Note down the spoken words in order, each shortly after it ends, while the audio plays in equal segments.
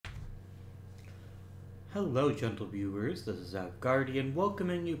Hello, gentle viewers. This is Guardian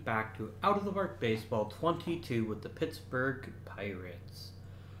welcoming you back to Out of the Park Baseball 22 with the Pittsburgh Pirates.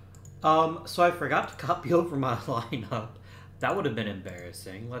 So I forgot to copy over my lineup. That would have been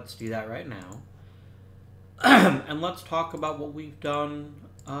embarrassing. Let's do that right now. And let's talk about what we've done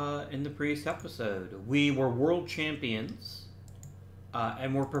in the previous episode. We were world champions,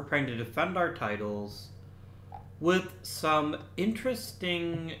 and we're preparing to defend our titles with some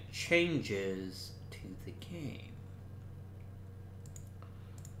interesting changes to the game.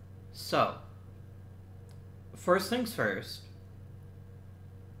 So, first things first,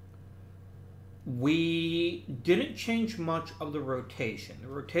 we didn't change much of the rotation. The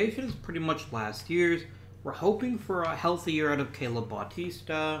rotation is pretty much last year's. We're hoping for a healthy year out of Caleb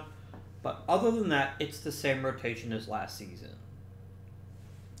Bautista, but other than that, it's the same rotation as last season.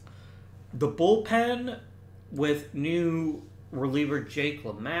 The bullpen with new reliever Jake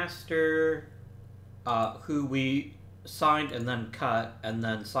LeMaster, who we signed and then cut and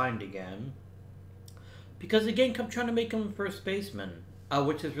then signed again, because again kept trying to make him first baseman,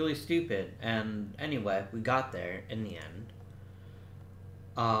 which is really stupid. And anyway, we got there in the end.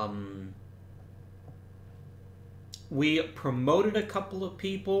 We promoted a couple of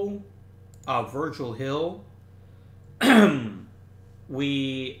people. Virgil Hill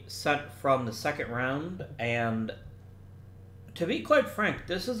we sent from the second round, and to be quite frank,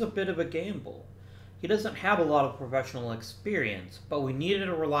 this is a bit of a gamble. He doesn't have a lot of professional experience, but we needed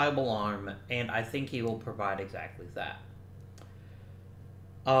a reliable arm, and I think he will provide exactly that.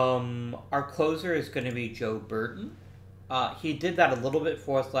 Our closer is going to be Joe Burton. He did that a little bit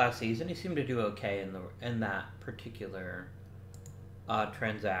for us last season. He seemed to do okay in that particular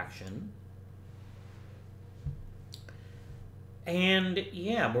transaction. And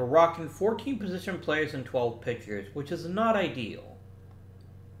yeah, we're rocking 14 position players and 12 pitchers, which is not ideal.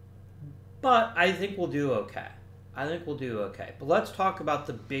 But I think we'll do okay. But let's talk about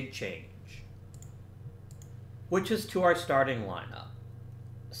the big change, which is to our starting lineup.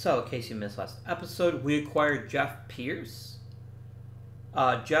 So, in case you missed last episode, we acquired Jeff Pierce.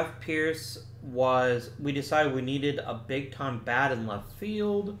 Jeff Pierce we decided we needed a big-time bat in left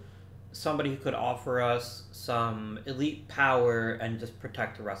field, somebody who could offer us some elite power and just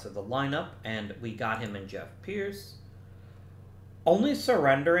protect the rest of the lineup, and we got him in Jeff Pierce. Only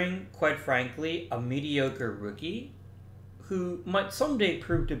surrendering, quite frankly, a mediocre rookie who might someday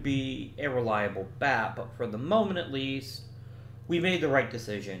prove to be a reliable bat, but for the moment at least, we made the right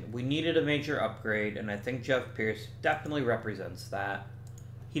decision. We needed a major upgrade, and I think Jeff Pierce definitely represents that.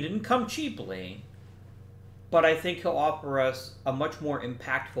 He didn't come cheaply, but I think he'll offer us a much more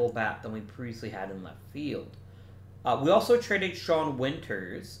impactful bat than we previously had in left field. We also traded Sean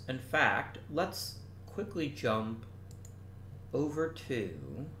Winters. In fact, let's quickly jump over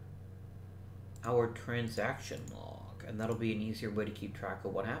to our transaction log, and that'll be an easier way to keep track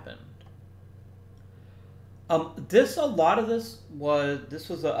of what happened. This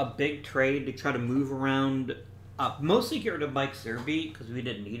was a big trade to try to move around, mostly get rid of Mike Zerbe because we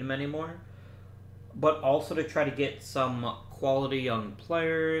didn't need him anymore, but also to try to get some quality young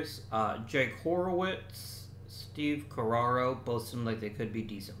players. Jake Horowitz, Steve Carraro, both seem like they could be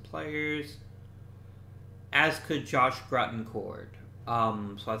decent players, as could Josh Gruttencord.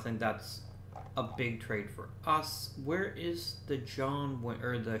 So I think that's a big trade for us. Where is the Sean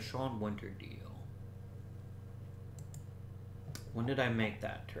Winter deal? When did I make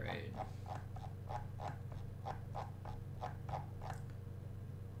that trade?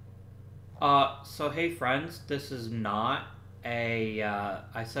 So hey friends, this is not a,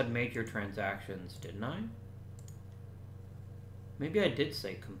 I said major transactions, didn't I? Maybe I did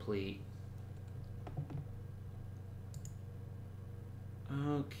say complete.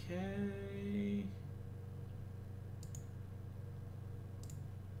 Okay.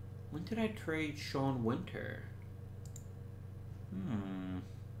 When did I trade Sean Winter?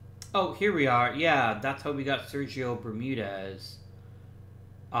 Oh, here we are. Yeah, that's how we got Sergio Bermudez,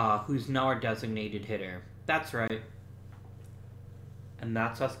 who's now our designated hitter. That's right. And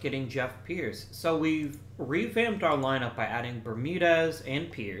that's us getting Jeff Pierce. So we've revamped our lineup by adding Bermudez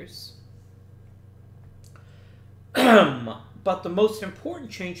and Pierce. But the most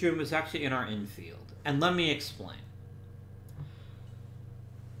important change room is actually in our infield. And let me explain.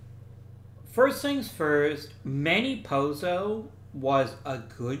 First things first, Manny Pozo was a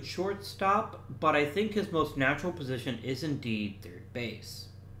good shortstop, but I think his most natural position is indeed third base.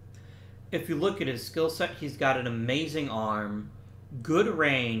 If you look at his skill set, he's got an amazing arm, good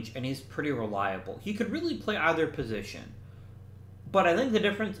range, and he's pretty reliable. He could really play either position. But I think the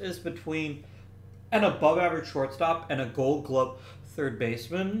difference is between an above-average shortstop and a Gold Glove third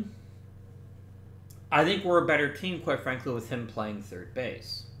baseman I think we're a better team, quite frankly, with him playing third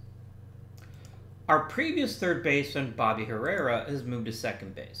base. Our previous third baseman, Bobby Herrera, has moved to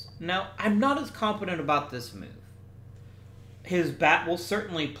second base. Now, I'm not as confident about this move. His bat will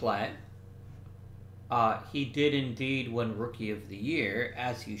certainly play. He did indeed win Rookie of the Year,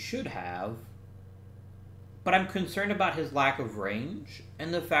 as he should have. But I'm concerned about his lack of range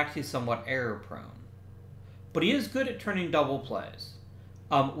and the fact he's somewhat error-prone. But he is good at turning double plays.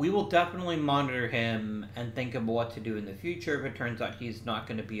 We will definitely monitor him and think about what to do in the future if it turns out he's not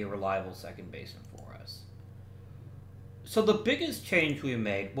going to be a reliable second baseman for us. So the biggest change we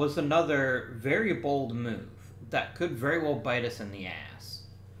made was another very bold move that could very well bite us in the ass,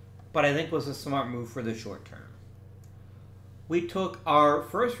 but I think was a smart move for the short term. We took our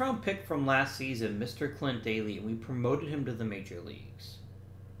first round pick from last season, Mr. Clint Daly, and we promoted him to the major leagues.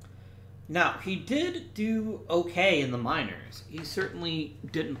 Now, he did do okay in the minors. He certainly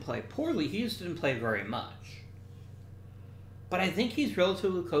didn't play poorly. He just didn't play very much. But I think he's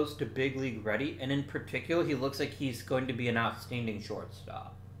relatively close to big league ready, and in particular, he looks like he's going to be an outstanding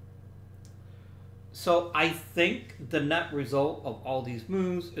shortstop. So I think the net result of all these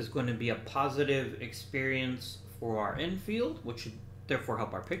moves is going to be a positive experience for our infield, which should therefore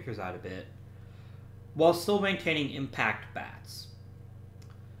help our pitchers out a bit, while still maintaining impact bats.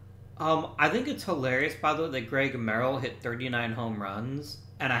 I think it's hilarious, by the way, that Greg Merrill hit 39 home runs,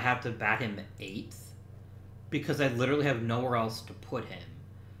 and I have to bat him 8th, because I literally have nowhere else to put him.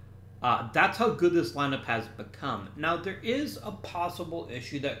 That's how good this lineup has become. Now, there is a possible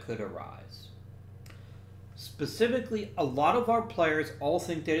issue that could arise. Specifically, a lot of our players all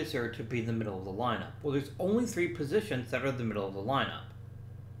think they deserve to be in the middle of the lineup. Well, there's only 3 positions that are the middle of the lineup.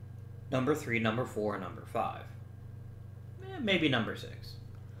 Number 3, number 4, and number 5. Maybe number 6.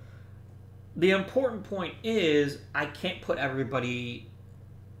 The important point is, I can't put everybody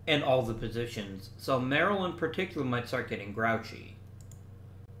in all the positions, so Merrill in particular might start getting grouchy.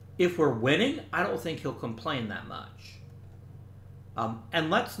 If we're winning, I don't think he'll complain that much. And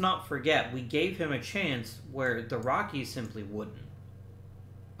let's not forget, we gave him a chance where the Rockies simply wouldn't.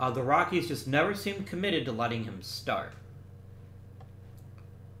 The Rockies just never seemed committed to letting him start.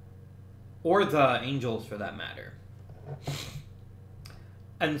 Or the Angels, for that matter.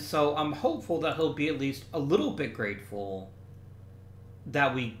 And so I'm hopeful that he'll be at least a little bit grateful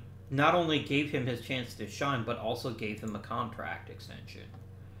that we not only gave him his chance to shine, but also gave him a contract extension.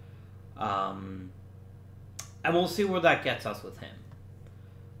 And we'll see where that gets us with him.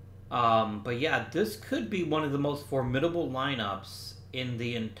 But yeah, this could be one of the most formidable lineups in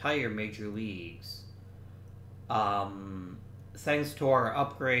the entire major leagues. Thanks to our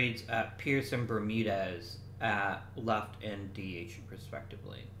upgrades at Pierce and Bermudez at left and DH,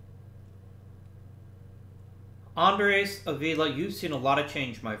 respectively. Andres Avila, you've seen a lot of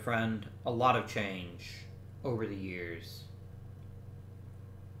change, my friend. A lot of change over the years.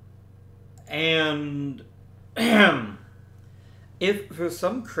 And if for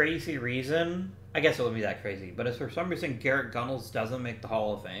some crazy reason, I guess it wouldn't be that crazy, but if for some reason Garrett Gunnels doesn't make the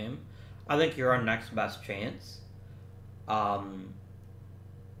Hall of Fame, I think you're our next best chance.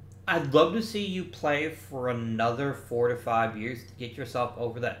 I'd love to see you play for another 4 to 5 years to get yourself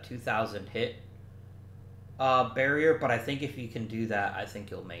over that 2,000 hit barrier, but I think if you can do that, I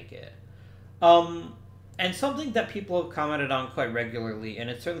think you'll make it. And something that people have commented on quite regularly, and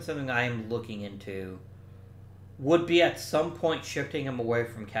it's certainly something I am looking into, would be at some point shifting him away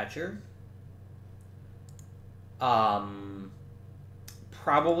from catcher. Probably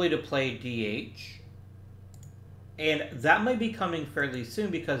to play DH. And that might be coming fairly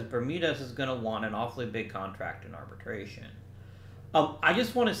soon because Bermudez is going to want an awfully big contract in arbitration. I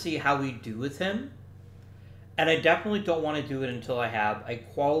just want to see how we do with him. And I definitely don't want to do it until I have a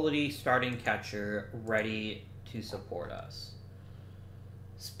quality starting catcher ready to support us.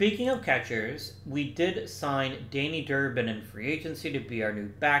 Speaking of catchers, we did sign Danny Durbin in free agency to be our new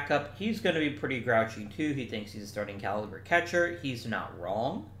backup. He's going to be pretty grouchy too. He thinks he's a starting caliber catcher. He's not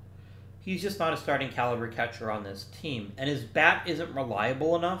wrong. He's just not a starting caliber catcher on this team. And his bat isn't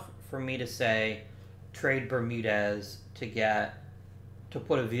reliable enough for me to say trade Bermudez to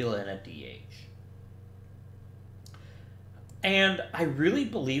put Avila in at DH. And I really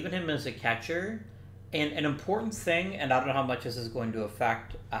believe in him as a catcher. And an important thing, and I don't know how much this is going to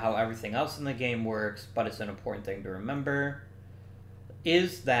affect how everything else in the game works, but it's an important thing to remember,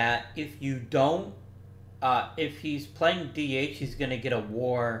 is that if he's playing DH, he's going to get a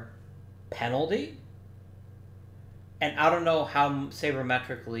WAR penalty. And I don't know how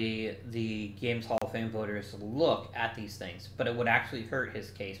sabermetrically the Games Hall of Fame voters look at these things, but it would actually hurt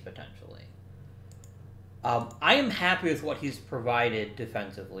his case potentially. I am happy with what he's provided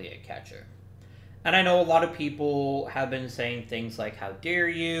defensively at catcher. And I know a lot of people have been saying things like, how dare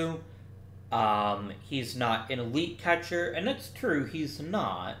you? He's not an elite catcher. And it's true, he's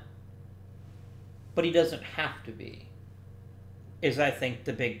not. But he doesn't have to be. Is, I think,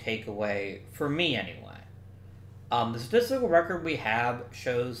 the big takeaway, for me anyway. The statistical record we have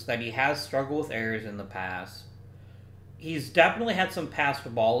shows that he has struggled with errors in the past. He's definitely had some pass to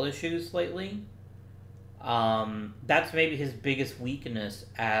ball issues lately. That's maybe his biggest weakness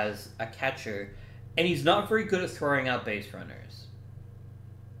as a catcher. And he's not very good at throwing out base runners.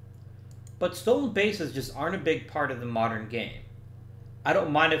 But stolen bases just aren't a big part of the modern game. I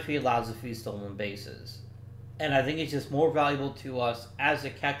don't mind if he allows a few stolen bases. And I think it's just more valuable to us as a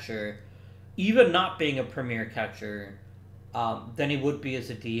catcher, even not being a premier catcher, than he would be as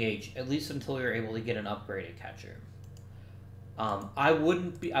a DH, at least until we were able to get an upgraded catcher. I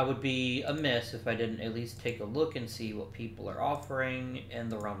would be amiss if I didn't at least take a look and see what people are offering in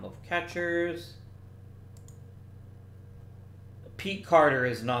the realm of catchers. Pete Carter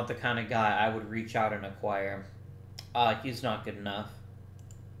is not the kind of guy I would reach out and acquire. He's not good enough.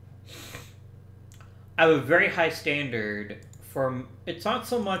 I have a very high standard for... It's not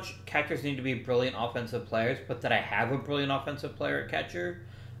so much catchers need to be brilliant offensive players, but that I have a brilliant offensive player at catcher.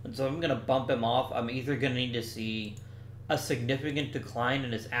 And so I'm going to bump him off. I'm either going to need to see a significant decline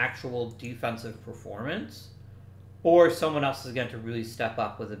in his actual defensive performance, or someone else is going to really step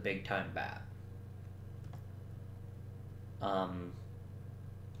up with a big-time bat. Yeah,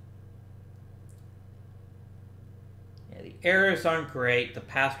 the errors aren't great, the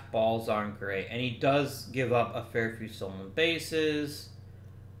passed balls aren't great, and he does give up a fair few stolen bases.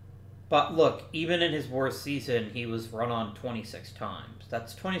 But look, even in his worst season, he was run on 26 times.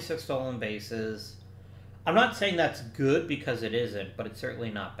 That's 26 stolen bases. I'm not saying that's good because it isn't, but it's certainly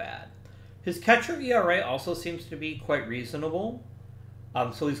not bad. His catcher ERA also seems to be quite reasonable.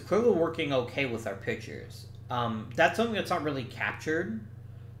 So he's clearly working okay with our pitchers. That's something that's not really captured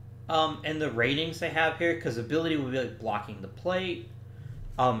in the ratings they have here, because ability will be like blocking the plate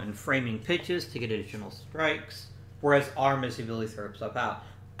and framing pitches to get additional strikes, whereas arm is the ability to throw stuff out.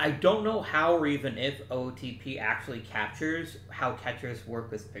 I don't know how or even if OOTP actually captures how catchers work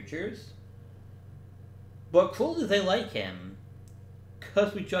with pitchers. But clearly they like him,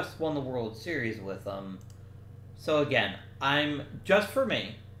 because we just won the World Series with him. So again, just for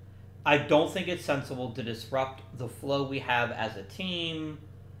me, I don't think it's sensible to disrupt the flow we have as a team,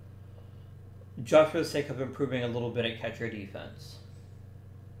 just for the sake of improving a little bit at catcher defense.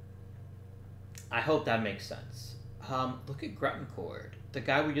 I hope that makes sense. Look at Gruttencourt. The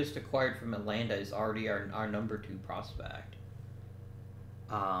guy we just acquired from Atlanta is already our number 2 prospect.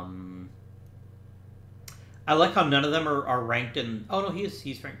 I like how none of them are ranked in... Oh, no,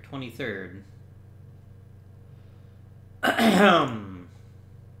 he's ranked 23rd.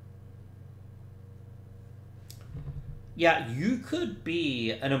 Yeah, you could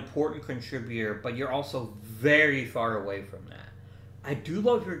be an important contributor, but you're also very far away from that. I do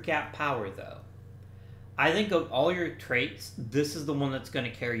love your gap power, though. I think of all your traits, this is the one that's going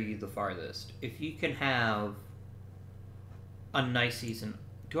to carry you the farthest. If you can have a nice season...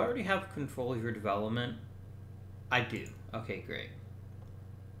 Do I already have control of your development? I do. Okay, great.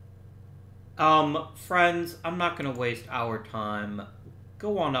 Friends, I'm not going to waste our time.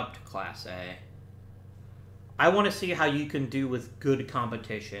 Go on up to Class A. I want to see how you can do with good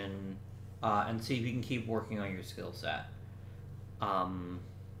competition, and see if you can keep working on your skill set.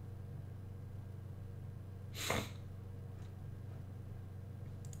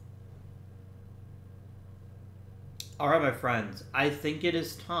 Alright, my friends, I think it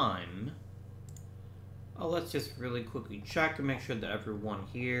is time. Let's just really quickly check and make sure that everyone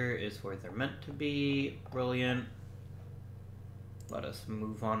here is where they're meant to be. Brilliant. Let us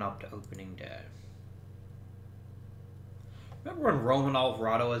move on up to opening day. Remember when Roman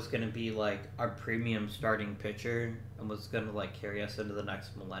Alvarado was going to be, like, our premium starting pitcher and was going to, like, carry us into the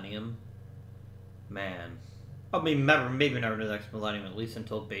next millennium? Man. I mean, maybe never into the next millennium, at least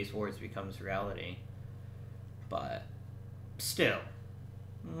until Base Wars becomes reality. But, still.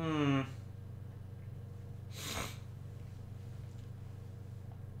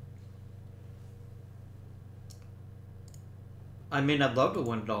 I mean, I'd love to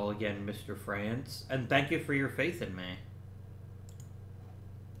win it all again, Mr. France, and thank you for your faith in me.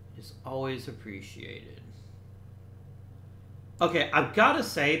 It's always appreciated. Okay, I've got to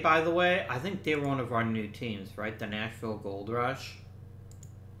say, by the way, I think they were one of our new teams, right? The Nashville Gold Rush.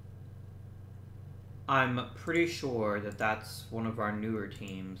 I'm pretty sure that that's one of our newer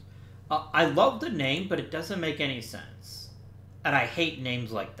teams. I love the name, but it doesn't make any sense. And I hate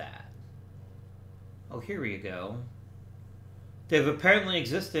names like that. Oh, here we go. They've apparently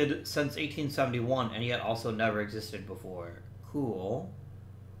existed since 1871 and yet also never existed before. Cool.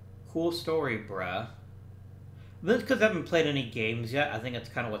 Cool story, bruh. That's because I haven't played any games yet. I think it's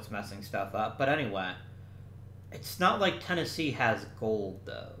kind of what's messing stuff up. But anyway, it's not like Tennessee has gold,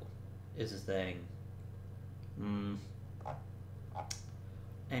 though, is the thing.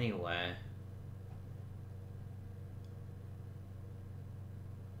 Anyway.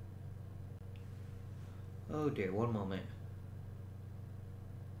 Oh dear, one moment.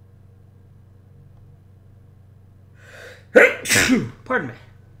 Pardon me.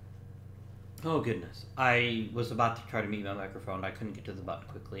 Oh goodness. I was about to try to mute my microphone. I couldn't get to the button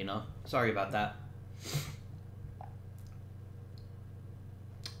quickly enough. Sorry about that.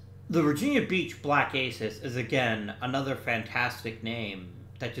 The Virginia Beach Black Aces is, again, another fantastic name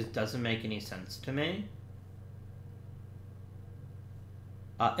that just doesn't make any sense to me.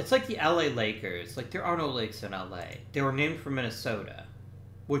 It's like the LA Lakers. Like, there are no lakes in LA. They were named for Minnesota,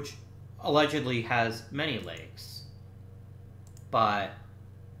 which allegedly has many lakes. But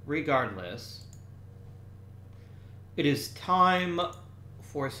regardless, it is time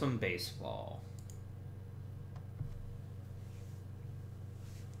for some baseball.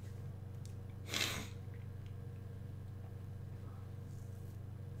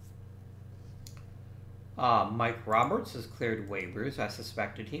 Mike Roberts has cleared waivers. I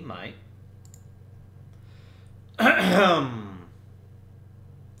suspected he might.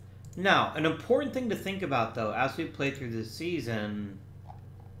 Now, an important thing to think about, though, as we play through this season,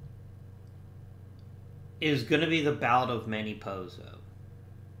 is going to be the ballot of Manny Pozo.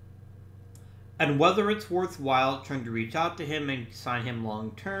 And whether it's worthwhile trying to reach out to him and sign him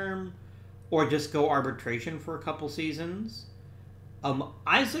long-term, or just go arbitration for a couple seasons.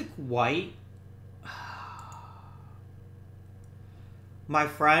 Isaac White, my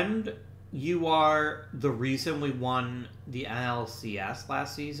friend, you are the reason we won the NLCS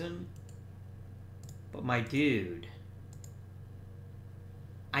last season. But my dude,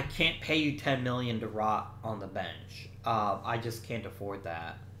 I can't pay you $10 million to rot on the bench. I just can't afford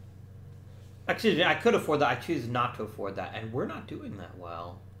that. Actually, I could afford that. I choose not to afford that. And we're not doing that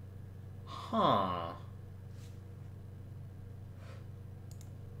well. Huh.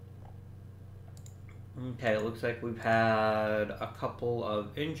 Okay, it looks like we've had a couple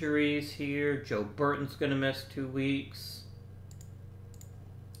of injuries here. Joe Burton's going to miss 2 weeks.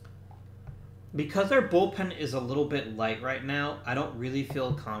 Because our bullpen is a little bit light right now, I don't really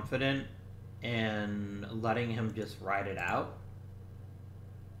feel confident in letting him just ride it out.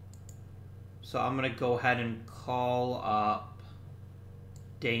 So I'm going to go ahead and call up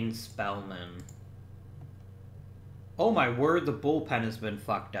Dane Spellman. Oh my word, the bullpen has been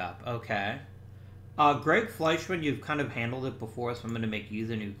fucked up. Okay. Greg Fleischman, you've kind of handled it before, so I'm going to make you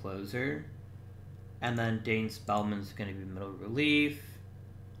the new closer. And then Dane Spellman's going to be middle relief.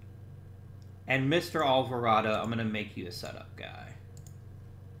 And Mr. Alvarado, I'm going to make you a setup guy.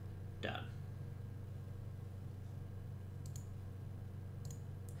 Done.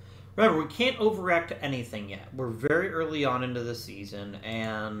 Remember, we can't overreact to anything yet. We're very early on into the season,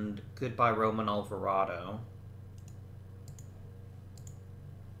 and goodbye Roman Alvarado.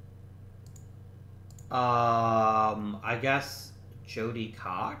 I guess Jody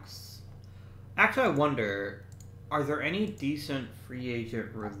Cox? Actually, I wonder, are there any decent free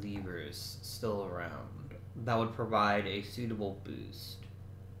agent relievers still around that would provide a suitable boost?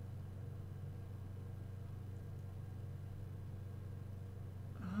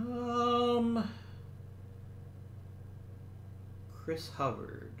 Chris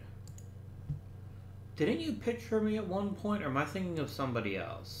Hubbard. Didn't you pitch for me at one point, or am I thinking of somebody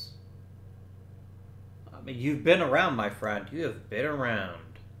else? I mean, you've been around, my friend. You have been around.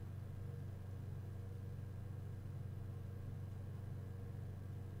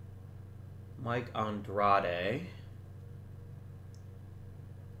 Mike Andrade.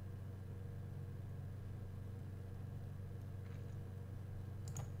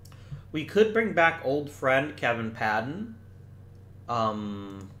 We could bring back old friend Kevin Padden.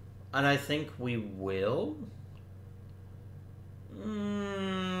 And I think we will.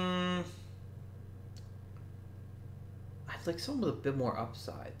 I'd like someone with a bit more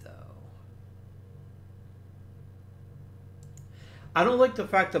upside, though. I don't like the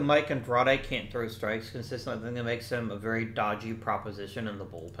fact that Mike Andrade can't throw strikes consistently. I think that makes him a very dodgy proposition in the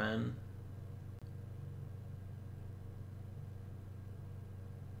bullpen.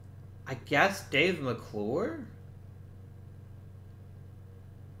 I guess Dave McClure?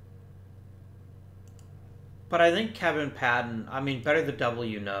 But I think Kevin Padden, I mean, better the devil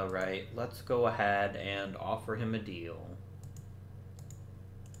you know, right? Let's go ahead and offer him a deal.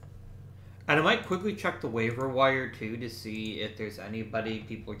 And I might quickly check the waiver wire, too, to see if there's anybody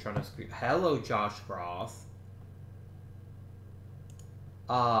people are trying to screw. Hello, Josh Groth.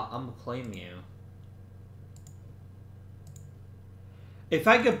 I'm gonna claim you. If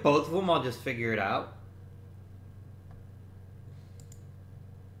I get both of them, I'll just figure it out.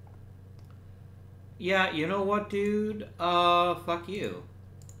 Yeah, you know what, dude? Fuck you.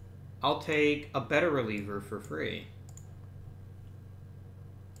 I'll take a better reliever for free.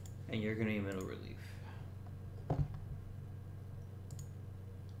 And you're gonna need middle relief.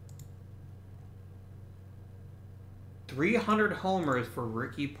 300 homers for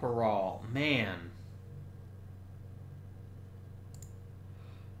Ricky Peral. Man.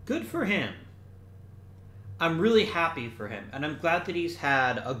 Good for him. I'm really happy for him. And I'm glad that he's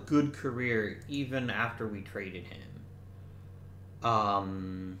had a good career even after we traded him.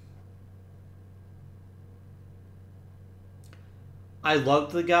 I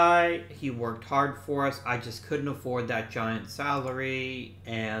love the guy. He worked hard for us. I just couldn't afford that giant salary.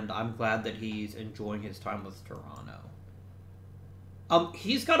 And I'm glad that he's enjoying his time with Toronto.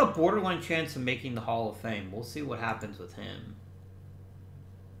 He's got a borderline chance of making the Hall of Fame. We'll see what happens with him.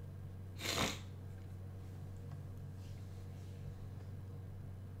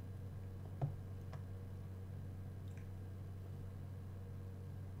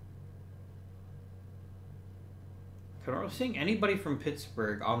 I'm not seeing anybody from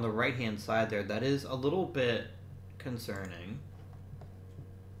Pittsburgh on the right-hand side there. That is a little bit concerning.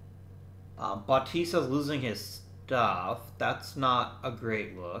 Bautista's losing his stuff. That's not a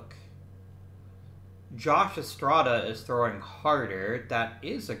great look. Josh Estrada is throwing harder. That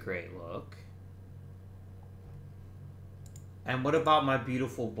is a great look. And what about my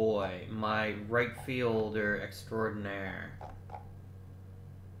beautiful boy, my right fielder extraordinaire?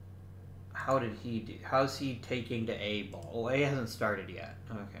 How did he do? How's he taking to A ball? Oh, A hasn't started yet.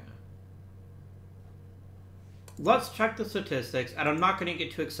 Okay. Let's check the statistics, and I'm not going to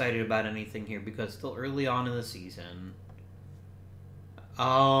get too excited about anything here because it's still early on in the season.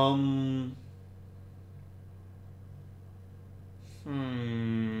 No,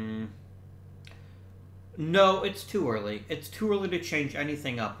 it's too early. It's too early to change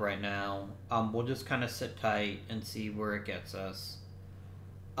anything up right now. We'll just kind of sit tight and see where it gets us.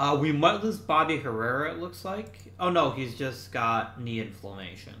 We might lose Bobby Herrera, it looks like. Oh no, he's just got knee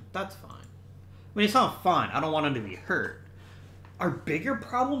inflammation. That's fine. I mean, it's not fine. I don't want him to be hurt. Our bigger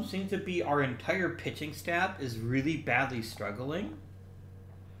problem seems to be our entire pitching staff is really badly struggling.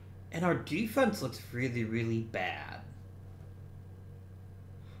 And our defense looks really, really bad.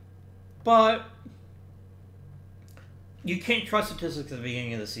 But you can't trust statistics at the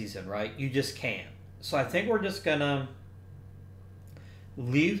beginning of the season, right? You just can't. So I think we're just gonna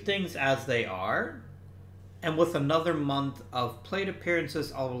leave things as they are, and with another month of plate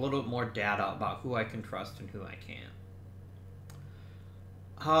appearances, I'll have a little bit more data about who I can trust and who I can't.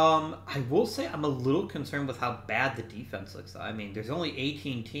 I will say I'm a little concerned with how bad the defense looks. I mean, there's only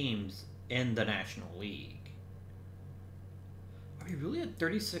 18 teams in the National League. Are we really at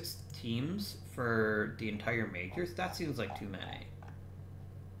 36 teams for the entire majors? That seems like too many.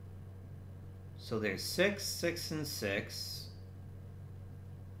 So there's 6, 6, and 6.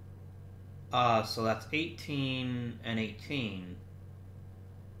 So that's 18 and 18.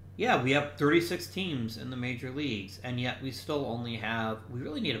 Yeah, we have 36 teams in the major leagues, and yet we still only have... We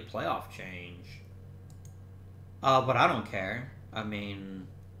really need a playoff change. But I don't care. I mean,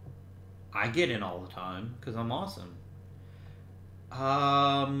 I get in all the time, because I'm awesome.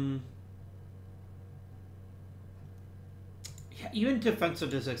 Yeah, even defensive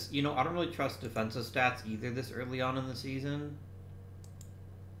statistics, you know, I don't really trust defensive stats either this early on in the season.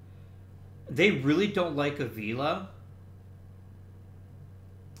 They really don't like Avila,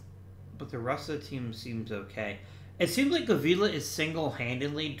 but the rest of the team seems okay. It seems like Avila is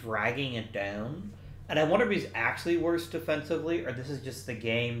single-handedly dragging it down, and I wonder if he's actually worse defensively, or this is just the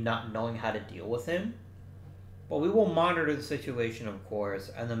game not knowing how to deal with him. But we will monitor the situation, of course,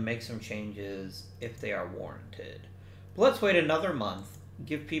 and then make some changes if they are warranted. But let's wait another month,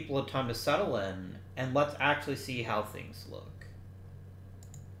 give people a time to settle in, and let's actually see how things look.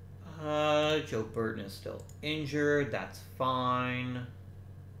 Joe Burton is still injured. That's fine.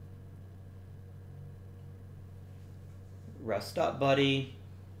 Rest up, buddy.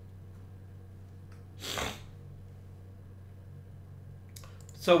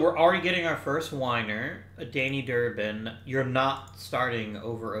 So we're already getting our first whiner, Danny Durbin. You're not starting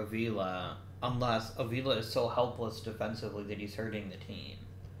over Avila unless Avila is so helpless defensively that he's hurting the team.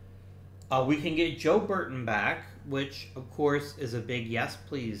 We can get Joe Burton back, which, of course, is a big yes,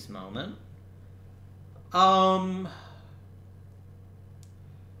 please moment.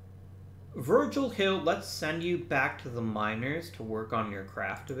 Virgil Hill, let's send you back to the miners to work on your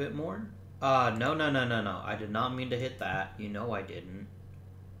craft a bit more. No. I did not mean to hit that. You know I didn't.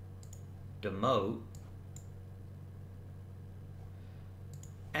 Demote.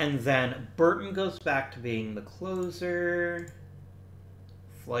 And then Burton goes back to being the closer.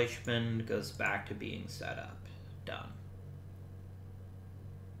 Fleischman goes back to being set up. Done.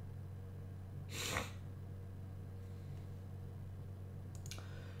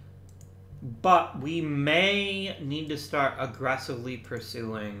 But we may need to start aggressively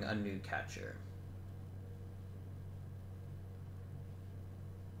pursuing a new catcher.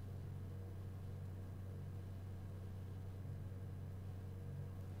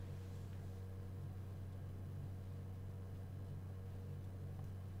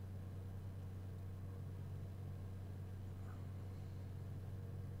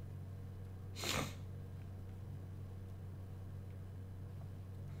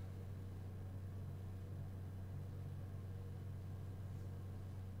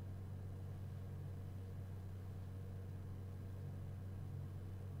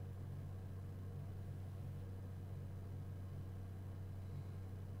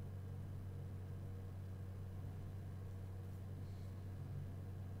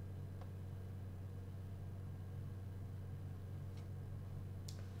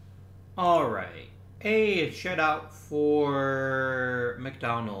 Alright. A shutout for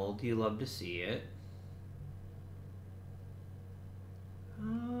McDonald. You love to see it.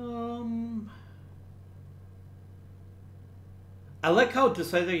 I like how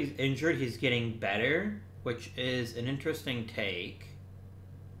despite that he's injured, he's getting better, which is an interesting take.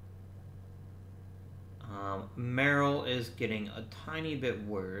 Merrill is getting a tiny bit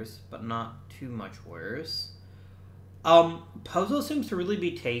worse, but not too much worse. Pozo seems to really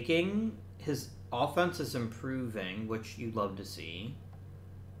be taking. His offense is improving, which you love to see.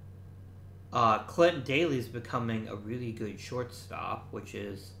 Clint Daly's becoming a really good shortstop, which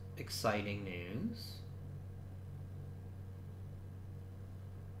is exciting news.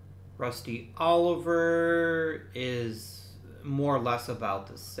 Rusty Oliver is more or less about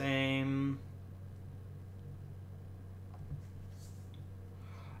the same.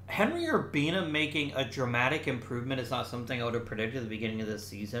 Henry Urbina making a dramatic improvement is not something I would have predicted at the beginning of this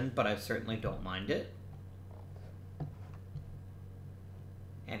season, but I certainly don't mind it.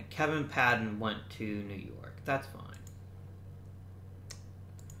 And Kevin Padden went to New York. That's fine.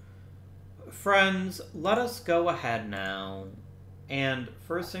 Friends, let us go ahead now. And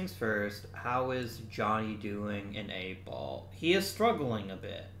first things first, how is Johnny doing in A-ball? He is struggling a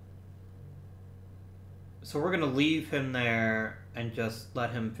bit. So we're going to leave him there and just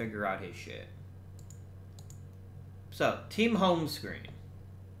let him figure out his shit. So, team home screen.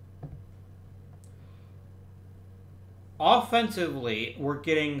 Offensively, we're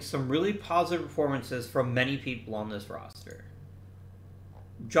getting some really positive performances from many people on this roster.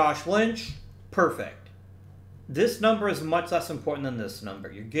 Josh Lynch, perfect. This number is much less important than this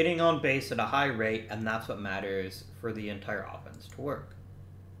number. You're getting on base at a high rate, and that's what matters for the entire offense to work.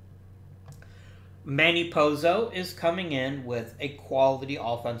 Manny Pozo is coming in with a quality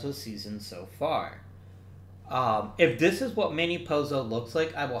offensive season so far. If this is what Manny Pozo looks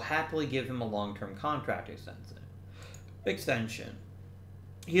like, I will happily give him a long-term contract extension.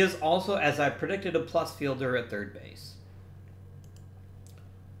 He is also, as I predicted, a plus fielder at third base.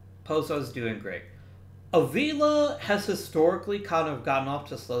 Pozo's doing great. Avila has historically kind of gotten off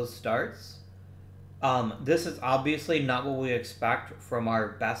to slow starts. This is obviously not what we expect from our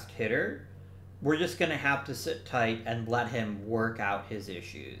best hitter. We're just going to have to sit tight and let him work out his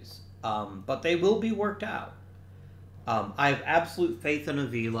issues. But they will be worked out. I have absolute faith in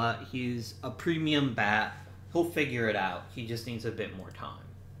Avila. He's a premium bat. He'll figure it out. He just needs a bit more time.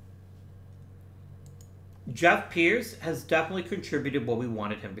 Jeff Pierce has definitely contributed what we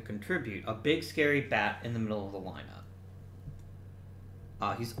wanted him to contribute. A big, scary bat in the middle of the lineup.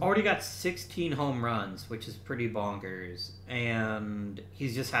 He's already got 16 home runs, which is pretty bonkers. And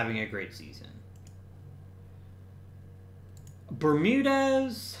he's just having a great season.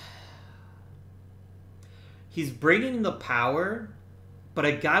 Bermudez, he's bringing the power, but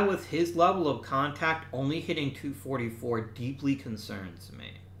a guy with his level of contact only hitting 244 deeply concerns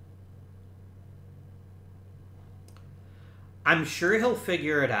me. I'm sure he'll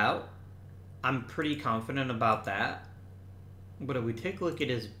figure it out. I'm pretty confident about that. But if we take a look at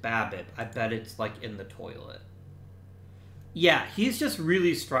his BABIP, I bet it's like in the toilet. Yeah, he's just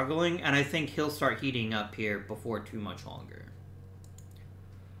really struggling, and I think he'll start heating up here before too much longer.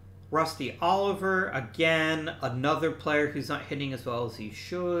 Rusty Oliver, again, another player who's not hitting as well as he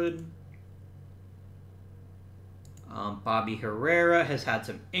should. Bobby Herrera has had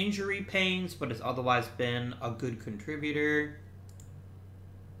some injury pains, but has otherwise been a good contributor.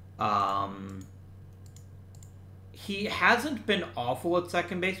 He hasn't been awful at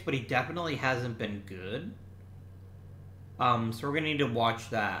second base, but he definitely hasn't been good. So we're going to need to watch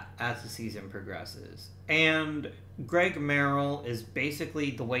that as the season progresses. And Greg Merrill is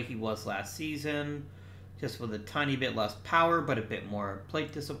basically the way he was last season, just with a tiny bit less power, but a bit more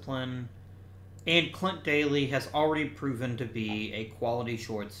plate discipline. And Clint Daly has already proven to be a quality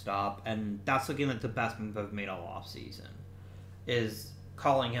shortstop, and that's looking like the best move I've made all offseason, is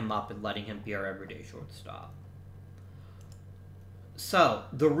calling him up and letting him be our everyday shortstop. So,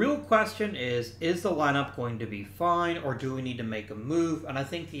 the real question is the lineup going to be fine, or do we need to make a move? And I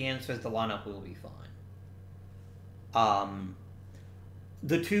think the answer is the lineup will be fine.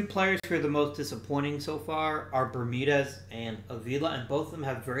 The two players who are the most disappointing so far are Bermudez and Avila, and both of them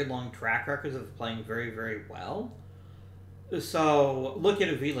have very long track records of playing very, very well. So, look at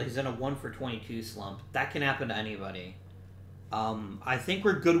Avila. He's in a 1-for-22 slump. That can happen to anybody. I think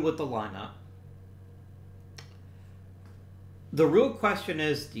we're good with the lineup. The real question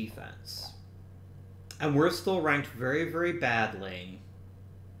is defense. And we're still ranked very, very badly.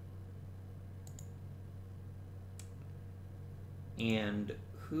 And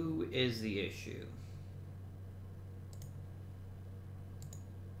who is the issue?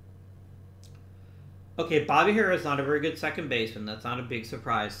 Okay, Bobby Herrera is not a very good second baseman. That's not a big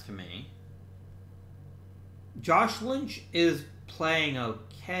surprise to me. Josh Lynch is playing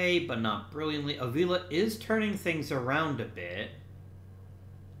okay, but not brilliantly. Avila is turning things around a bit.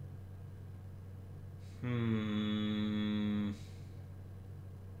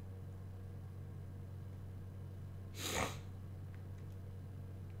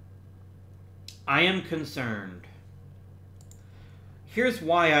 I am concerned. Here's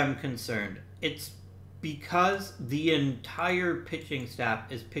why I'm concerned. It's because the entire pitching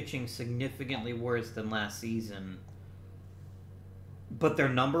staff is pitching significantly worse than last season. But they're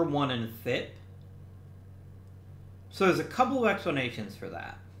number one in FIP. So there's a couple of explanations for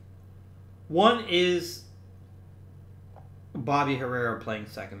that. One is Bobby Herrera playing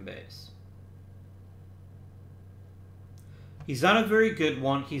second base. He's not a very good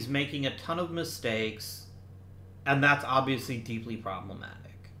one. He's making a ton of mistakes. And that's obviously deeply problematic.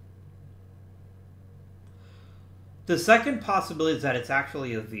 The second possibility is that it's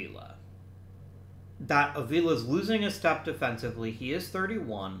actually Avila. That Avila is losing a step defensively. He is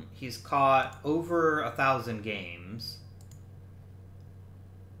 31. He's caught over 1,000 games.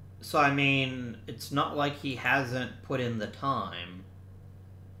 So, I mean, it's not like he hasn't put in the time.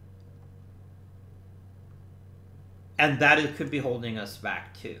 And that could be holding us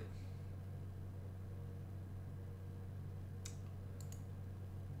back, too.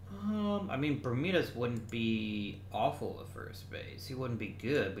 I mean, Bermudez wouldn't be awful at first base. He wouldn't be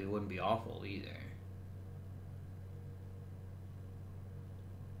good, but he wouldn't be awful either.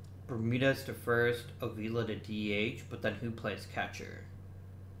 Bermudez to first, Avila to DH, but then who plays catcher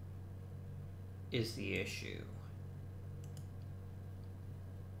is the issue.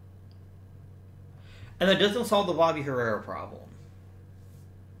 And that doesn't solve the Bobby Herrera problem.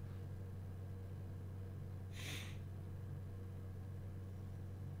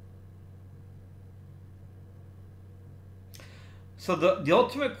 So the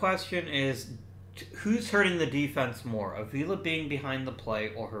ultimate question is, who's hurting the defense more? Avila being behind the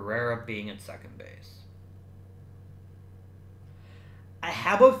plate or Herrera being at second base? I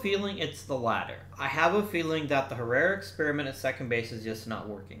have a feeling it's the latter. I have a feeling that the Herrera experiment at second base is just not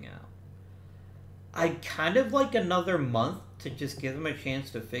working out. I'd kind of like another month to just give him a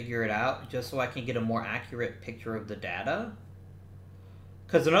chance to figure it out, just so I can get a more accurate picture of the data.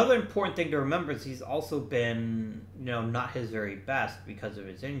 Because another important thing to remember is he's also been, not his very best because of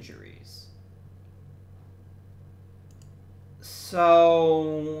his injuries.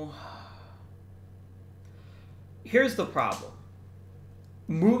 So, here's the problem.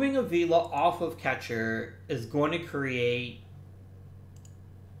 Moving Avila off of catcher is going to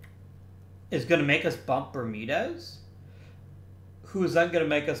make us bump Bermudez, who is then going to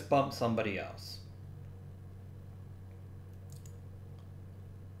make us bump somebody else.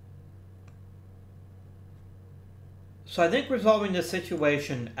 So I think resolving this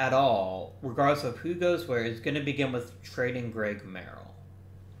situation at all, regardless of who goes where, is going to begin with trading Greg Merrill.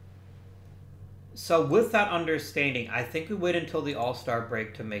 So with that understanding, I think we wait until the All-Star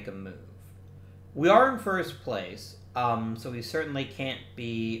break to make a move. We are in first place, so we certainly can't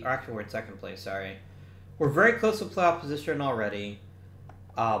be... Or actually, we're in second place, sorry. We're very close to playoff position already.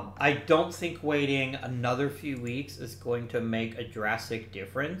 I don't think waiting another few weeks is going to make a drastic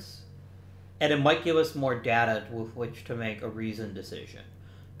difference. And it might give us more data with which to make a reasoned decision.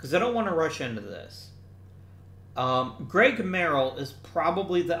 Because I don't want to rush into this. Greg Merrill is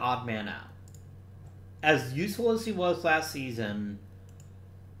probably the odd man out. As useful as he was last season,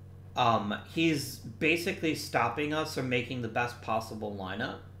 he's basically stopping us from making the best possible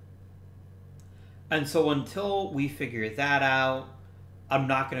lineup. And so until we figure that out, I'm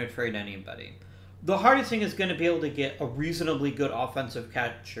not going to trade anybody. The hardest thing is going to be able to get a reasonably good offensive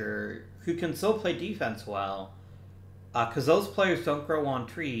catcher who can still play defense well, because those players don't grow on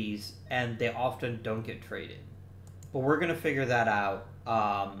trees, and they often don't get traded. But we're going to figure that out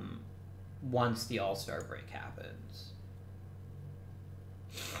once the All-Star break happens.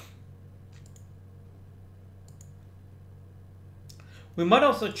 We might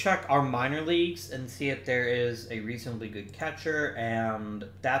also check our minor leagues and see if there is a reasonably good catcher, and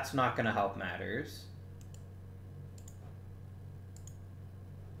that's not going to help matters.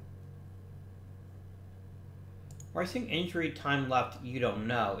 We're seeing injury time left, you don't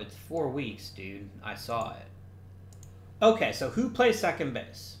know. It's 4 weeks, dude. I saw it. Okay, so who plays second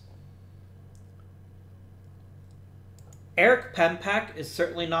base? Eric Pempek is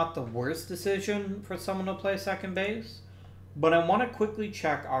certainly not the worst decision for someone to play second base, but I want to quickly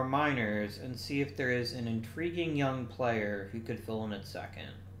check our minors and see if there is an intriguing young player who could fill in at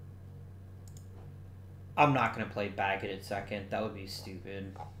second. I'm not going to play Baggett at second. That would be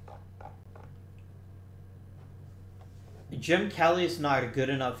stupid. Jim Kelly's not a good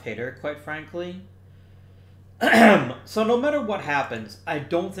enough hitter, quite frankly. So no matter what happens, I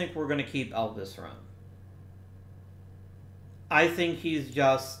don't think we're going to keep Elvis Run. I think he's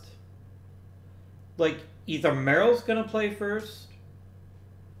just, like, either Merrill's going to play first,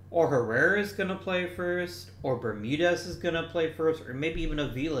 or Herrera is going to play first, or Bermudez is going to play first, or maybe even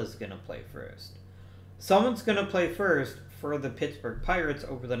Avila is going to play first. Someone's going to play first for the Pittsburgh Pirates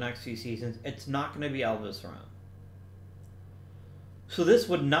over the next few seasons. It's not going to be Elvis Run. So this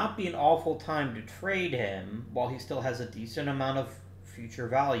would not be an awful time to trade him while he still has a decent amount of future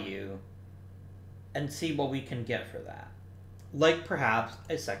value and see what we can get for that. Like perhaps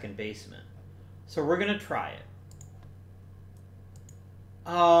a second baseman. So we're going to try it.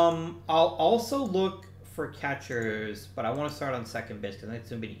 I'll also look for catchers, but I want to start on second base because I think it's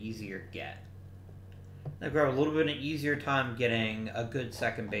going to be an easier get. I've got a little bit of an easier time getting a good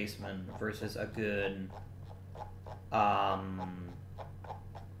second baseman versus a good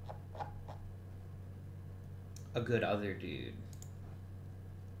other dude.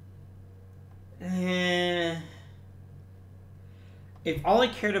 If all I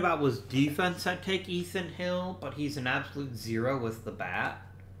cared about was defense, I'd take Ethan Hill, but he's an absolute zero with the bat.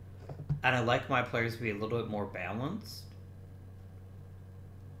 And I like my players to be a little bit more balanced.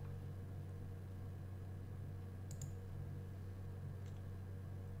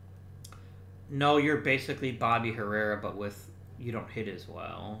 No, you're basically Bobby Herrera, but with you don't hit as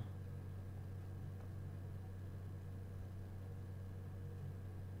well.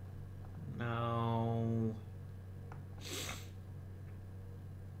 No.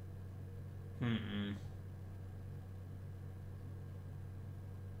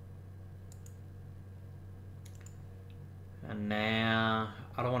 And nah,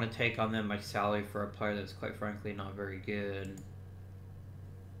 I don't want to take on them my salary for a player that's quite frankly not very good.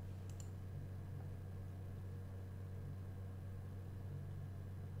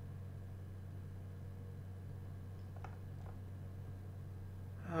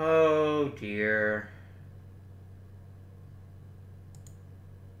 Oh dear.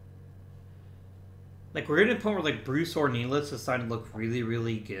 Like, we're getting to the point where, like, Bruce Ornelas is starting to look really,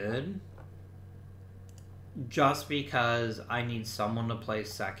 really good. Just because I need someone to play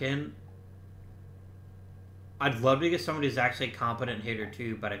second. I'd love to get somebody who's actually a competent hitter,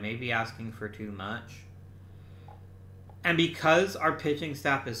 too, but I may be asking for too much. And because our pitching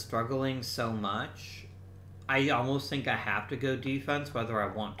staff is struggling so much, I almost think I have to go defense, whether I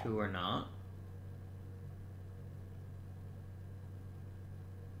want to or not.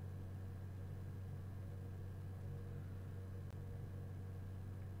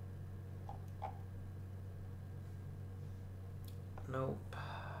 Nope.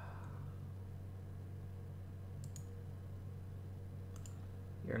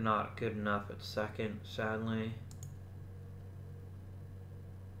 You're not good enough at second, sadly.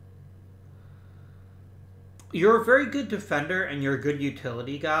 You're a very good defender and you're a good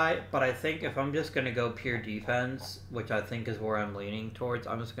utility guy, but I think if I'm just going to go pure defense, which I think is where I'm leaning towards,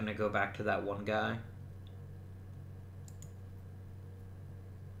 I'm just going to go back to that one guy.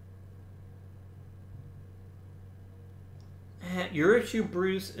 Your issue,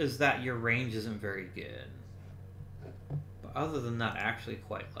 Bruce, is that your range isn't very good. But other than that, I actually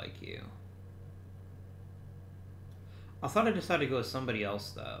quite like you. I thought I decided to go with somebody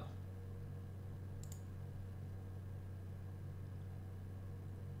else, though.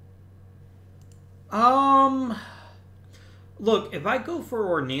 Look, if I go for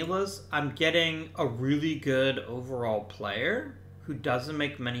Ornelas, I'm getting a really good overall player who doesn't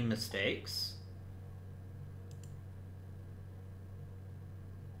make many mistakes.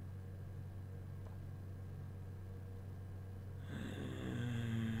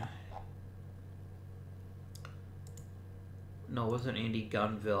 No, it wasn't Andy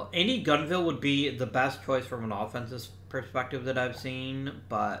Gunville. Andy Gunville would be the best choice from an offensive perspective that I've seen,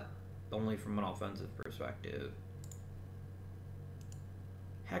 but only from an offensive perspective.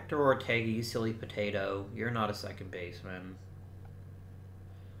 Hector Ortega, you silly potato. You're not a second baseman.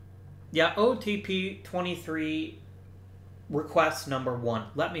 Yeah, OOTP 23 request number 1.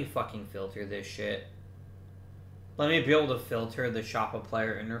 Let me fucking filter this shit. Let me be able to filter the shop a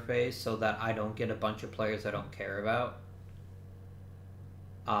player interface so that I don't get a bunch of players I don't care about.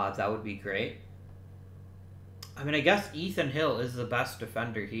 That would be great. I mean, I guess Ethan Hill is the best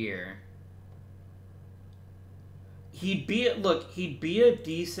defender here. He'd be a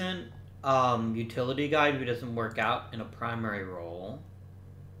decent utility guy if he doesn't work out in a primary role.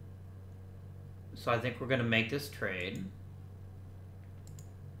 So I think we're going to make this trade.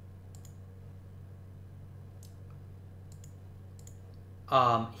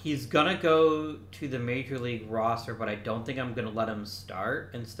 He's gonna go to the Major League roster, but I don't think I'm gonna let him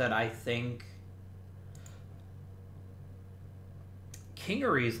start. Instead, I think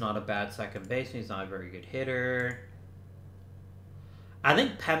Kingery's not a bad second baseman. He's not a very good hitter. I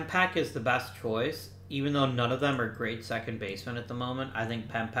think Pempak is the best choice, even though none of them are great second basemen at the moment. I think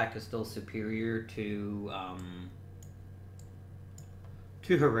Pempak is still superior to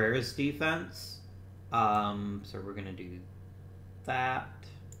Herrera's defense. So we're gonna do that.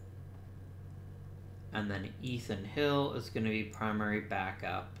 And then Ethan Hill is going to be primary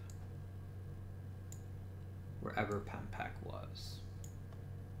backup wherever Pempak was.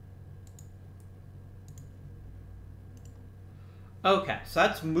 Okay, so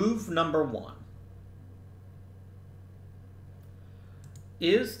that's move number 1.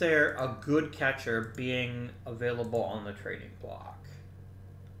 Is there a good catcher being available on the trading block?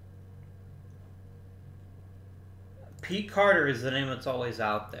 Pete Carter is the name that's always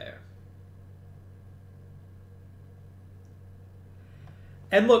out there.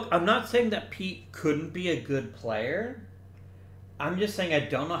 And look, I'm not saying that Pete couldn't be a good player. I'm just saying I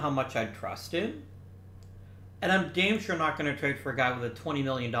don't know how much I'd trust him. And I'm damn sure not going to trade for a guy with a $20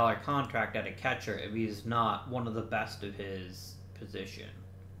 million contract at a catcher if he's not one of the best of his position.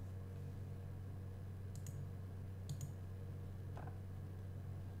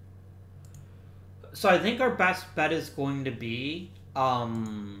 So I think our best bet is going to be,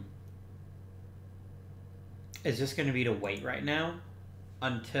 is just going to be to wait right now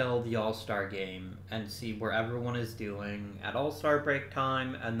until the All-Star game and see where everyone is doing at All-Star break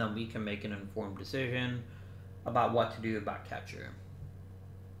time, and then we can make an informed decision about what to do about catcher.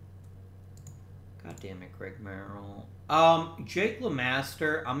 God damn it, Greg Merrill. Jake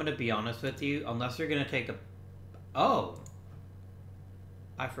LeMaster, I'm going to be honest with you, unless you're going to take a... Oh!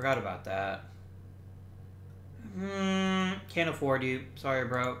 I forgot about that. Can't afford you. Sorry,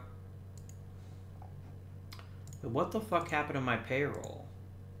 bro. But what the fuck happened to my payroll?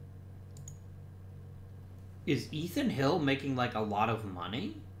 Is Ethan Hill making, like, a lot of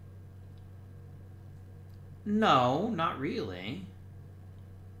money? No, not really.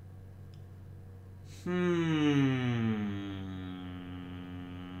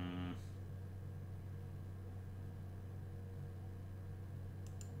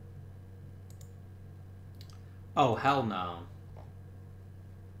 Oh, hell no.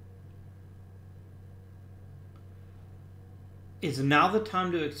 Is now the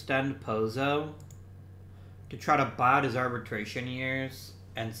time to extend Pozo to try to buy out his arbitration years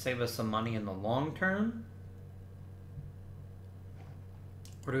and save us some money in the long term?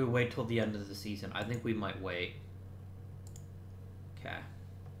 Or do we wait till the end of the season? I think we might wait. Okay.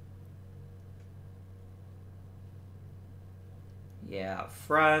 Yeah,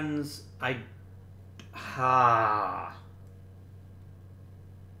 friends,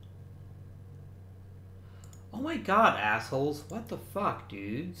 Oh my god, assholes. What the fuck,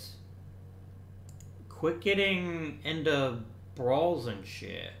 dudes? Quit getting into brawls and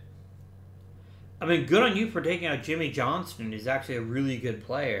shit. I mean, good on you for taking out Jimmy Johnston, who's actually a really good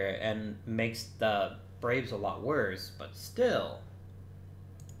player and makes the Braves a lot worse, but still.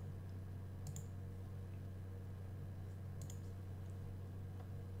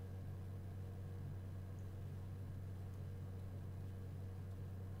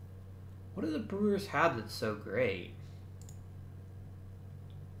 What do the Brewers have that's so great?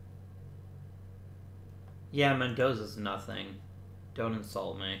 Yeah, Mendoza's nothing. Don't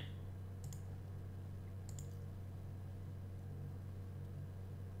insult me.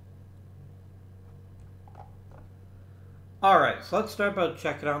 Alright, so let's start by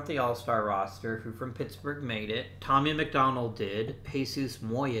checking out the All-Star roster. Who from Pittsburgh made it? Tommy McDonald did. Jesus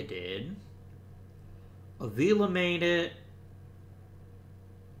Moya did. Avila made it.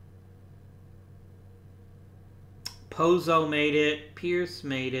 Pozo made it. Pierce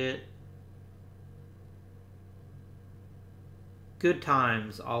made it. Good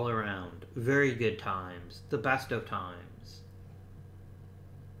times all around. Very good times. The best of times.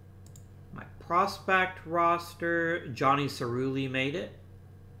 My prospect roster, Johnny Cerulli made it.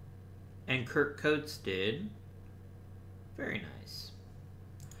 And Kirk Coates did. Very nice.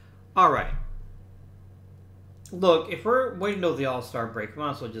 Alright. Look, if we're waiting until the All-Star break, we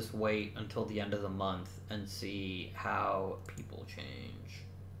might as well just wait until the end of the month and see how people change.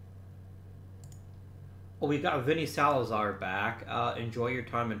 Well, we got Vinny Salazar back. Enjoy your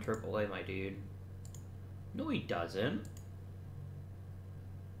time in AAA, my dude. No, he doesn't.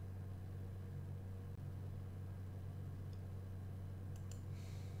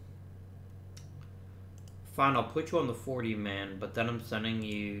 Fine, I'll put you on the 40-man, but then I'm sending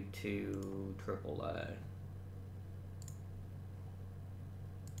you to AAA.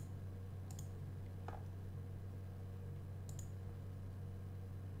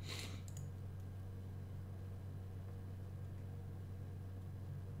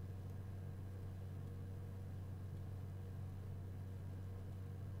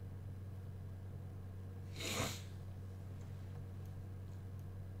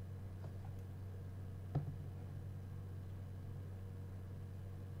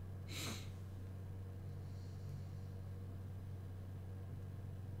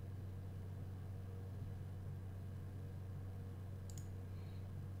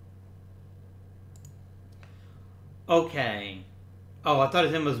 Okay. Oh, I thought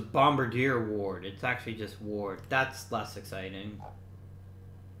his name was Bombardier Ward. It's actually just Ward. That's less exciting.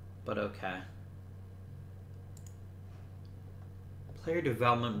 But okay. Player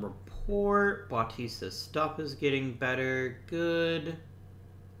development report. Bautista's stuff is getting better. Good.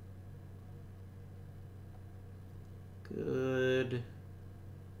 Good.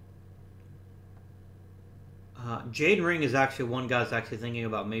 Jade Ring is actually one guy's actually thinking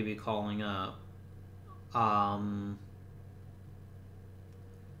about maybe calling up.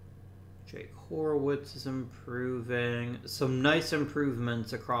 Jake Horowitz is improving. Some nice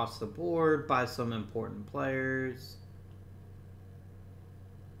improvements across the board by some important players.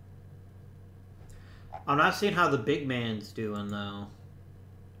 I'm not seeing how the big man's doing, though.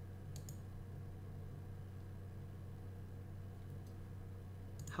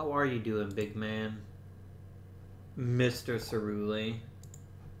 How are you doing, big man? Mr. Cerulli.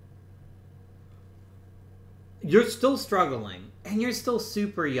 You're still struggling, and you're still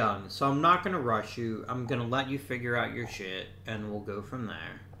super young, so I'm not going to rush you. I'm going to let you figure out your shit, and we'll go from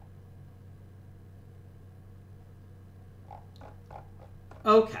there.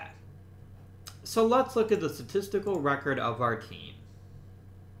 Okay. So let's look at the statistical record of our team.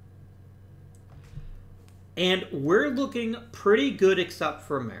 And we're looking pretty good except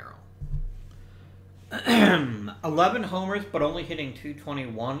for Merrill. 11 homers, but only hitting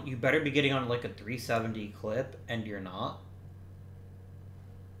 221. You better be getting on like a 370 clip, and you're not.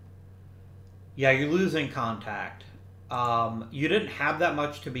 Yeah, you're losing contact. You didn't have that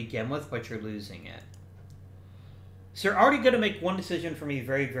much to begin with, but you're losing it. So you're already going to make one decision for me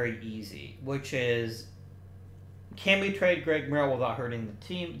very, very easy, which is, can we trade Greg Merrill without hurting the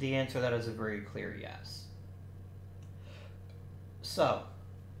team? The answer to that is a very clear yes. So,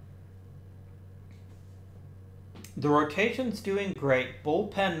 the rotation's doing great.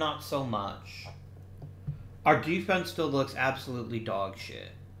 Bullpen, not so much. Our defense still looks absolutely dog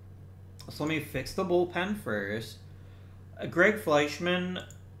shit. So let me fix the bullpen first. Greg Fleischman,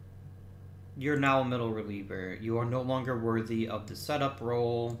 you're now a middle reliever. You are no longer worthy of the setup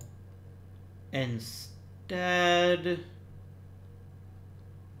role. Instead,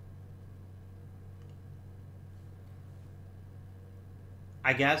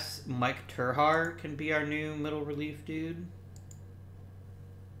 I guess Mike Turhar can be our new middle relief dude.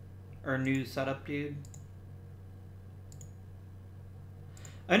 Or new setup dude.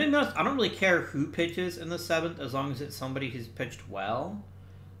 I didn't know, I don't really care who pitches in the 7th as long as it's somebody who's pitched well.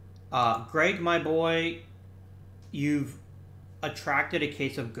 Greg, my boy, you've attracted a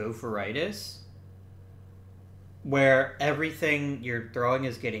case of gopheritis where everything you're throwing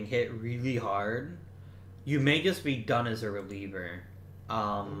is getting hit really hard. You may just be done as a reliever.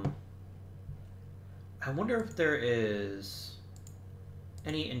 I wonder if there is...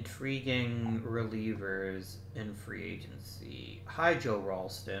 Any intriguing relievers in free agency? Hi, Joe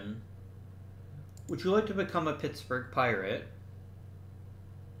Ralston. Would you like to become a Pittsburgh Pirate?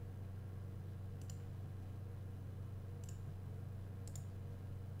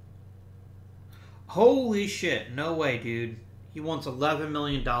 Holy shit. No way, dude. He wants $11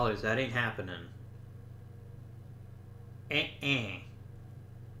 million. That ain't happening.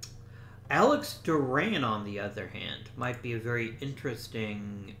 Alex Duran, on the other hand, might be a very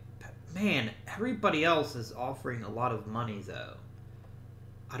interesting... Man, everybody else is offering a lot of money, though.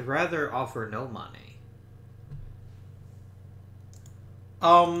 I'd rather offer no money.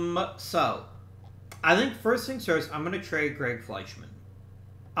 So, I think first things first, I'm going to trade Greg Fleischman.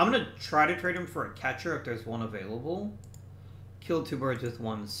 I'm going to try to trade him for a catcher if there's one available. Kill two birds with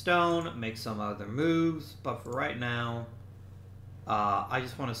one stone, make some other moves, but for right now, I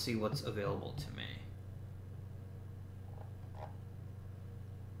just want to see what's available to me.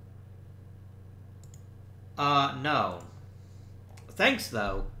 No. Thanks,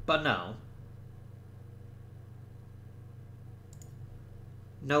 though, but no.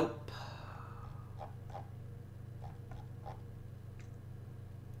 Nope.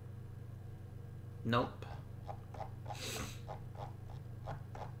 Nope.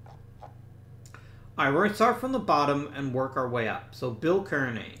 Alright, we're going to start from the bottom and work our way up. So, Bill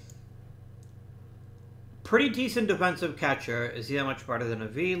Kearney. Pretty decent defensive catcher. Is he that much better than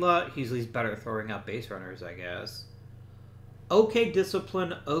Avila? He's at least better throwing out base runners, I guess. Okay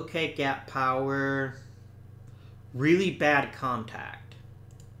discipline, okay gap power. Really bad contact.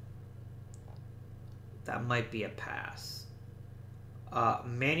 That might be a pass.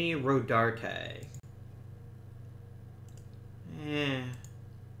 Manny Rodarte.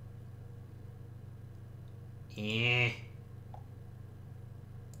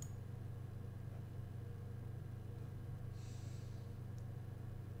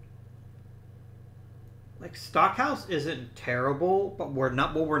 Like, Stockhouse isn't terrible, but what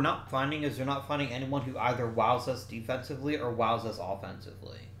we're not finding is we're not finding anyone who either wows us defensively or wows us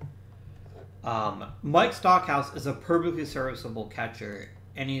offensively. Mike Stockhouse is a perfectly serviceable catcher,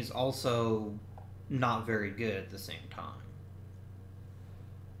 and he's also not very good at the same time.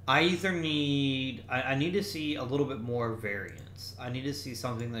 I need to see a little bit more variance. I need to see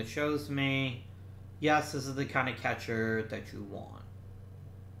something that shows me, yes, this is the kind of catcher that you want.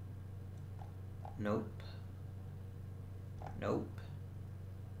 Nope. Nope.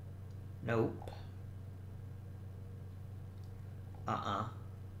 Nope.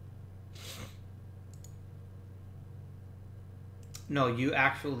 No, you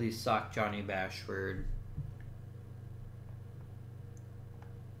actually suck, Johnny Bashford.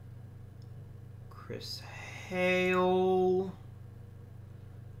 Chris Hale.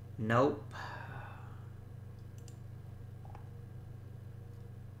 Nope.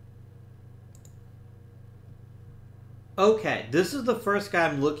 Okay, this is the first guy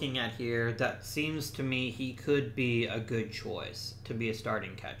I'm looking at here that seems to me he could be a good choice to be a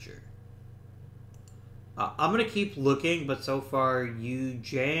starting catcher. I'm going to keep looking, but so far,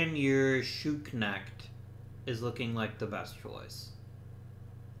 Janir Schuknecht is looking like the best choice.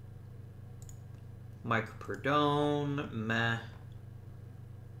 Mike Perdone, meh.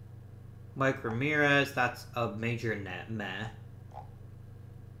 Mike Ramirez, that's a major net, meh.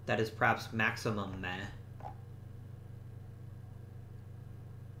 That is perhaps maximum meh.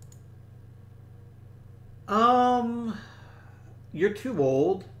 You're too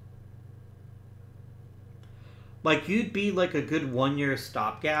old. Like, you'd be like a good 1-year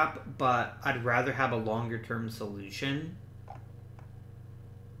stopgap, but I'd rather have a longer-term solution.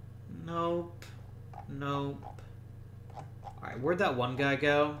 Nope. Nope. Alright, where'd that one guy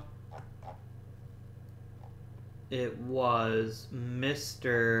go? It was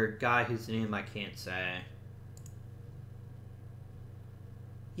Mr. Guy whose name I can't say.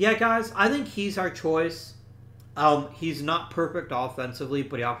 Yeah, guys, I think he's our choice. He's not perfect offensively,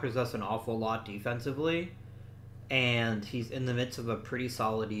 but he offers us an awful lot defensively. And he's in the midst of a pretty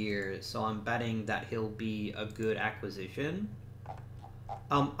solid year, so I'm betting that he'll be a good acquisition.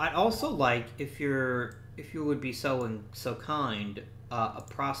 I'd also like, if you would be so kind, a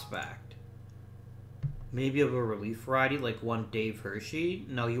prospect. Maybe of a relief variety, like one Dave Hershey.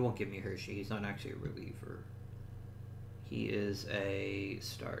 No, you won't give me Hershey. He's not actually a reliever. He is a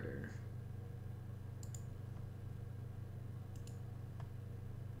starter.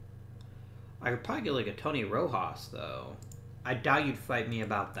 I could probably get like a Tony Rojas, though. I doubt you'd fight me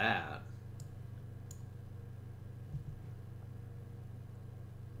about that.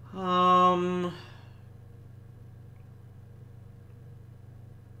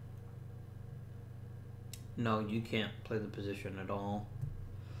 No, you can't play the position at all.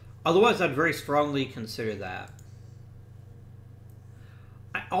 Otherwise, I'd very strongly consider that.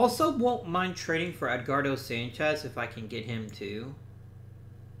 I also won't mind trading for Edgardo Sanchez if I can get him too.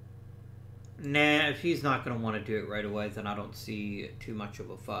 Nah, if he's not going to want to do it right away, then I don't see too much of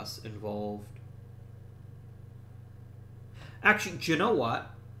a fuss involved. Actually, do you know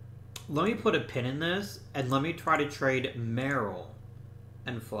what? Let me put a pin in this, and let me try to trade Merrill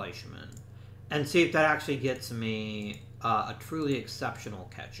and Fleischman. And see if that actually gets me a truly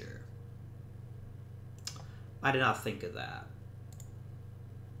exceptional catcher. I did not think of that.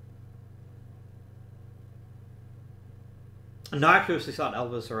 No, actually, we saw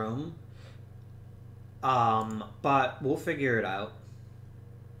Elvis Rome. But we'll figure it out.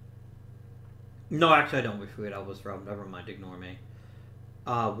 No, actually, I don't wish we had Elvis Rome. Never mind, ignore me.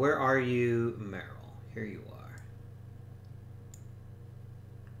 Where are you, Merrill? Here you are.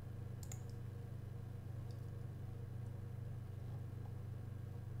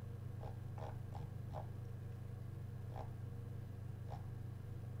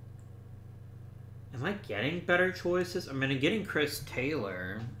 Am I getting better choices? I mean, I'm getting Chris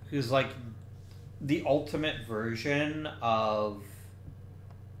Taylor, who's like the ultimate version of...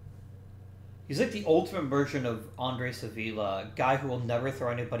 He's like the ultimate version of Andres Avila, a guy who will never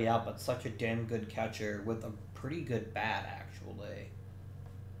throw anybody out, but such a damn good catcher with a pretty good bat, actually.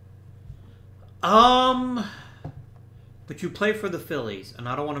 But you play for the Phillies, and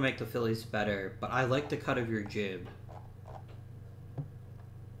I don't want to make the Phillies better, but I like the cut of your jib.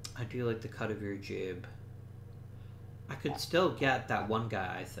 I do like the cut of your jib. I could still get that one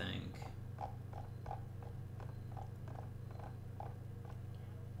guy, I think.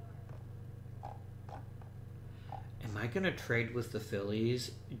 Am I going to trade with the Phillies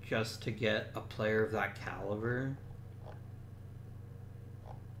just to get a player of that caliber?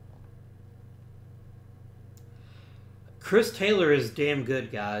 Chris Taylor is damn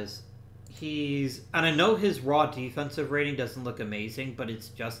good, guys. And I know his raw defensive rating doesn't look amazing, but it's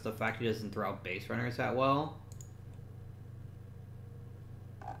just the fact he doesn't throw out base runners that well.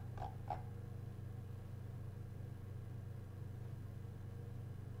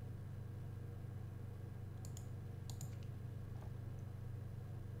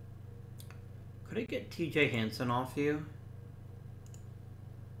 Could I get TJ Hansen off you?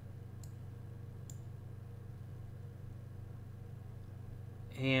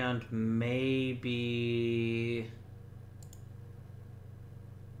 And maybe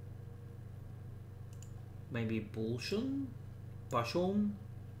Bushum?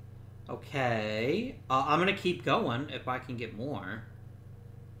 Okay. I'm going to keep going if I can get more.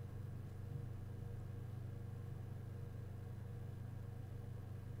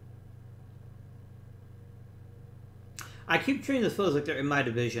 I keep treating the Phillies like they're in my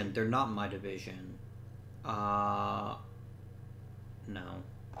division. They're not in my division. No.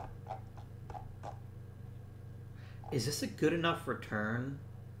 Is this a good enough return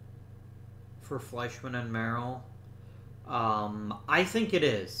for Fleischman and Merrill? I think it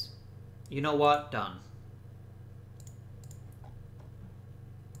is. You know what? Done.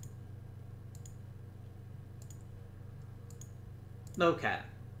 Okay.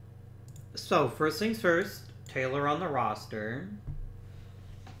 So, first things first, Taylor on the roster.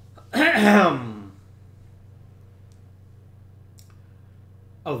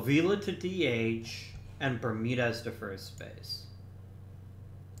 Avila to DH and Bermudez to first base.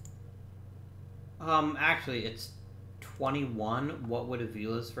 Actually, it's 21. What would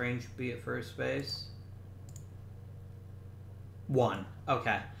Avila's range be at first base? 1.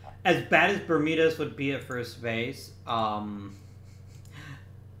 Okay. As bad as Bermudez would be at first base,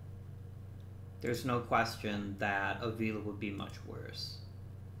 there's no question that Avila would be much worse.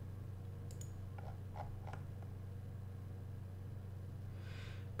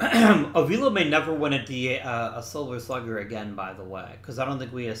 Avila may never win a Silver Slugger again, by the way, because I don't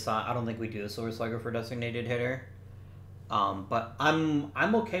think we do a Silver Slugger for designated hitter. But I'm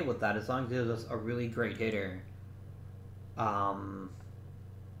okay with that as long as he's a really great hitter. Going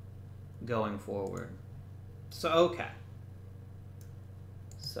forward. So okay.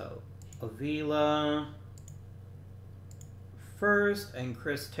 So Avila first, and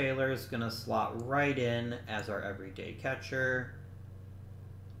Chris Taylor is gonna slot right in as our everyday catcher.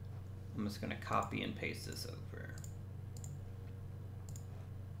 I'm just going to copy and paste this over.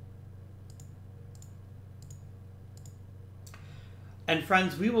 And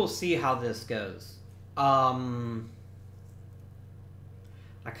friends, we will see how this goes. I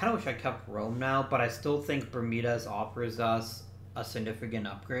kind of wish I kept Rome now, but I still think Bermudez offers us a significant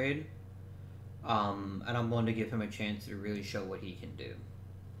upgrade. And I'm willing to give him a chance to really show what he can do.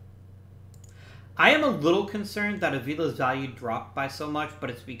 I am a little concerned that Avila's value dropped by so much, but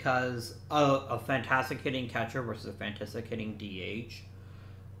it's because a fantastic hitting catcher versus a fantastic hitting DH.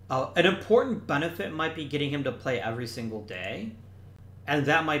 An important benefit might be getting him to play every single day, and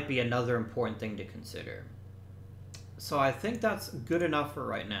that might be another important thing to consider. So I think that's good enough for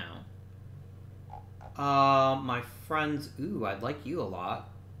right now. My friends... Ooh, I'd like you a lot.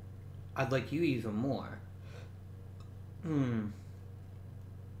 I'd like you even more.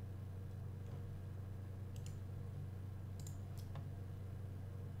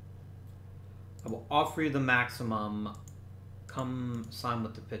 I will offer you the maximum. Come sign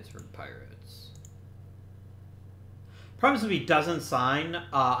with the Pittsburgh Pirates. Problem is, if he doesn't sign,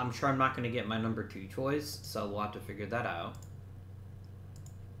 I'm sure I'm not going to get my number 2 choice, so we'll have to figure that out.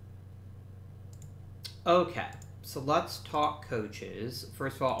 Okay, so let's talk coaches.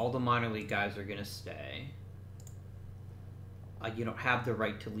 First of all the minor league guys are going to stay. You don't have the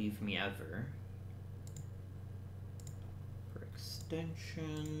right to leave me ever. For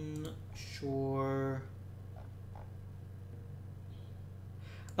extension, sure.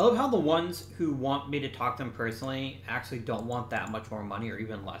 I love how the ones who want me to talk to them personally actually don't want that much more money or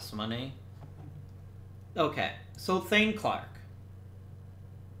even less money. Okay, so Thane Clark.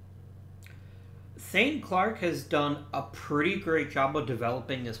 Thane Clark has done a pretty great job of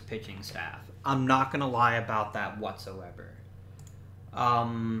developing this pitching staff. I'm not going to lie about that whatsoever.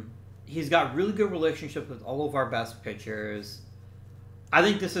 He's got really good relationships with all of our best pitchers. I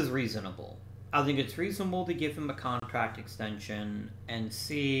think this is reasonable. I think it's reasonable to give him a contract extension and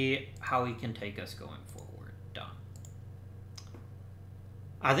see how he can take us going forward. Done.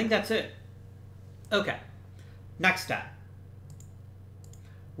 I think that's it. Okay. Next step.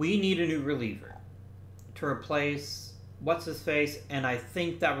 We need a new reliever to replace what's-his-face, and I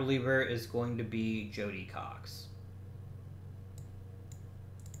think that reliever is going to be Jody Cox.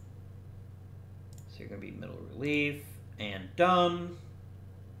 So you're going to be middle relief, and done.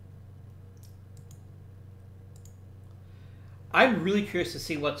 I'm really curious to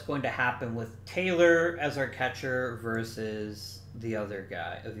see what's going to happen with Taylor as our catcher versus the other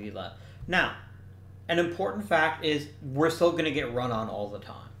guy, Avila. Now, an important fact is we're still going to get run on all the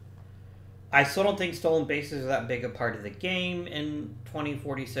time. I still don't think stolen bases are that big a part of the game in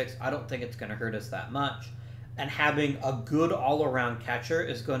 2046. I don't think it's going to hurt us that much. And having a good all-around catcher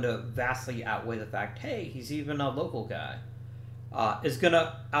is going to vastly outweigh the fact, hey, he's even a local guy. Is going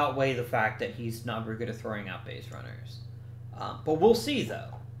to outweigh the fact that he's not very good at throwing out base runners. But we'll see,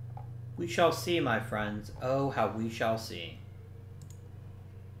 though. We shall see, my friends. Oh, how we shall see.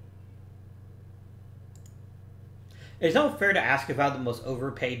 It's not fair to ask about the most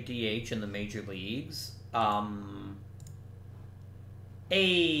overpaid DH in the major leagues.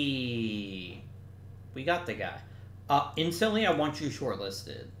 We got the guy. Instantly, I want you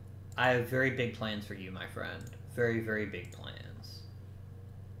shortlisted. I have very big plans for you, my friend. Very, very big plans.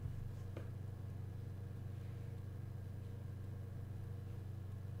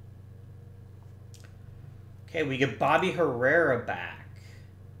 Okay, we get Bobby Herrera back.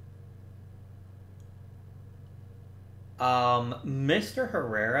 Mr.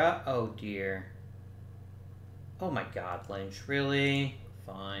 Herrera? Oh, dear. Oh, my God, Lynch. Really?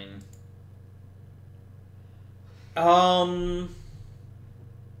 Fine.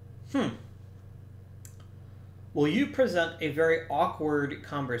 Will you present a very awkward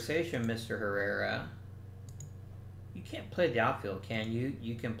conversation, Mr. Herrera? You can't play the outfield, can you?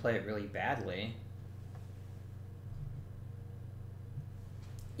 You can play it really badly.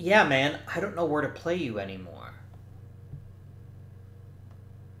 Yeah, man, I don't know where to play you anymore.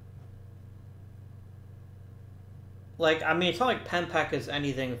 Like, I mean, it's not like Penpack is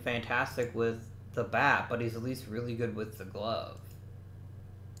anything fantastic with the bat, but he's at least really good with the glove.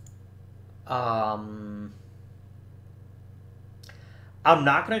 I'm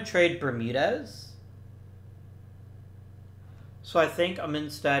not going to trade Bermudez. So I think I'm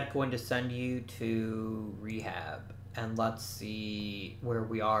instead going to send you to rehab. And let's see where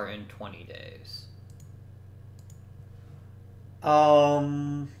we are in 20 days.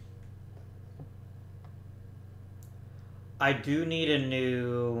 I do need a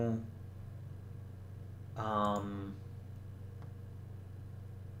new...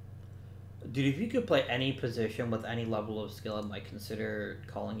 Dude, if you could play any position with any level of skill, I might consider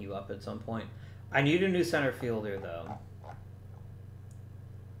calling you up at some point. I need a new center fielder, though.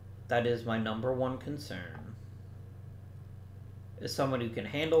 That is my #1 concern. Is someone who can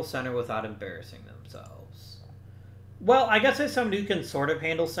handle center without embarrassing themselves. Well, I guess there's someone who can sort of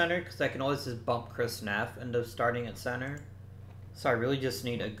handle center, because I can always just bump Chris Neff into starting at center. So I really just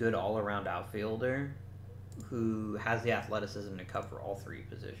need a good all-around outfielder who has the athleticism to cover all 3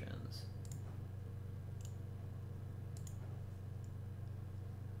 positions.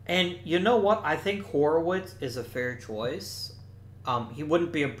 And you know what? I think Horowitz is a fair choice. He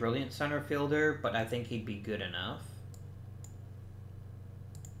wouldn't be a brilliant center fielder, but I think he'd be good enough.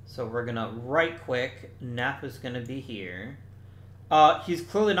 So we're going to right quick. Knapp is going to be here. He's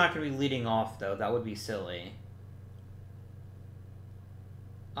clearly not going to be leading off, though. That would be silly.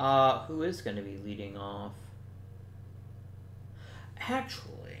 Who is going to be leading off?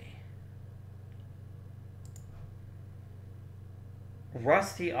 Actually,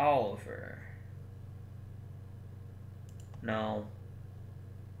 Rusty Oliver. No.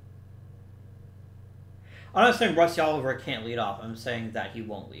 I'm not saying Rusty Oliver can't lead off. I'm saying that he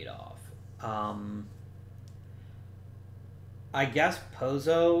won't lead off. I guess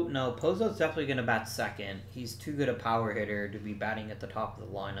Pozo. No, Pozo's definitely going to bat second. He's too good a power hitter to be batting at the top of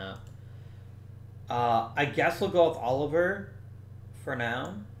the lineup. I guess we'll go with Oliver for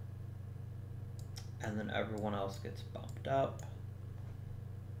now. And then everyone else gets bumped up.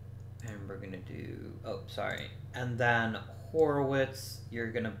 And we're going to do... Oh, sorry. And then Horowitz,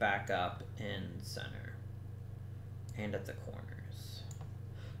 you're going to back up in center. And at the corners.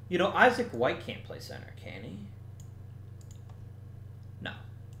 You know, Isaac White can't play center, can he? No.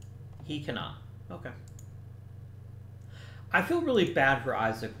 He cannot. Okay. I feel really bad for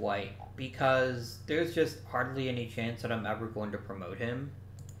Isaac White because there's just hardly any chance that I'm ever going to promote him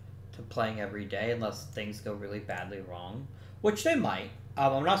to playing every day unless things go really badly wrong. Which they might.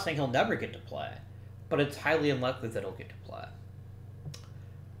 I'm not saying he'll never get to play, but it's highly unlikely that he'll get to play.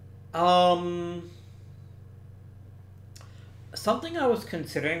 Something I was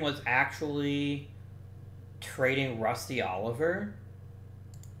considering was actually trading Rusty Oliver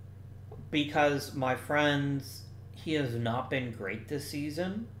because my friends, he has not been great this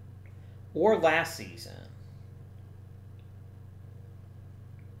season or last season.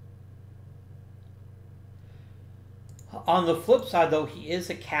 On the flip side, though, he is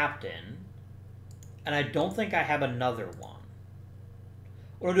a captain, and I don't think I have another one.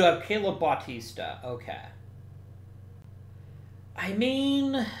 Or do I have Caleb Bautista? Okay. I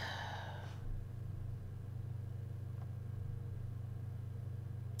mean...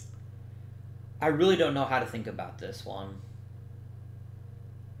 I really don't know how to think about this one.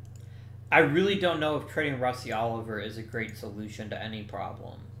 I really don't know if trading Rusty Oliver is a great solution to any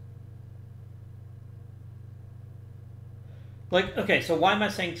problem. Like, okay, so why am I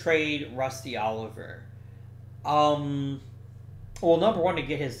saying trade Rusty Oliver? Well, number one, to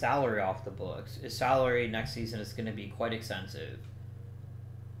get his salary off the books. His salary next season is going to be quite extensive.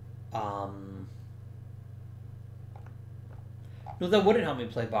 No, that wouldn't help me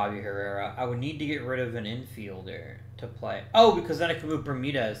play Bobby Herrera. I would need to get rid of an infielder to play. Oh, because then I could move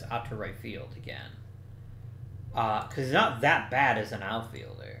Bermudez out to right field again. Because he's not that bad as an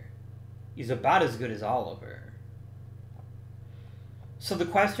outfielder. He's about as good as Oliver. So the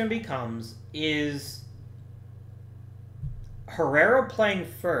question becomes, is Herrera playing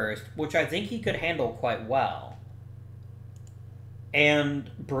first, which I think he could handle quite well,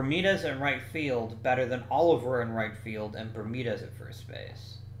 and Bermudez in right field better than Oliver in right field and Bermudez at first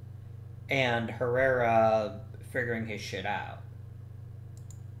base, and Herrera figuring his shit out?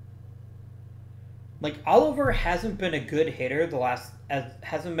 Like, Oliver hasn't been a good hitter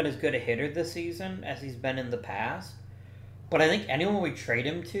hasn't been as good a hitter this season as he's been in the past. But I think anyone we trade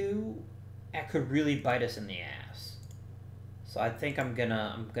him to, that could really bite us in the ass. So I think I'm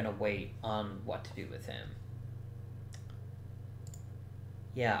gonna wait on what to do with him.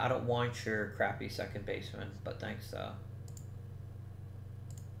 Yeah, I don't want your crappy second baseman, but thanks though.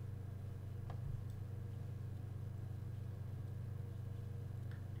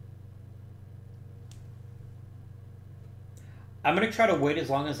 I'm gonna try to wait as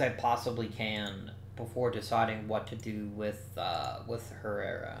long as I possibly can before deciding what to do with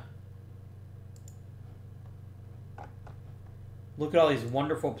Herrera. Look at all these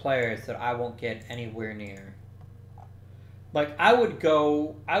wonderful players that I won't get anywhere near. Like, I would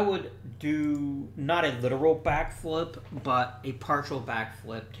do not a literal backflip, but a partial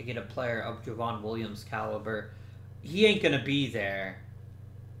backflip to get a player of Javon Williams' caliber. He ain't gonna be there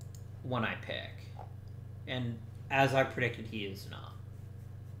when I pick. And as I predicted, he is not.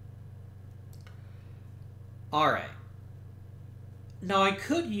 Alright. Now, I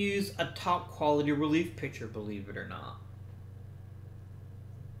could use a top-quality relief pitcher, believe it or not.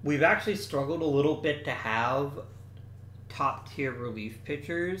 We've actually struggled a little bit to have top-tier relief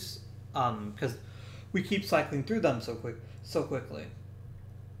pitchers, because we keep cycling through them so quickly.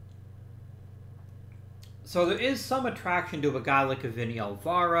 So there is some attraction to a guy like a Vinny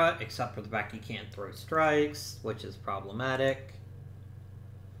Alvara, except for the fact he can't throw strikes, which is problematic.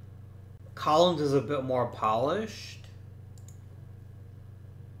 Collins is a bit more polished.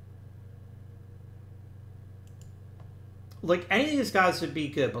 Like, any of these guys would be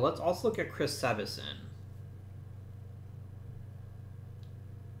good, but let's also look at Chris Sebison.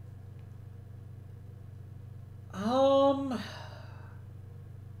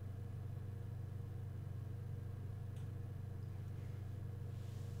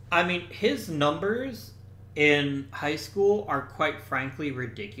 I mean, his numbers in high school are quite frankly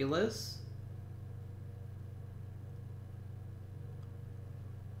ridiculous.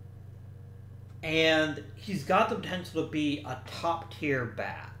 And he's got the potential to be a top tier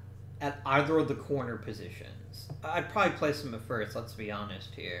bat at either of the corner positions. I'd probably place him at first, let's be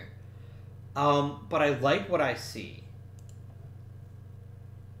honest here. But I like what I see.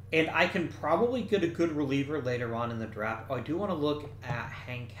 And I can probably get a good reliever later on in the draft. Oh, I do want to look at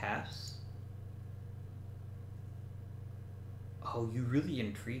Hank Hess. Oh, you really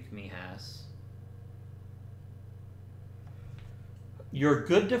intrigue me, Hess. You're a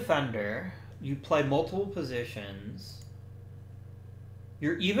good defender. You play multiple positions.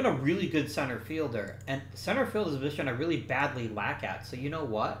 You're even a really good center fielder. And center field is a position I really badly lack at. So you know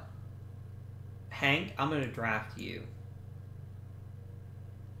what? Hank, I'm going to draft you.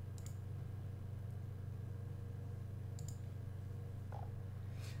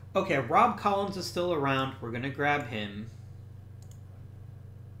 Okay, Rob Collins is still around. We're going to grab him.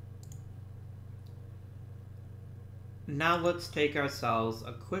 Now let's take ourselves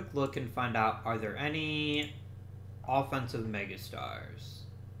a quick look and find out, are there any offensive megastars?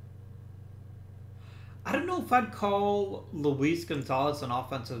 I don't know if I'd call Luis Gonzalez an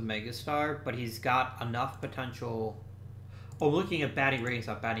offensive megastar, but he's got enough potential. Oh, looking at batting ratings,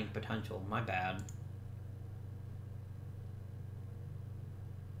 not batting potential. My bad.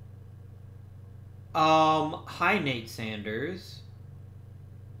 Hi, Nate Sanders.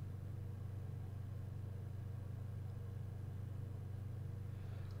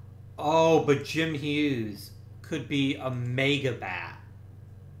 Oh, but Jim Hughes could be a mega bat.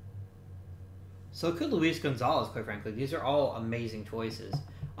 So could Luis Gonzalez, quite frankly. These are all amazing choices.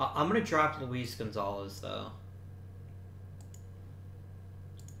 I'm going to drop Luis Gonzalez, though.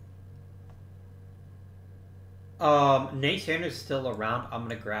 Nate Sanders is still around. I'm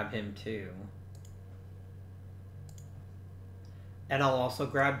going to grab him, too. And I'll also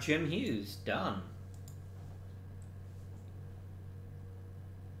grab Jim Hughes. Done.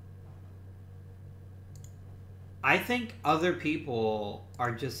 I think other people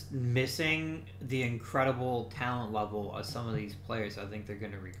are just missing the incredible talent level of some of these players. I think they're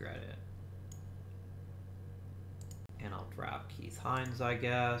going to regret it. And I'll draft Keith Hines, I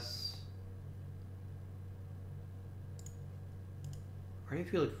guess. Are you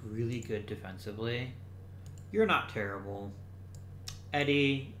feel like really good defensively? You're not terrible.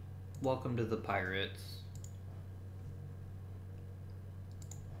 Eddie, welcome to the Pirates.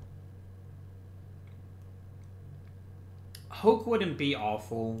 Hoke wouldn't be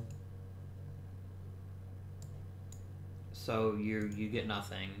awful. So you get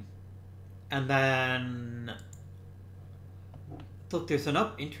nothing. And then look, there's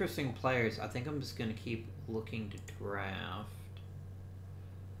enough interesting players. I think I'm just gonna keep looking to draft.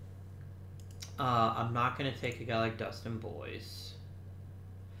 I'm not gonna take a guy like Dustin Boyce.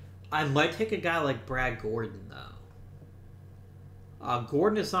 I might take a guy like Brad Gordon though.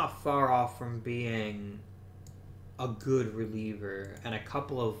 Gordon is not far off from being a good reliever, and a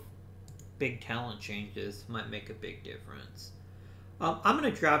couple of big talent changes might make a big difference. I'm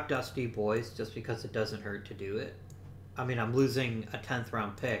going to draft Dusty Boyce just because it doesn't hurt to do it. I mean, I'm losing a 10th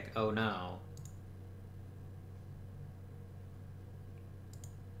round pick. Oh no.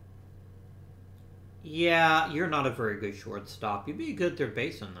 Yeah, you're not a very good shortstop. You'd be a good third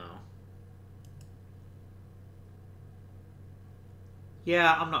baseman though.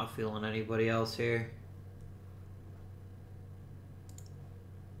 Yeah, I'm not feeling anybody else here.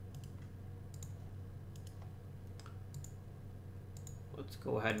 Let's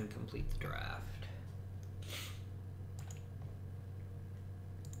go ahead and complete the draft.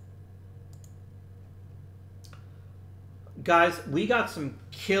 Guys, we got some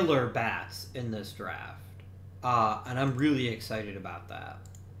killer bats in this draft. And I'm really excited about that.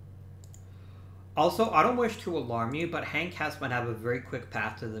 Also, I don't wish to alarm you, but Hank Hess might have a very quick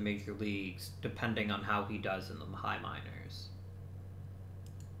path to the major leagues, depending on how he does in the high minors.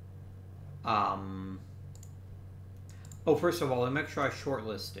 Oh, first of all, let me make sure I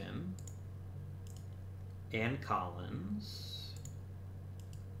shortlist him. And Collins.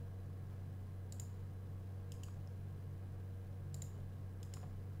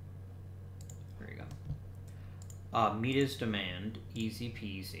 There you go. Meet his demand. Easy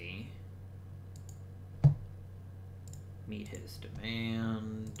peasy. Meet his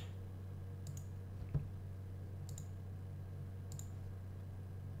demand.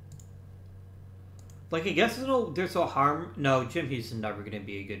 Like, I guess there's no harm. No, Jim Houston's never going to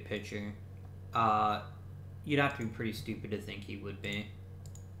be a good pitcher. You'd have to be pretty stupid to think he would be.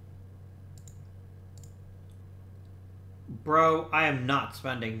 Bro, I am not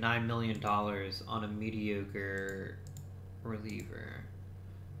spending $9 million on a mediocre reliever.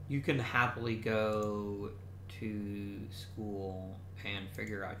 You can happily go to school and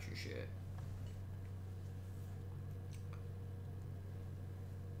figure out your shit.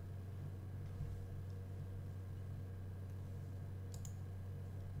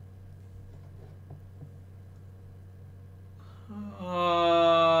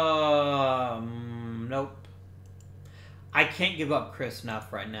 Nope. I can't give up Chris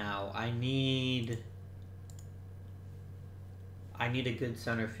Neff right now. I need a good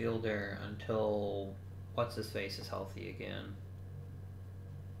center fielder until what's his face is healthy again.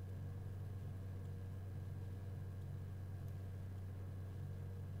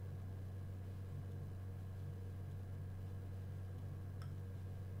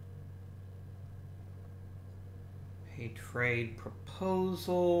 A trade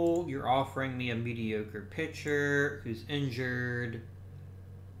proposal. You're offering me a mediocre pitcher who's injured.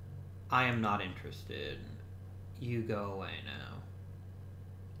 I am not interested. You go away now.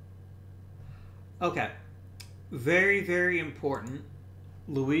 Okay. Very, very important.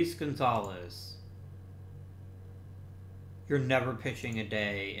 Luis Gonzalez. You're never pitching a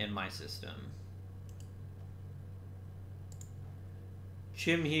day in my system.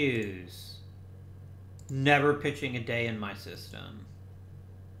 Jim Hughes. Never pitching a day in my system.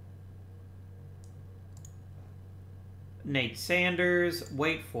 Nate Sanders,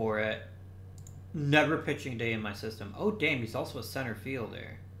 wait for it. Never pitching a day in my system. Oh, damn, he's also a center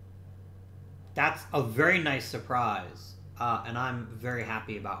fielder. That's a very nice surprise. And I'm very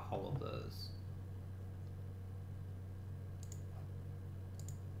happy about all of those.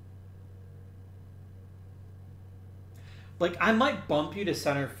 Like, I might bump you to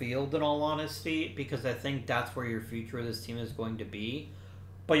center field, in all honesty, because I think that's where your future of this team is going to be.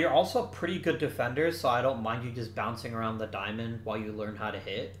 But you're also a pretty good defender, so I don't mind you just bouncing around the diamond while you learn how to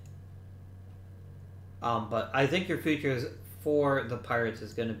hit. But I think your future for the Pirates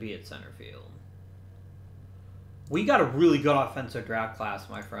is going to be at center field. We got a really good offensive draft class,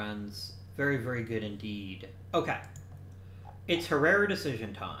 my friends. Very, very good indeed. Okay. It's Herrera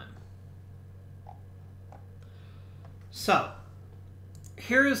decision time. So,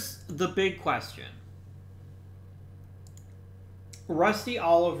 here's the big question. Rusty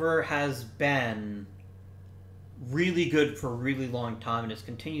Oliver has been really good for a really long time, and it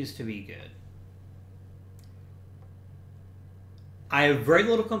continues to be good. I have very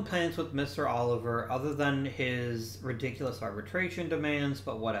little complaints with Mr. Oliver, other than his ridiculous arbitration demands,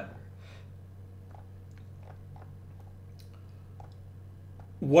 but whatever.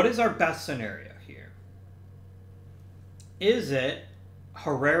 What is our best scenario here? Is it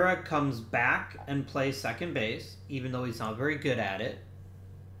Herrera comes back and plays second base, even though he's not very good at it?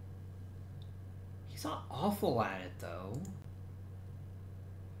 He's not awful at it, though.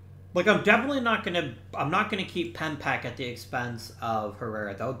 Like, I'm not gonna keep Penpack at the expense of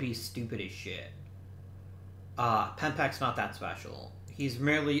Herrera. That would be stupid as shit. Penpack's not that special. He's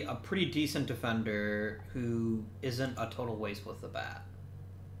merely a pretty decent defender who isn't a total waste with the bat.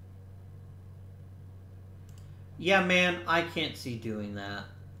 Yeah, man, I can't see doing that.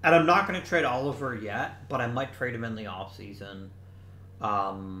 And I'm not going to trade Oliver yet, but I might trade him in the offseason.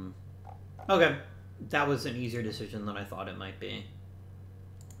 Okay. That was an easier decision than I thought it might be.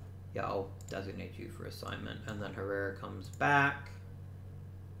 Yeah, I'll designate you for assignment. And then Herrera comes back.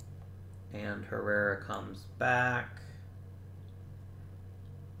 And Herrera comes back.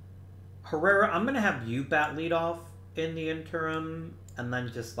 Herrera, I'm going to have you bat leadoff in the interim. And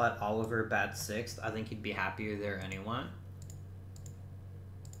then just let Oliver bat sixth. I think he'd be happier there anyway.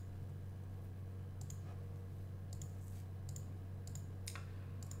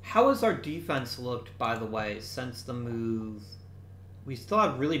 How has our defense looked, by the way, since the move? We still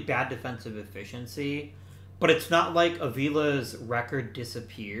have really bad defensive efficiency, but it's not like Avila's record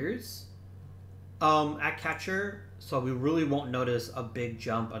disappears at catcher, so we really won't notice a big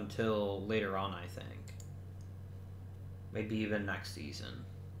jump until later on, I think. Maybe even next season.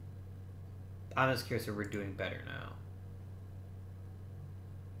 I'm just curious if we're doing better now.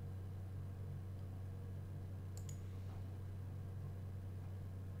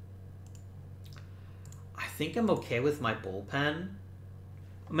 I think I'm okay with my bullpen.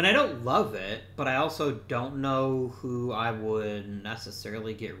 I mean, I don't love it, but I also don't know who I would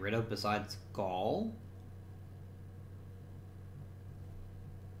necessarily get rid of besides Gall.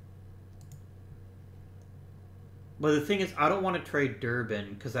 But the thing is, I don't want to trade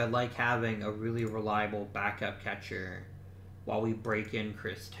Durbin because I like having a really reliable backup catcher while we break in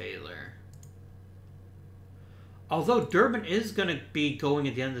Chris Taylor. Although Durbin is going to be going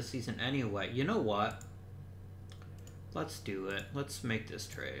at the end of the season anyway. You know what? Let's do it. Let's make this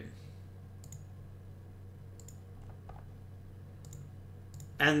trade.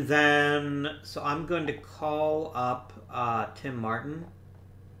 And then, so I'm going to call up Tim Martin.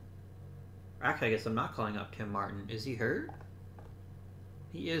 Actually, I guess I'm not calling up Tim Martin. Is he hurt?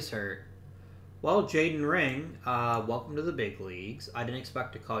 He is hurt. Well, Jaden Ring, welcome to the big leagues. I didn't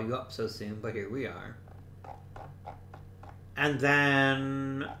expect to call you up so soon, but here we are. And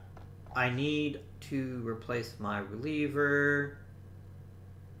then I need to replace my reliever.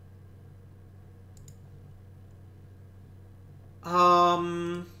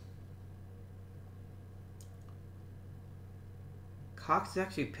 Cox is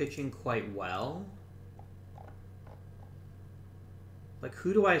actually pitching quite well. Like,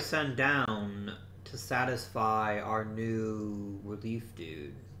 who do I send down to satisfy our new relief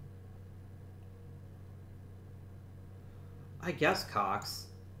dude? I guess Cox.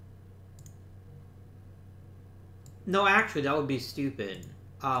 No, actually, that would be stupid.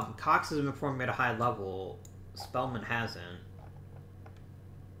 Cox has been performing at a high level. Spellman hasn't.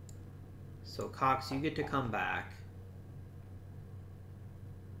 So, Cox, you get to come back.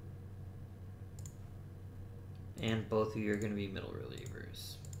 And both of you are going to be middle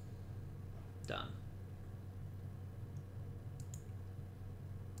relievers. Done.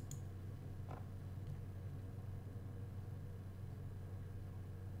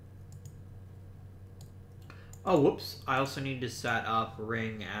 Oh, whoops. I also need to set up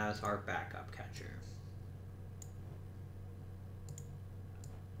Ring as our backup catcher.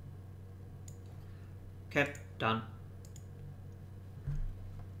 Okay, done.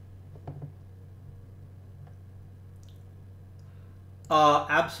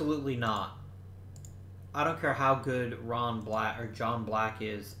 Absolutely not. I don't care how good Ron Black or John Black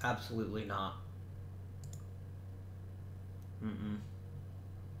is. Absolutely not. Mm-mm.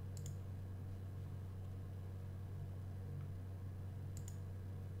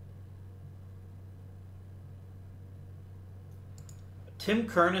 Tim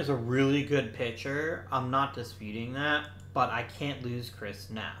Kern is a really good pitcher. I'm not disputing that, but I can't lose Chris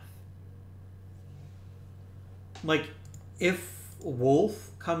Neff. Like, if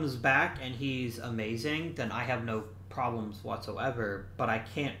Wolf comes back and he's amazing, then I have no problems whatsoever, but I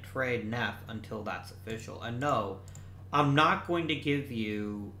can't trade Neff until that's official. And no, I'm not going to give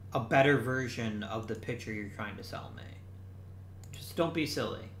you a better version of the pitcher you're trying to sell me. Just don't be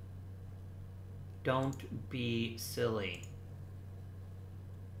silly. Don't be silly.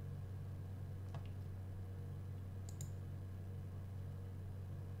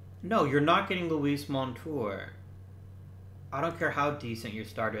 No, you're not getting Luis Montour. I don't care how decent your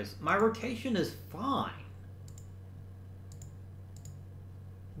start is. My rotation is fine.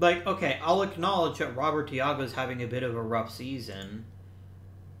 Like, okay, I'll acknowledge that Robert Diago's having a bit of a rough season.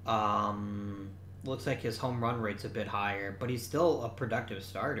 Looks like his home run rate's a bit higher, but he's still a productive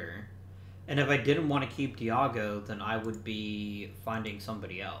starter. And if I didn't want to keep Diago, then I would be finding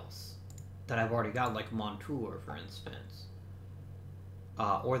somebody else that I've already got, like Montour, for instance.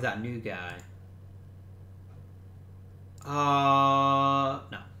 Or that new guy. No.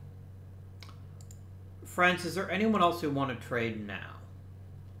 Friends, is there anyone else who want to trade now?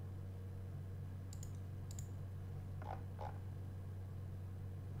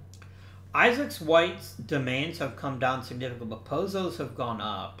 Isaac's White's demands have come down significantly, but Pozo's have gone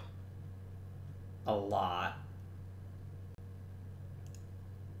up a lot.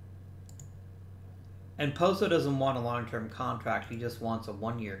 And Pozo doesn't want a long-term contract, he just wants a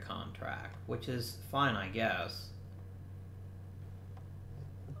one-year contract, which is fine, I guess.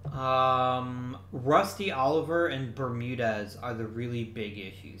 Rusty Oliver and Bermudez are the really big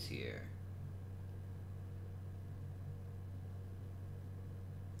issues here.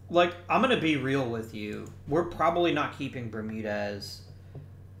 Like, I'm going to be real with you. We're probably not keeping Bermudez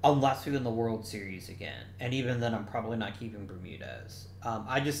unless we win the World Series again. And even then, I'm probably not keeping Bermudez.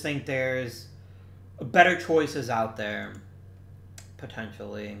 I just think there's better choices out there,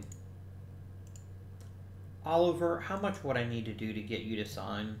 potentially. Oliver, how much would I need to do to get you to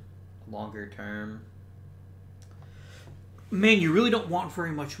sign longer term? Man, you really don't want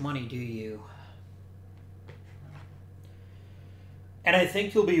very much money, do you? And I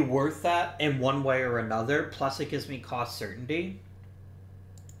think you'll be worth that in one way or another. Plus, it gives me cost certainty.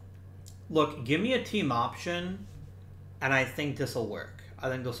 Look, give me a team option, and I think this will work. I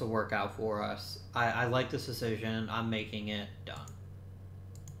think this will work out for us. I like this decision. I'm making it. Done.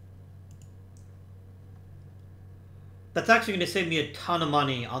 That's actually going to save me a ton of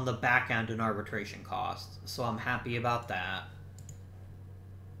money on the back end in arbitration costs, so I'm happy about that.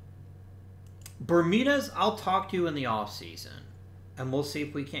 Bermudez, I'll talk to you in the off-season, and we'll see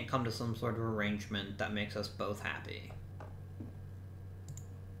if we can't come to some sort of arrangement that makes us both happy.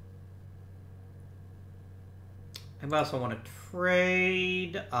 And we also want to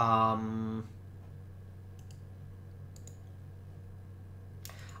trade.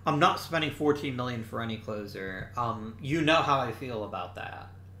 I'm not spending $14 million for any closer. You know how I feel about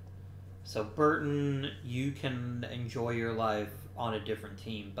that. So Burton, you can enjoy your life on a different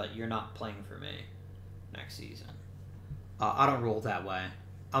team, but you're not playing for me next season. I don't roll that way.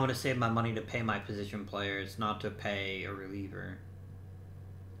 I'm going to save my money to pay my position players, not to pay a reliever.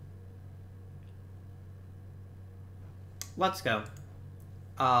 Let's go.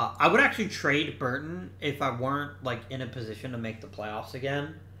 I would actually trade Burton if I weren't like in a position to make the playoffs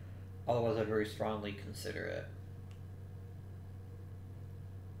again. Otherwise, I'd very strongly consider it.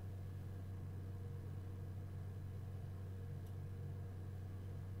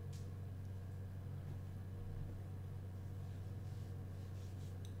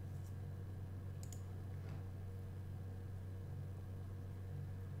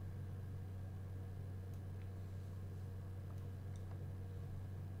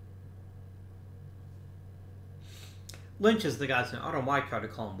 Lynch is the guy's name. I don't know why I tried to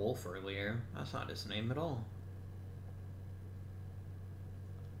call him Wolf earlier. That's not his name at all.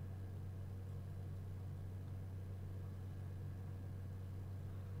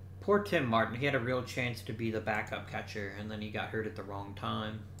 Poor Tim Martin. He had a real chance to be the backup catcher, and then he got hurt at the wrong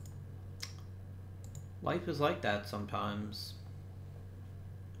time. Life is like that sometimes.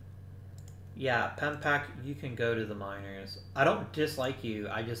 Yeah, Penpack, you can go to the minors. I don't dislike you.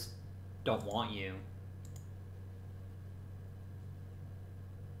 I just don't want you.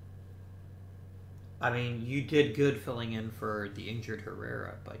 I mean, you did good filling in for the injured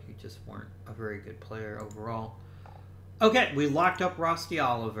Herrera, but you just weren't a very good player overall. Okay, we locked up Rusty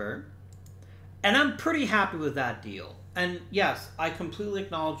Oliver, and I'm pretty happy with that deal. And yes, I completely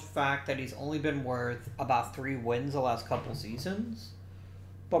acknowledge the fact that he's only been worth about 3 wins the last couple seasons.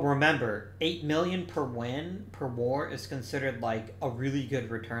 But remember, $8 million per win per WAR is considered like a really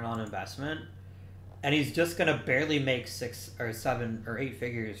good return on investment, and he's just gonna barely make 6 or 7 or 8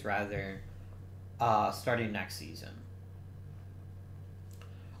 figures rather. Starting next season.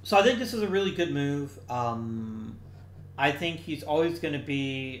 So I think this is a really good move. I think he's always going to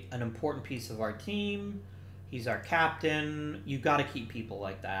be an important piece of our team. He's our captain. You've got to keep people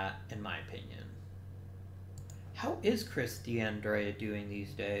like that, in my opinion. How is Chris D'Andrea doing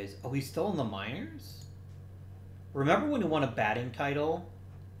these days? Oh, he's still in the minors? Remember when he won a batting title?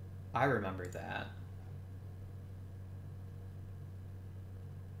 I remember that.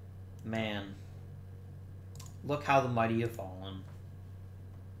 Man. Look how the mighty have fallen.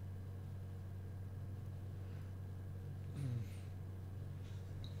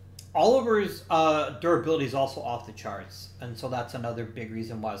 Oliver's durability is also off the charts, and so that's another big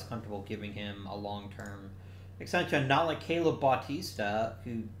reason why I was comfortable giving him a long-term extension. Not like Caleb Bautista,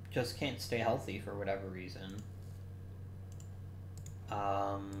 who just can't stay healthy for whatever reason.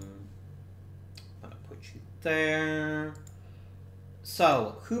 I'm gonna put you there.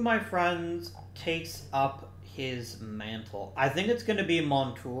 So, who, my friends, takes up his mantle? I think it's going to be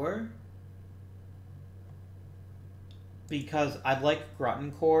Montour, because I'd like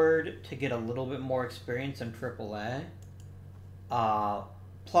Gruttencord to get a little bit more experience in AAA.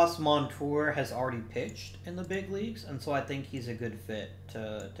 Plus, Montour has already pitched in the big leagues, and so I think he's a good fit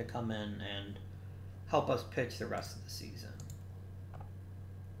to come in and help us pitch the rest of the season.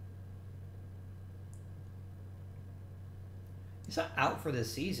 He's not out for the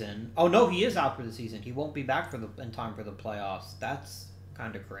season. Oh, no, he is out for the season. He won't be back in time for the playoffs. That's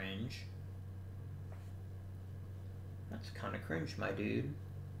kind of cringe. That's kind of cringe, my dude.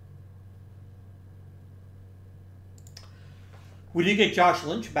 We do get Josh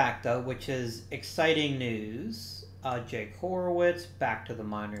Lynch back, though, which is exciting news. Jake Horowitz, back to the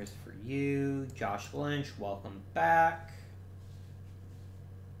minors for you. Josh Lynch, welcome back.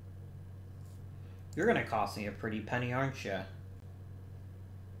 You're going to cost me a pretty penny, aren't you?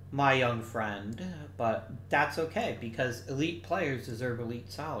 My young friend, but that's okay because elite players deserve elite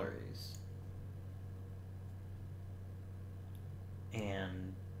salaries.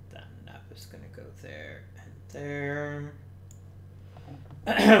 And then that was going to go there and there.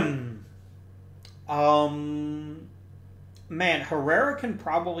 Man, Herrera can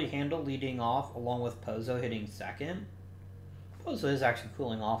probably handle leading off along with Pozo hitting second. Pozo is actually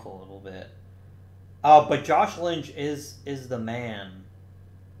cooling off a little bit. But Josh Lynch is the man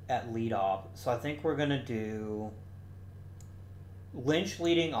at leadoff. So I think we're going to do Lynch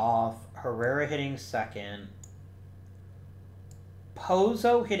leading off, Herrera hitting second,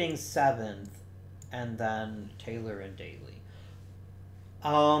 Pozo hitting seventh, and then Taylor and Daly.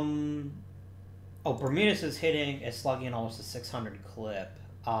 Bermudez is slugging almost a 600 clip.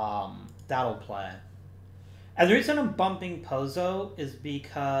 That'll play. And the reason I'm bumping Pozo is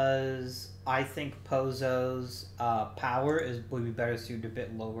because I think Pozo's power would be better suited a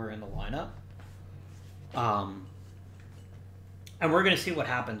bit lower in the lineup. And we're going to see what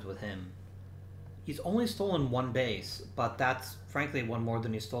happens with him. He's only stolen one base, but that's frankly one more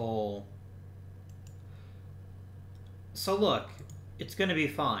than he stole. So look, it's going to be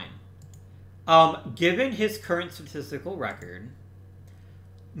fine. Given his current statistical record,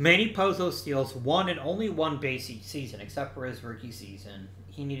 Manny Pozo steals one and only one base each season, except for his rookie season.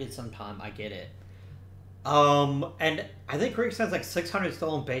 He needed some time, I get it. And I think Rick has like 600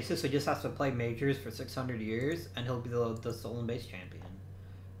 stolen bases, so he just has to play majors for 600 years, and he'll be the stolen base champion.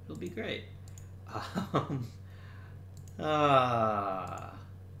 It'll be great.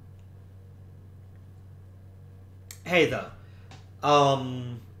 Hey though,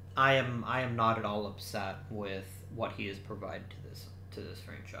 I am not at all upset with what he has provided to this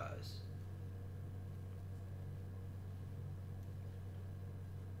franchise.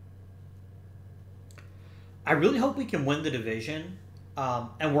 I really hope we can win the division,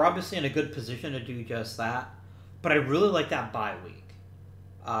 and we're obviously in a good position to do just that. But I really like that bye week.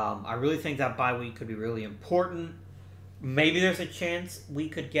 I really think that bye week could be really important. Maybe there's a chance we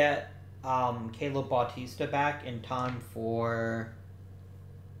could get Caleb Bautista back in time for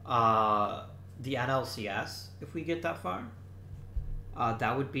the NLCS if we get that far.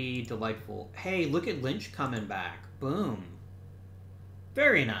 That would be delightful. Hey, look at Lynch coming back. Boom.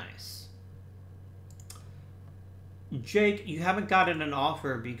 Very nice. Jake, you haven't gotten an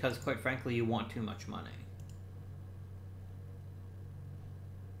offer because, quite frankly, you want too much money.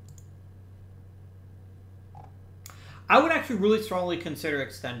 I would actually really strongly consider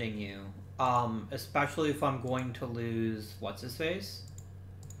extending you, especially if I'm going to lose what's-his-face.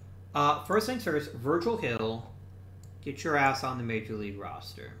 First things first, Virgil Hill, get your ass on the Major League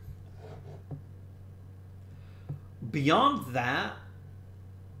roster. Beyond that,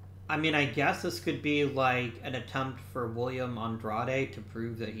 I mean, I guess this could be like an attempt for William Andrade to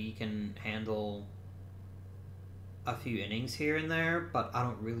prove that he can handle a few innings here and there, but I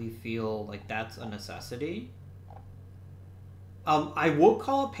don't really feel like that's a necessity. I will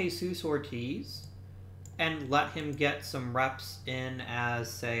call up Jesus Ortiz and let him get some reps in as,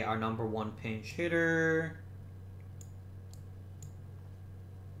 say, our number one pinch hitter.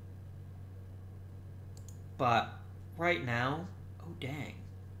 But right now, oh dang.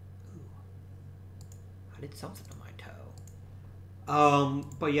 I did something to my toe.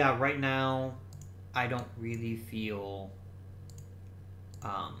 But yeah, right now, I don't really feel,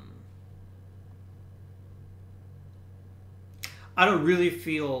 I don't really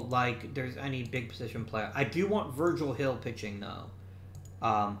feel like there's any big position player. I do want Virgil Hill pitching, though.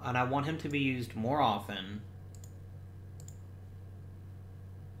 And I want him to be used more often.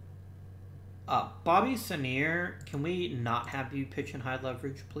 Bobby Sanier, can we not have you pitch in high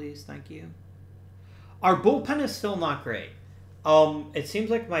leverage, please? Thank you. Our bullpen is still not great. It seems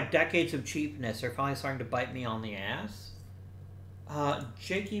like my decades of cheapness are finally starting to bite me on the ass.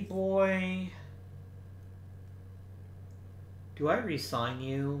 Jakey boy, do I re-sign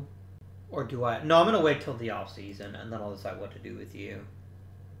you? Or do I... No, I'm going to wait till the off-season, and then I'll decide what to do with you.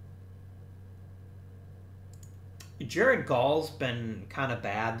 Jared Gall's been kind of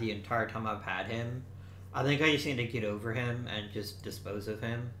bad the entire time I've had him. I think I just need to get over him and just dispose of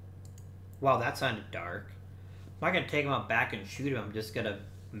him. Wow, that sounded dark. I'm not going to take him out back and shoot him. I'm just going to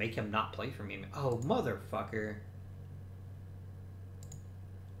make him not play for me. Oh, motherfucker.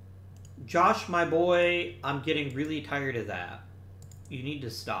 Josh, my boy, I'm getting really tired of that. You need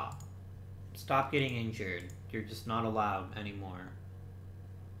to stop. Stop getting injured. You're just not allowed anymore.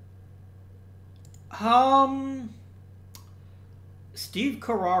 Steve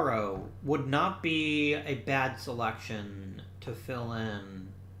Carraro would not be a bad selection to fill in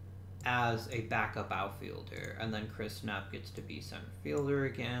as a backup outfielder. And then Chris Knapp gets to be center fielder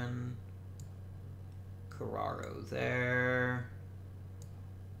again. Carraro there.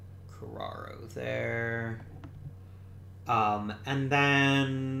 Carraro there. And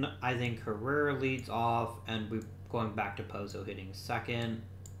then I think Herrera leads off, and we're going back to Pozo hitting second,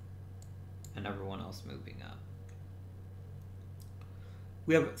 and everyone else moving up.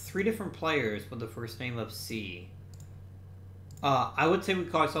 We have 3 different players with the first name of C. I would say we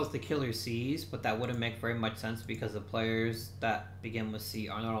call ourselves the Killer C's, but that wouldn't make very much sense because the players that begin with C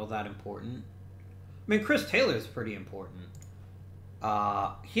are not all that important. I mean, Chris Taylor is pretty important.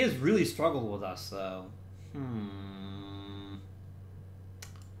 He has really struggled with us, though.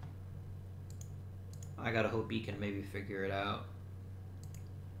 I gotta hope he can maybe figure it out.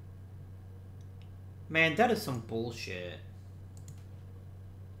 Man, that is some bullshit.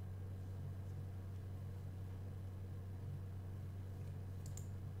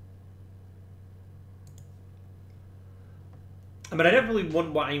 But I definitely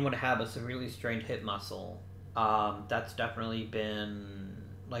wouldn't want anyone to have a severely strained hip muscle. That's definitely been...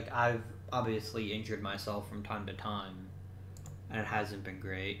 Like, I've obviously injured myself from time to time. And it hasn't been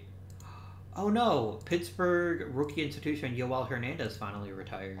great. Oh no! Pittsburgh rookie institution Yoel Hernandez finally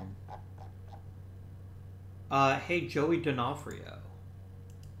retired. Hey, Joey D'Onofrio.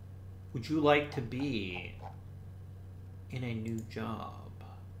 Would you like to be in a new job?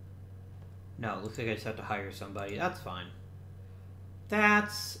 No, looks like I just have to hire somebody. That's fine.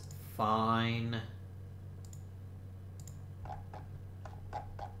 That's fine.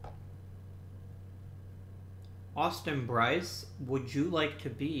 Austin Bryce, would you like to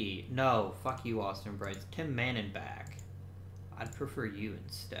be... No, fuck you, Austin Bryce. Tim Manning back. I'd prefer you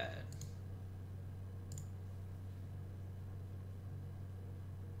instead.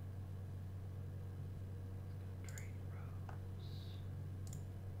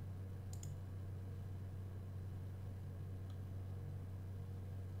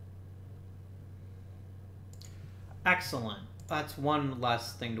 Excellent. That's one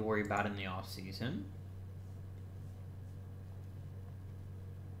less thing to worry about in the off-season.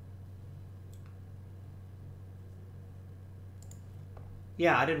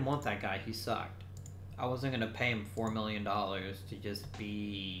 Yeah, I didn't want that guy. He sucked. I wasn't going to pay him $4 million to just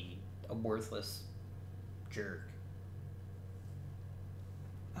be a worthless jerk.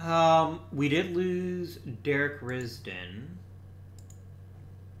 We did lose Derek Risden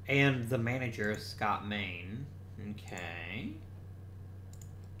and the manager, Scott Main. Okay.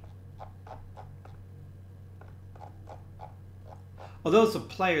 Although it's a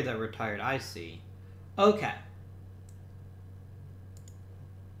player that retired, I see. Okay.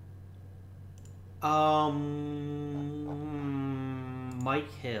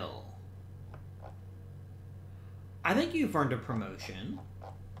 Mike Hill. I think you've earned a promotion.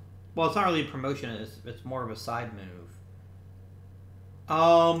 Well, it's not really a promotion, it's more of a side move.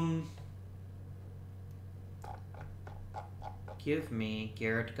 Give me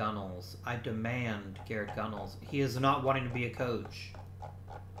Garrett Gunnels. I demand Garrett Gunnels. He is not wanting to be a coach.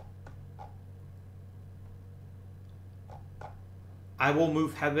 I will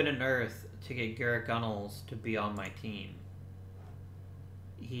move heaven and earth to get Garrett Gunnels to be on my team.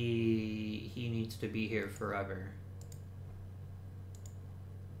 He needs to be here forever.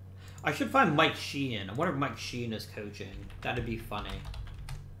 I should find Mike Sheehan. I wonder if Mike Sheehan is coaching. That'd be funny.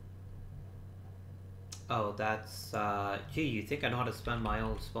 Oh, that's, gee, you think I know how to spell my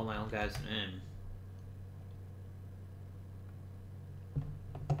own guy's name.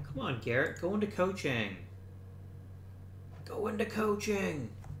 Come on, Garrett, go into coaching. Go into coaching.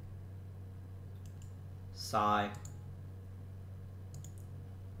 Sigh.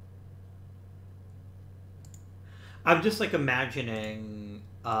 I'm just, like, imagining,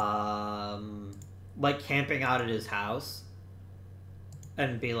 like, camping out at his house.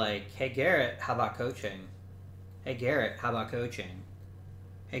 And be like, hey, Garrett, how about coaching? Hey, Garrett, how about coaching?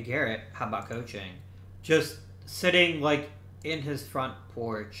 Hey, Garrett, how about coaching? Just sitting, like, in his front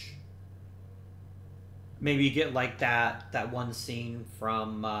porch. Maybe you get, like, that one scene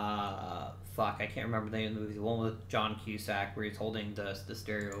from, fuck, I can't remember the name of the movie. The one with John Cusack where he's holding the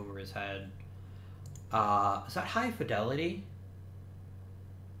stereo over his head. Is that High Fidelity?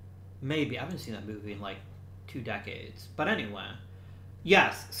 Maybe. I haven't seen that movie in, like, 2 decades. But anyway...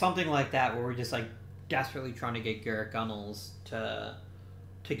 Yes, something like that, where we're just, like, desperately trying to get Garrett Gunnels to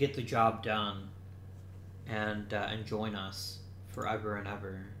get the job done and join us forever and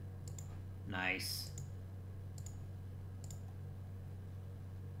ever. Nice.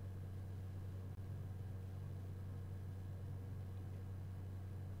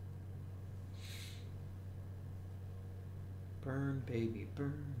 Burn, baby,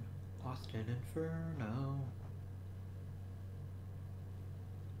 burn. Austin Inferno.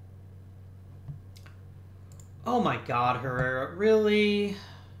 Oh my god, Herrera. Really?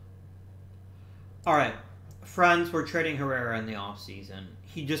 Alright. Friends, we're trading Herrera in the offseason.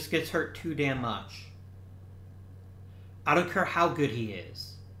 He just gets hurt too damn much. I don't care how good he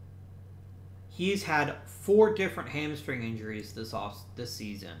is. He's had 4 different hamstring injuries this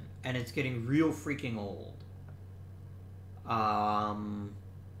season. And it's getting real freaking old.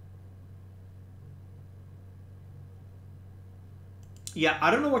 Yeah,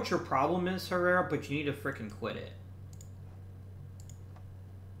 I don't know what your problem is, Herrera, but you need to frickin' quit it.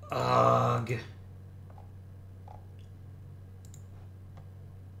 Ugh.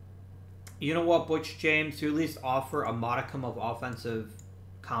 You know what, Butch James? To at least offer a modicum of offensive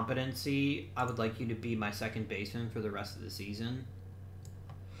competency, I would like you to be my second baseman for the rest of the season.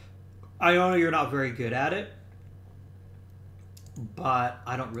 I know you're not very good at it, but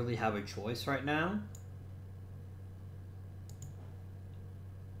I don't really have a choice right now.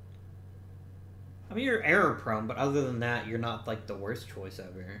 I mean, you're error prone, but other than that, you're not like the worst choice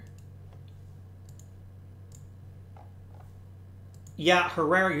ever. Yeah,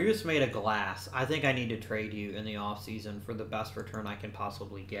 Herrera, you're just made of glass. I think I need to trade you in the offseason for the best return I can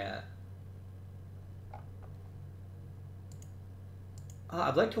possibly get.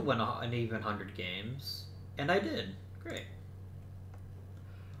 I'd like to win an even 100 games. And I did. Great.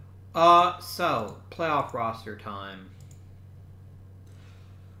 So, playoff roster time.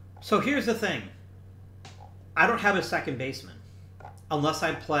 So here's the thing. I don't have a second baseman. Unless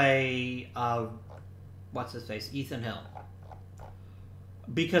I play, what's-his-face? Ethan Hill.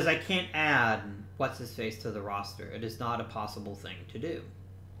 Because I can't add what's-his-face to the roster. It is not a possible thing to do.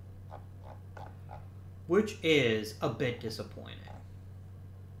 Which is a bit disappointing.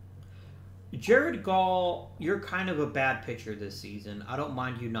 Jared Gall, you're kind of a bad pitcher this season. I don't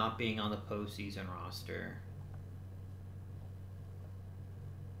mind you not being on the postseason roster.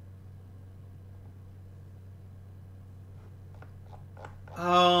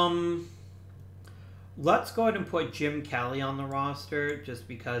 Let's go ahead and put Jim Kelly on the roster just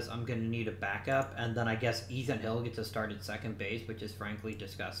because I'm going to need a backup. And then I guess Ethan Hill gets to start at second base, which is frankly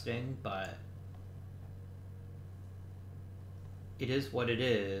disgusting, but it is what it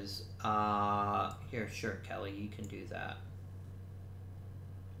is. Here, sure, Kelly, you can do that.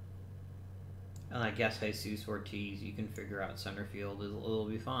 And I guess Jesus Ortiz, you can figure out center field. It'll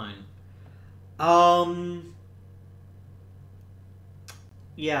be fine.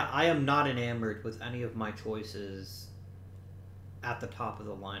 Yeah, I am not enamored with any of my choices at the top of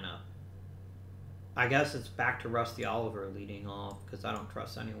the lineup. I guess it's back to Rusty Oliver leading off because I don't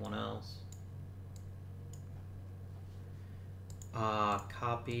trust anyone else.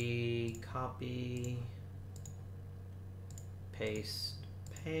 Copy, paste.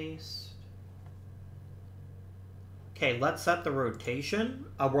 Okay, let's set the rotation.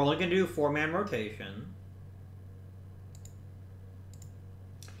 We're only going to do a 4-man rotation.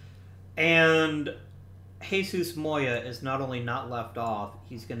 And Jesus Moya is not only not left off,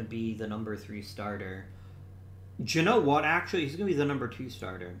 he's going to be the number 3 starter. Do you know what? Actually, he's going to be the number 2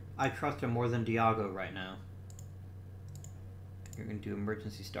 starter. I trust him more than Diago right now. You're going to do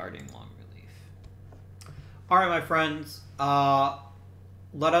emergency starting, long relief. All right, my friends.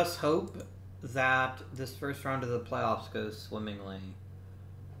 Let us hope that this first round of the playoffs goes swimmingly.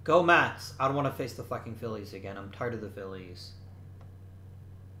 Go Mets. I don't want to face the fucking Phillies again. I'm tired of the Phillies.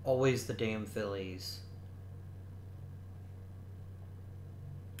 Always the damn Phillies.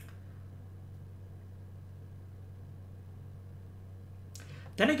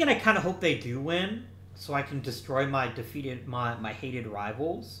 Then again, I kind of hope they do win, so I can destroy my hated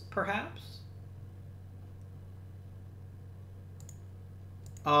rivals, perhaps.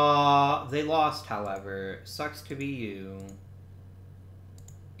 They lost, however. Sucks to be you.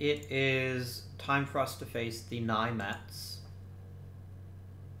 It is time for us to face the Nye Mets.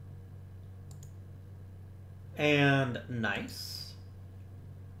 And nice.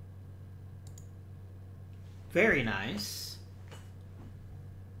 Very nice.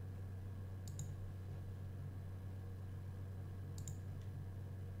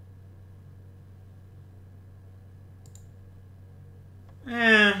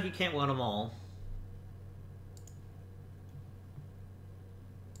 You can't win them all.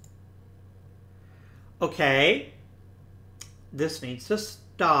 Okay. This needs to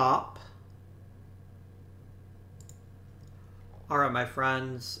stop. Alright, my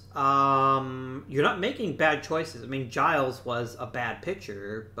friends. You're not making bad choices. I mean, Giles was a bad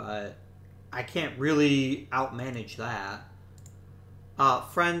pitcher, but I can't really outmanage that.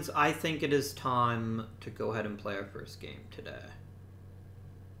 Friends, I think it is time to go ahead and play our first game today.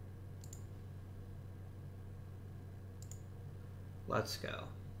 Let's go.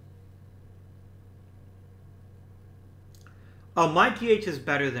 Oh, my DH is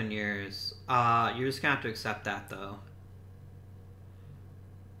better than yours. You're just gonna have to accept that, though.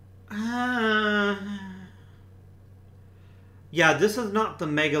 Yeah, this is not the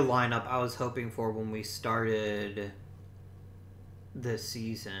mega lineup I was hoping for when we started this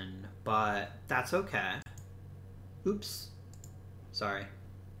season, but that's okay. Oops. Sorry.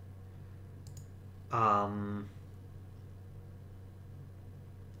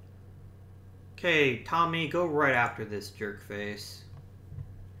 Okay, Tommy, go right after this jerk face.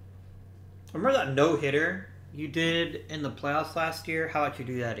 Remember that no-hitter you did in the playoffs last year? How about you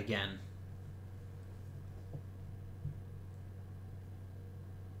do that again?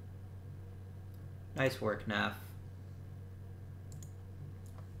 Nice work, Neff.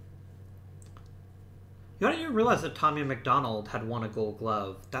 You know, I didn't realize that Tommy McDonald had won a Gold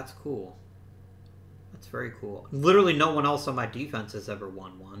Glove. That's cool. That's very cool. Literally no one else on my defense has ever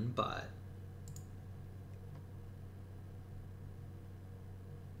won one, but...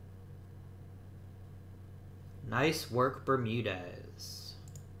 Nice work, Bermudez.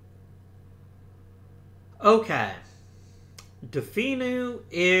 Okay. Definu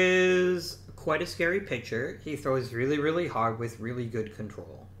is quite a scary pitcher. He throws really, really hard with really good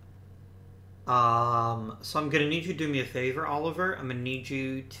control. So I'm going to need you to do me a favor, Oliver. I'm going to need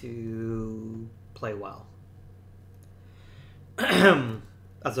you to play well.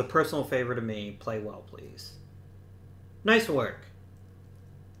 As a personal favor to me, play well, please. Nice work.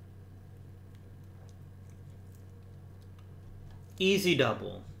 Easy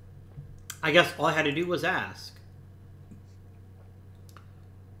double. I guess all I had to do was ask.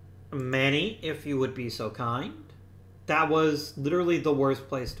 Manny, if you would be so kind. That was literally the worst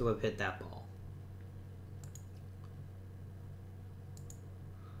place to have hit that ball.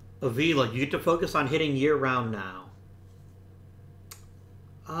 Avila, you get to focus on hitting year-round now.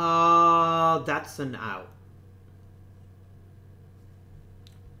 That's an out.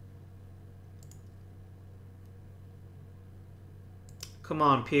 Come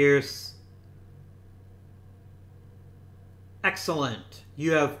on, Pierce. Excellent.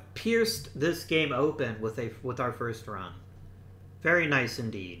 You have pierced this game open with our first run. Very nice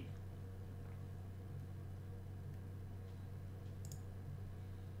indeed.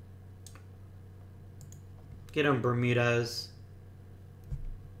 Get him, Bermudez.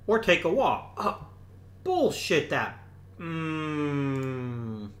 Or take a walk. Oh, bullshit that. I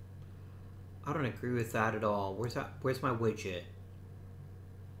don't agree with that at all. Where's my widget?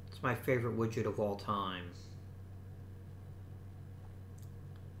 It's my favorite widget of all time.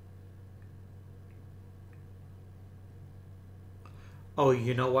 Oh,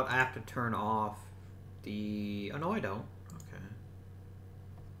 you know what? I have to turn off the... Oh, no, I don't. Okay.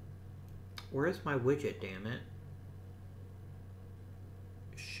 Where's my widget, damn it?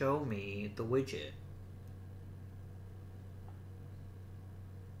 Show me the widget.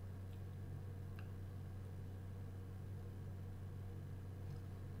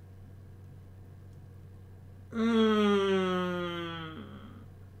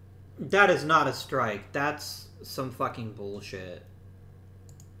 That is not a strike. That's some fucking bullshit.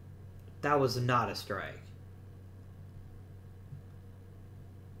 That was not a strike.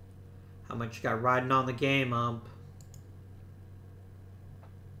 How much you got riding on the game, ump?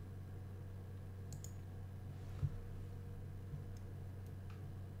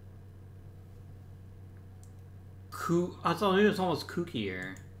 I thought it was almost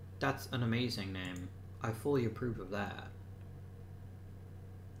kookier. That's an amazing name. I fully approve of that.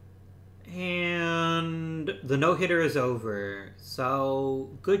 And the no-hitter is over.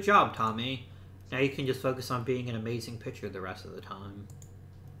 So, good job, Tommy. Now you can just focus on being an amazing pitcher the rest of the time.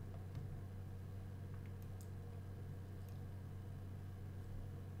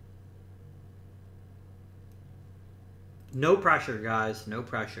 No pressure, guys. No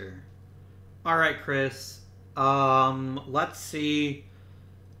pressure. Alright, Chris. Let's see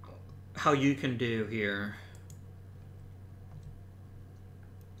how you can do here.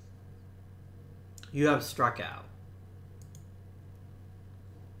 You have struck out.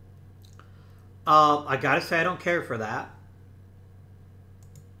 I gotta say I don't care for that.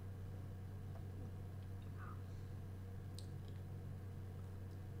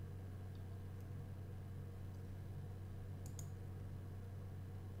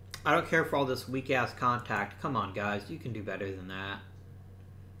 I don't care for all this weak-ass contact. Come on, guys. You can do better than that.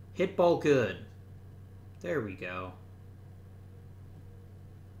 Hit ball good. There we go.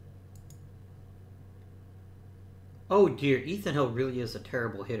 Oh, dear. Ethan Hill really is a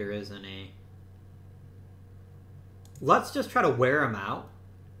terrible hitter, isn't he? Let's just try to wear him out.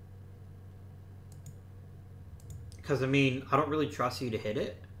 Because, I mean, I don't really trust you to hit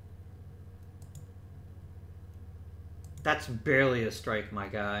it. That's barely a strike, my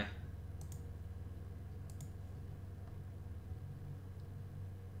guy.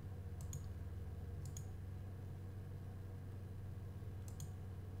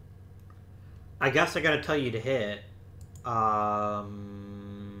 I guess I gotta tell you to hit.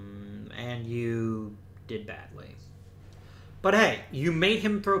 And you did badly. But hey, you made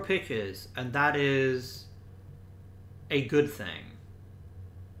him throw pitches, and that is a good thing.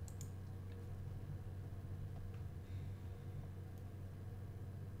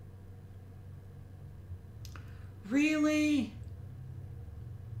 Really?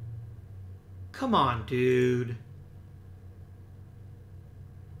 Come on, dude.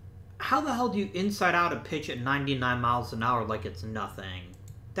 How the hell do you inside out a pitch at 99 miles an hour like it's nothing?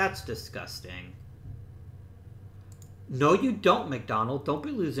 That's disgusting. No, you don't, McDonald. Don't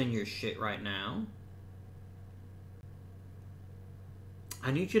be losing your shit right now.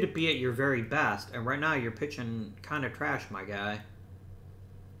 I need you to be at your very best, and right now you're pitching kind of trash, my guy.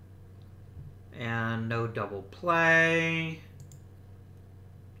 And no double play.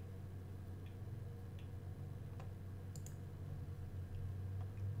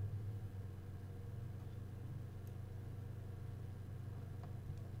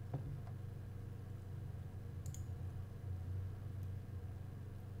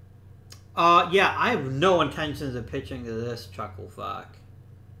 Yeah, I have no intentions of pitching to this chucklefuck.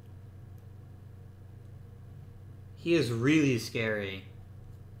 He is really scary.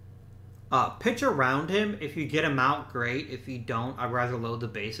 Pitch around him. If you get him out, great. If you don't, I'd rather load the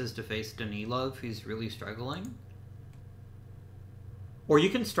bases to face Danilo if he's really struggling. Or you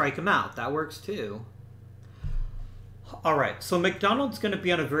can strike him out. That works too. Alright, so McDonald's going to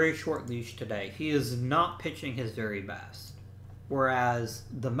be on a very short leash today. He is not pitching his very best. Whereas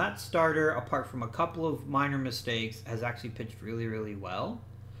the Mets starter, apart from a couple of minor mistakes, has actually pitched really, really well.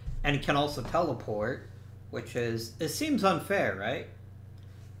 And can also teleport, which is... It seems unfair, right?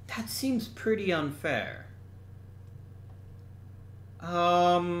 That seems pretty unfair.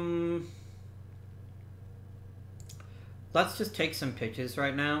 Let's just take some pitches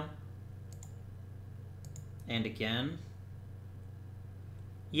right now. And again.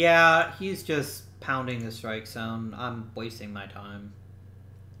 Yeah, he's just pounding the strike zone. I'm wasting my time.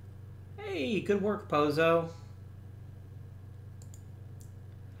 Hey, good work, Pozo.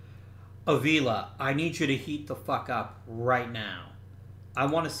 Avila, I need you to heat the fuck up right now. I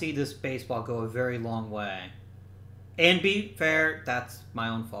want to see this baseball go a very long way. And be fair, that's my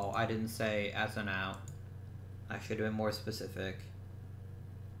own fault. I didn't say as an out. I should have been more specific.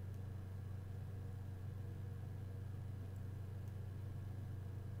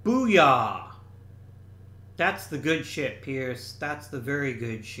 Booyah! That's the good shit, Pierce. That's the very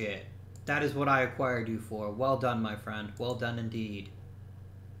good shit. That is what I acquired you for. Well done, my friend. Well done indeed.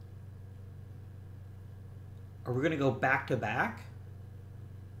 Are we going to go back to back?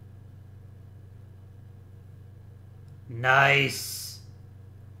 Nice.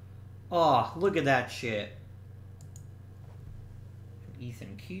 Oh, look at that shit.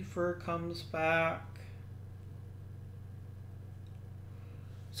 Ethan Kiefer comes back.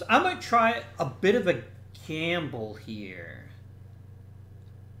 So I might try a bit of a gamble here.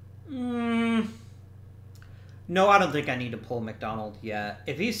 No, I don't think I need to pull McDonald yet.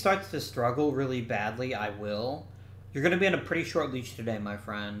 If he starts to struggle really badly, I will. You're going to be on a pretty short leash today, my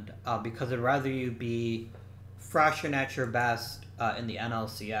friend, because I'd rather you be fresh and at your best in the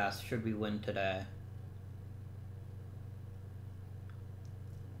NLCS should we win today.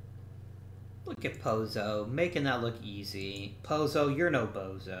 Look at Pozo, making that look easy. Pozo, you're no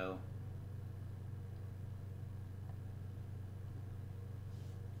bozo.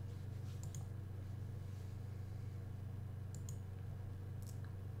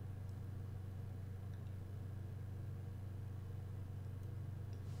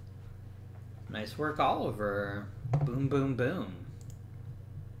 Nice work, Oliver. Boom, boom, boom.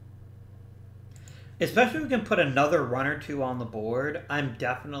 Especially if we can put another run or two on the board, I'm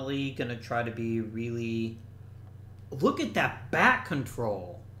definitely going to try to be really... Look at that bat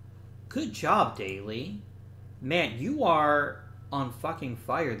control. Good job, Daly. Man, you are on fucking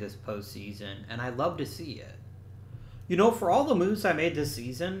fire this postseason, and I love to see it. You know, for all the moves I made this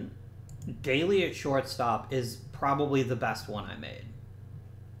season, Daly at shortstop is probably the best one I made.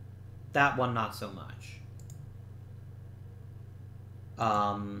 That one, not so much.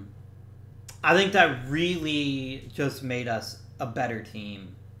 I think that really just made us a better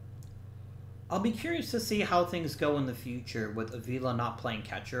team. I'll be curious to see how things go in the future with Avila not playing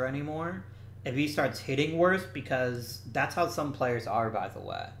catcher anymore. If he starts hitting worse, because that's how some players are, by the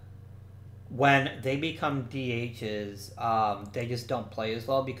way. When they become DHs, they just don't play as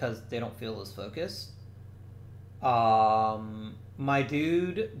well because they don't feel as focused. My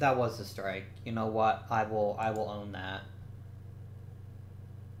dude, that was a strike. You know what? I will own that.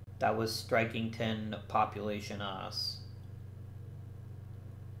 That was Strikington population us.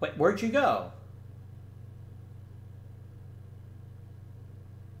 Wait, where'd you go?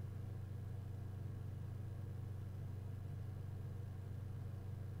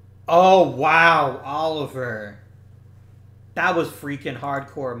 Oh, wow, Oliver. That was freaking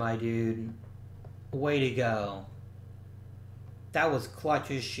hardcore, my dude. Way to go. That was clutch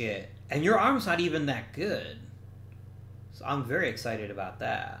as shit. And your arm's not even that good. So I'm very excited about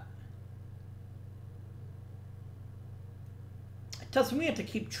that. It doesn't mean we have to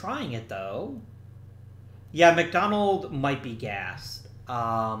keep trying it, though. Yeah, McDonald might be gassed.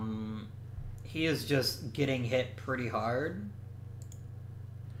 He is just getting hit pretty hard.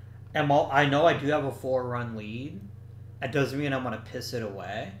 And while I know I do have a 4-run lead, that doesn't mean I'm going to piss it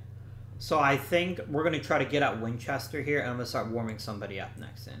away. So I think we're going to try to get at Winchester here, and I'm going to start warming somebody up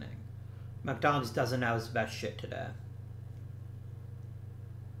next inning. McDonald just doesn't have his best shit today.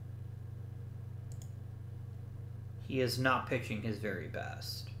 He is not pitching his very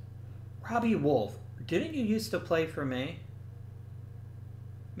best. Robbie Wolf, didn't you used to play for me?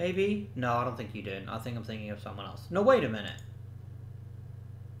 Maybe? No, I don't think you did. I think I'm thinking of someone else. No, wait a minute.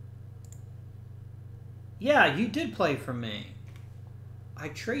 Yeah, you did play for me. I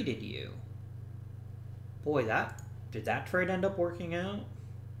traded you. Boy, did that trade end up working out?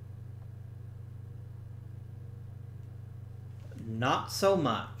 Not so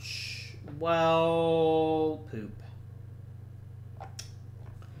much. Well, poop.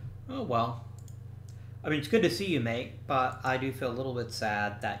 Oh, well. I mean, it's good to see you, mate, but I do feel a little bit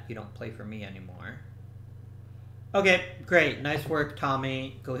sad that you don't play for me anymore. Okay, great. Nice work,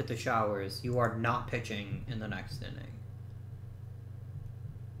 Tommy. Go hit the showers. You are not pitching in the next inning.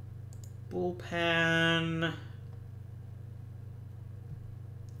 Bullpen.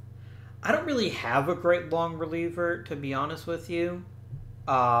 I don't really have a great long reliever, to be honest with you.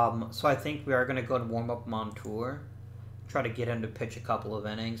 So I think we are going to go and warm up Montour. Try to get him to pitch a couple of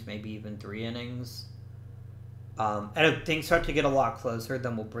innings, maybe even 3 innings. And if things start to get a lot closer,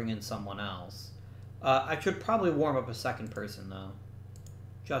 then we'll bring in someone else. I should probably warm up a second person, though.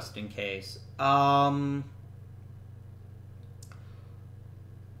 Just in case.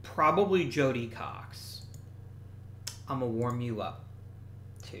 Probably Jody Cox. I'm going to warm you up,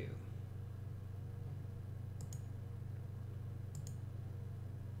 too.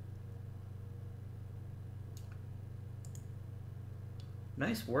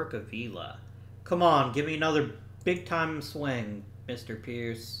 Nice work, Avila. Come on, give me another big-time swing, Mr.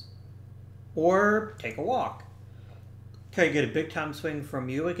 Pierce. Or take a walk. Can I get a big-time swing from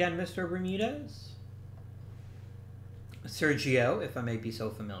you again, Mr. Bermudez? Sergio, if I may be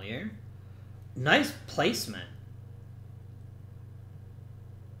so familiar. Nice placement.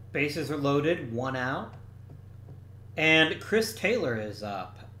 Bases are loaded, 1 out. And Chris Taylor is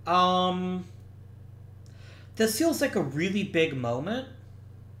up. This feels like a really big moment.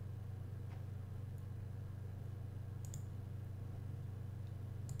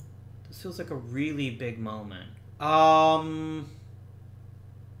 This feels like a really big moment.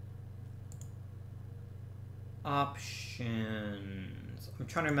 Options. I'm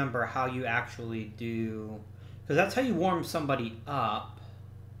trying to remember how you actually do... Because that's how you warm somebody up.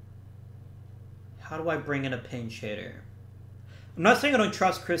 How do I bring in a pinch hitter? I'm not saying I don't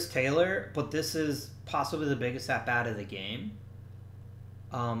trust Chris Taylor, but this is possibly the biggest at-bat of the game.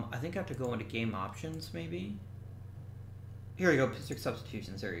 I think I have to go into game options, maybe? Here we go, Pittsburgh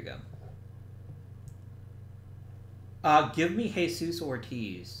substitutions. There you go. Give me Jesus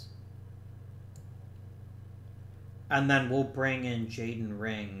Ortiz. And then we'll bring in Jaden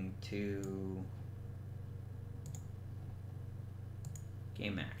Ring to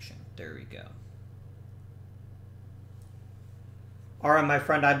game action. There we go. All right, my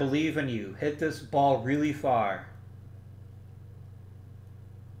friend, I believe in you. Hit this ball really far.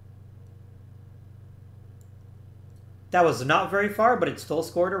 That was not very far, but it still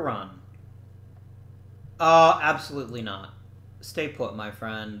scored a run. Absolutely not. Stay put, my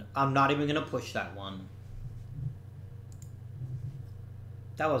friend. I'm not even going to push that one.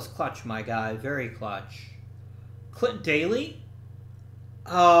 That was clutch, my guy. Very clutch. Clint Daly?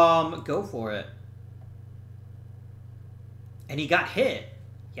 Go for it. And he got hit.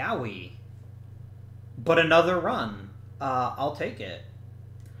 Yowie. But another run. I'll take it.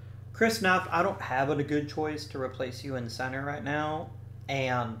 Chris Neff, I don't have a good choice to replace you in center right now.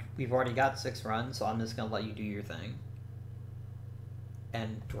 And we've already got 6 runs, so I'm just going to let you do your thing.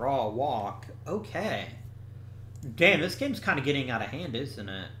 And draw a walk. Okay. Damn, this game's kind of getting out of hand, isn't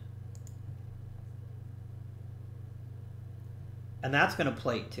it? And that's going to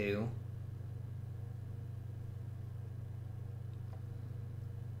plate, too.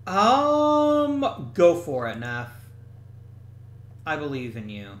 Go for it, Neff. I believe in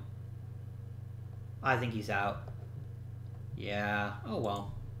you. I think he's out. Yeah. Oh,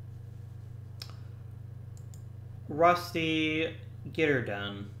 well. Rusty, get her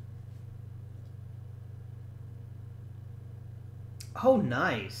done. Oh,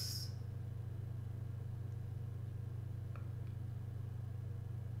 nice.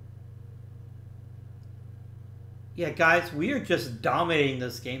 Yeah, guys, we are just dominating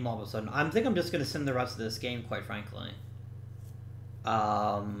this game all of a sudden. I think I'm just going to send the rest of this game, quite frankly.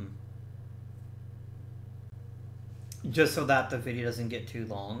 Just so that the video doesn't get too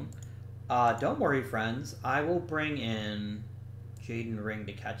long. Don't worry, friends. I will bring in Jaden Ring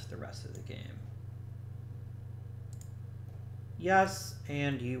to catch the rest of the game. Yes,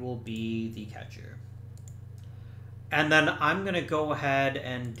 and you will be the catcher. And then I'm going to go ahead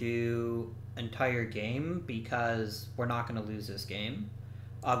and do entire game because we're not going to lose this game.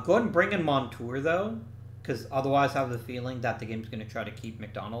 Go ahead and bring in Montour, though, because otherwise I have the feeling that the game's going to try to keep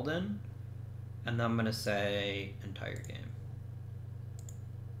McDonald in. And then I'm going to say entire game.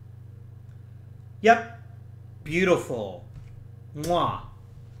 Yep. Beautiful. Mwah.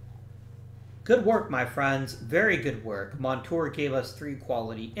 Good work, my friends. Very good work. Montour gave us 3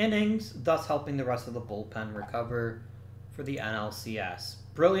 quality innings, thus helping the rest of the bullpen recover for the NLCS.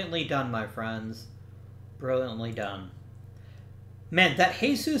 Brilliantly done, my friends. Brilliantly done. Man, that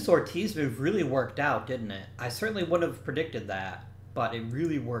Jesus Ortiz move really worked out, didn't it? I certainly wouldn't have predicted that, but it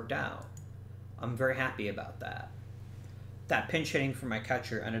really worked out. I'm very happy about that. That pinch hitting for my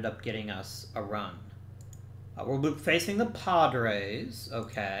catcher ended up getting us a run. We're facing the Padres,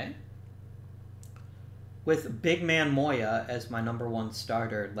 okay. With Big Man Moya as my #1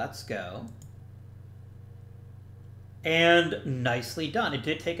 starter. Let's go. And nicely done. It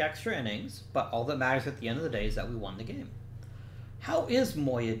did take extra innings, but all that matters at the end of the day is that we won the game. How is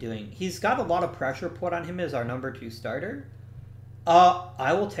Moya doing? He's got a lot of pressure put on him as our #2 starter.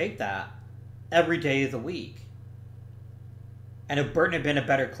 I will take that every day of the week. And if Burton had been a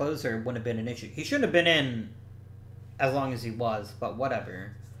better closer, it wouldn't have been an issue. He shouldn't have been in as long as he was, but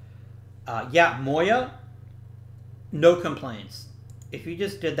whatever. Yeah, Moya, no complaints. If you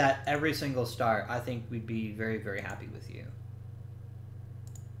just did that every single start, I think we'd be very, very happy with you.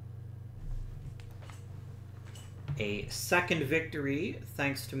 A second victory,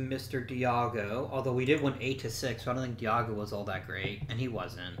 thanks to Mr. Diago. Although we did win 8-6, so I don't think Diago was all that great, and he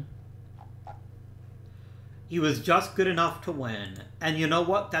wasn't. He was just good enough to win. And you know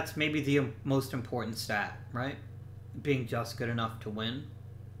what? That's maybe the most important stat, right? Being just good enough to win.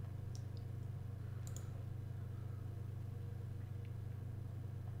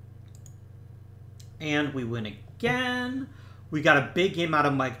 And we win again. We got a big game out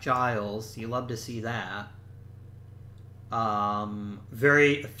of Mike Giles. You love to see that.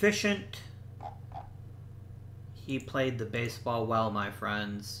 Very efficient. He played the baseball well, my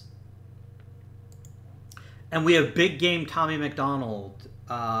friends. And we have big game Tommy McDonald.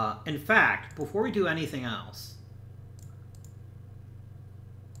 In fact, before we do anything else,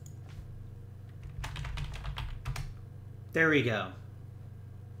 there we go.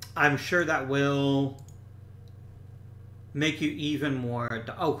 I'm sure that will make you even more...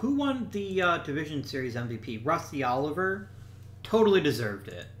 Oh, who won the Division Series MVP? Rusty Oliver. Totally deserved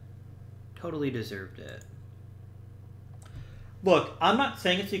it. Totally deserved it. Look, I'm not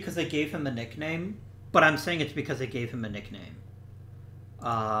saying it's because they gave him a nickname, but I'm saying it's because they gave him a nickname.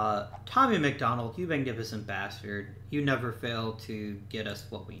 Tommy McDonald, you magnificent bastard. You never fail to get us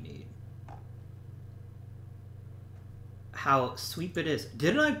what we need. How sweet it is.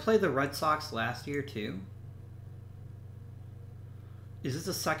 Didn't I play the Red Sox last year, too? Is this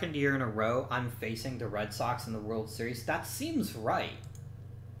the second year in a row I'm facing the Red Sox in the World Series? That seems right.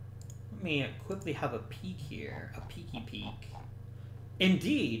 Let me quickly have a peek here. A peeky peek.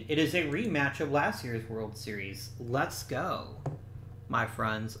 Indeed, it is a rematch of last year's World Series. Let's go, my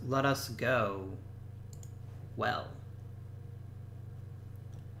friends. Let us go. Well.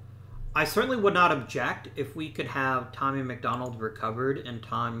 I certainly would not object if we could have Tommy McDonald recovered in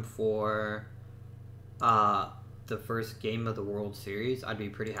time for the first game of the World Series. I'd be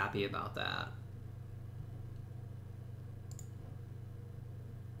pretty happy about that.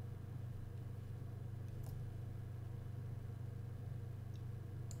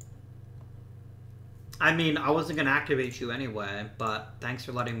 I mean, I wasn't going to activate you anyway, but thanks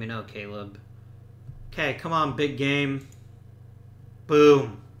for letting me know, Caleb. Okay, come on, big game.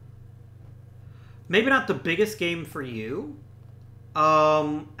 Boom. Maybe not the biggest game for you.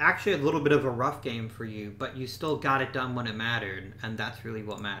 Actually a little bit of a rough game for you, but you still got it done when it mattered, and that's really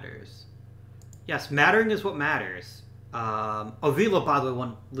what matters. Yes, mattering is what matters. Avila, by the way,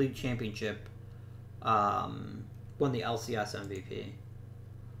 won league championship. Won the LCS MVP.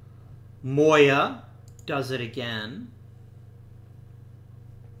 Moya does it again.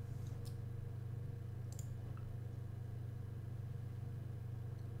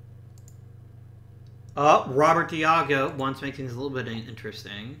 Robert Diago wants to make things a little bit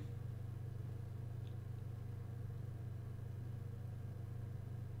interesting.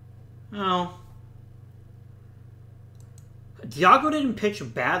 Oh. Diago didn't pitch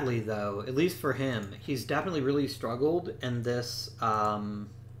badly, though, at least for him. He's definitely really struggled in this.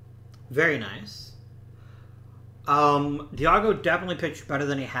 Very nice. Diago definitely pitched better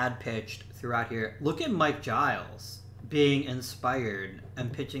than he had pitched throughout here. Look at Mike Giles being inspired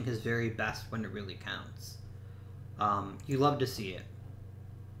and pitching his very best when it really counts. You love to see it.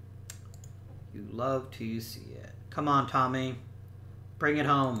 You love to see it. Come on, Tommy. Bring it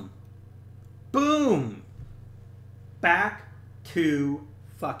home. Boom! Back to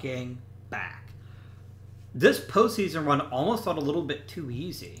fucking back. This postseason run almost felt a little bit too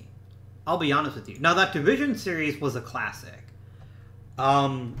easy. I'll be honest with you. Now, that division series was a classic.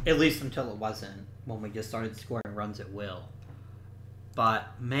 At least until it wasn't, when we just started scoring runs at will.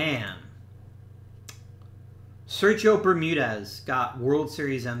 But, man. Sergio Bermudez got World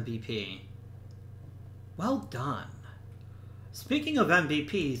Series MVP. Well done. Speaking of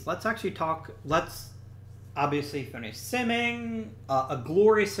MVPs, let's actually talk... Let's obviously finish simming. A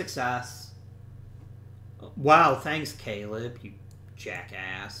glorious success. Wow, thanks, Caleb, you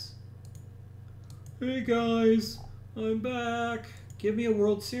jackass. Hey, guys. I'm back. Give me a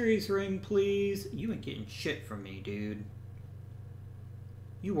World Series ring, please. You ain't getting shit from me, dude.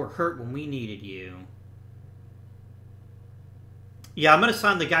 You were hurt when we needed you. Yeah, I'm going to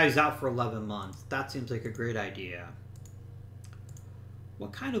sign the guy who's out for 11 months. That seems like a great idea.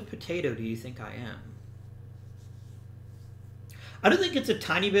 What kind of potato do you think I am? I don't think it's a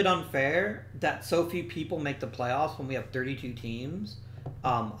tiny bit unfair that so few people make the playoffs when we have 32 teams.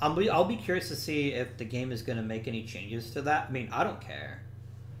 I'll be curious to see if the game is going to make any changes to that. I mean, I don't care.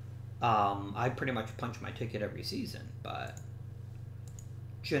 I pretty much punch my ticket every season, but,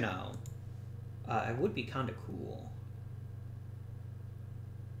 you know, it would be kind of cool.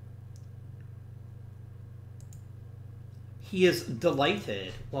 He is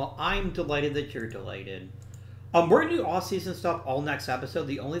delighted. Well, I'm delighted that you're delighted. We're going to do off-season stuff all next episode.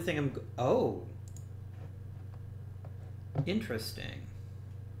 The only thing I'm... Oh. Interesting.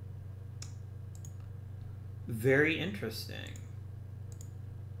 Very interesting.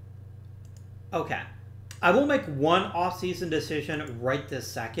 Okay. I will make one off-season decision right this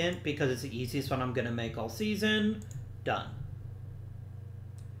second because it's the easiest one I'm going to make all season. Done.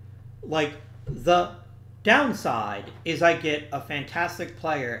 Like, the downside is I get a fantastic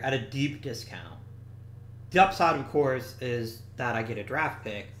player at a deep discount. The upside, of course, is that I get a draft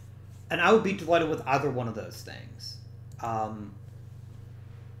pick, and I would be delighted with either one of those things.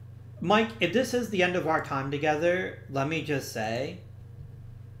 Mike, if this is the end of our time together, let me just say,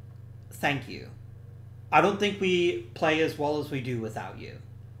 thank you. I don't think we play as well as we do without you.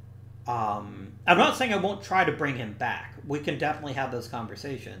 I'm not saying I won't try to bring him back. We can definitely have those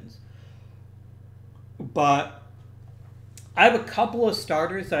conversations. But I have a couple of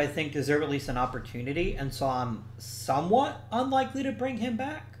starters that I think deserve at least an opportunity, and so I'm somewhat unlikely to bring him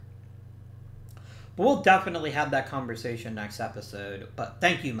back. But we'll definitely have that conversation next episode. But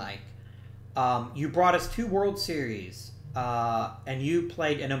thank you, Mike. You brought us 2 World Series, and you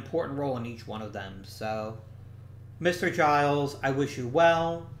played an important role in each one of them. So, Mr. Giles, I wish you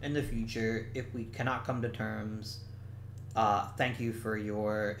well in the future. If we cannot come to terms, thank you for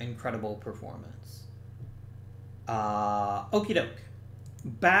your incredible performance. Okie doke.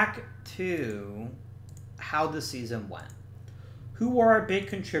 Back to how the season went. Who were our big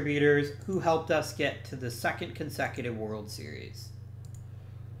contributors? Who helped us get to the 2nd consecutive World Series?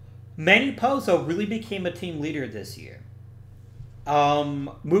 Manny Pozo really became a team leader this year.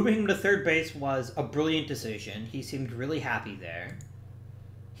 Moving him to third base was a brilliant decision. He seemed really happy there.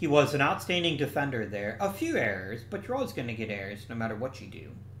 He was an outstanding defender there. A few errors, but you're always going to get errors no matter what you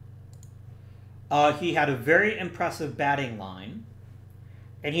do. He had a very impressive batting line,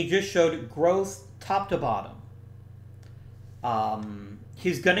 and he just showed growth top to bottom.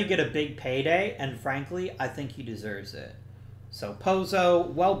 He's going to get a big payday, and frankly, I think he deserves it. So,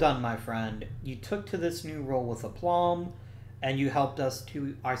 Pozo, well done, my friend. You took to this new role with aplomb, and you helped us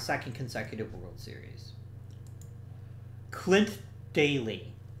to our 2nd consecutive World Series. Clint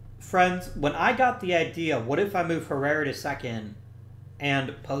Daly. Friends, when I got the idea, what if I move Herrera to 2nd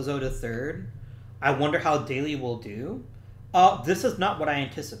and Pozo to 3rd? I wonder how Daly will do. This is not what I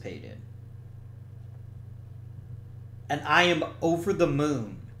anticipated. And I am over the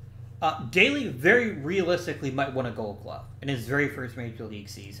moon. Daly very realistically might win a Gold Glove in his very first Major League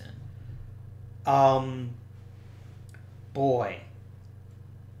season. Boy.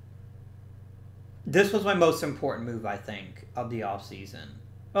 This was my most important move, I think, of the offseason.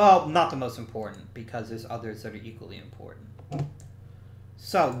 Well, not the most important, because there's others that are equally important.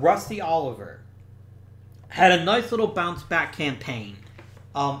 So, Rusty Oliver had a nice little bounce-back campaign,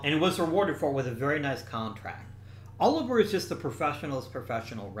 and it was rewarded for with a very nice contract. Oliver is just the professional's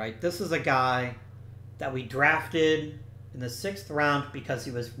professional, right? This is a guy that we drafted in the 6th round because he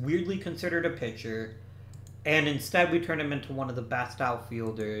was weirdly considered a pitcher, and instead we turned him into one of the best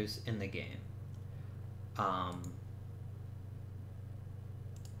outfielders in the game.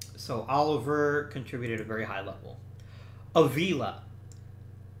 So Oliver contributed at a very high level. Avila.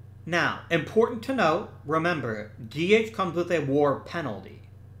 Now, important to note, remember, DH comes with a WAR penalty.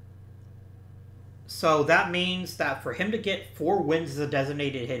 So that means that for him to get 4 wins as a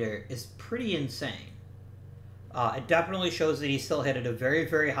designated hitter is pretty insane. It definitely shows that he still hit at a very,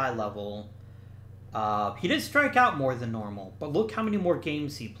 very high level. He did strike out more than normal, but look how many more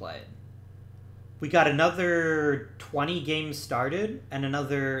games he played. We got another 20 games started and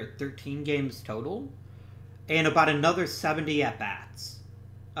another 13 games total, and about another 70 at-bats.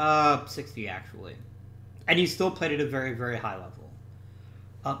 60 actually. And he still played at a very, very high level.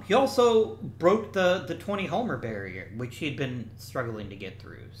 He also broke the 20 homer barrier, which he had been struggling to get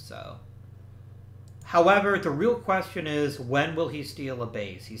through, so. However, the real question is, when will he steal a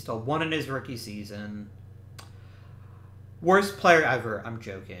base? He stole 1 in his rookie season. Worst player ever, I'm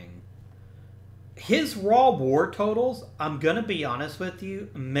joking. His raw WAR totals, I'm going to be honest with you,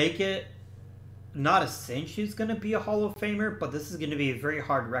 make it not a cinch he's going to be a Hall of Famer, but this is going to be a very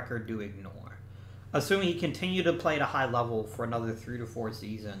hard record to ignore. Assuming he continued to play at a high level for another 3 to 4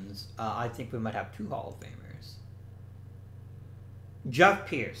 seasons, I think we might have 2 Hall of Famers. Jeff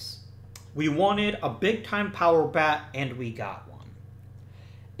Pierce. We wanted a big-time power bat, and we got one.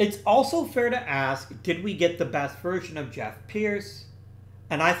 It's also fair to ask, did we get the best version of Jeff Pierce?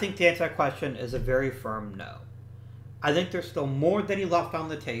 And I think the answer to that question is a very firm no. I think there's still more that he left on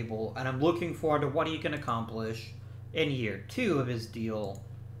the table, and I'm looking forward to what he can accomplish in year 2 of his deal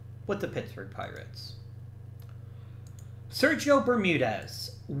with the Pittsburgh Pirates. Sergio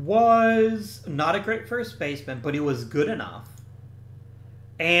Bermudez was not a great first baseman, but he was good enough,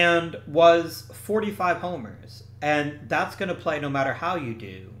 and was 45 homers, and that's going to play no matter how you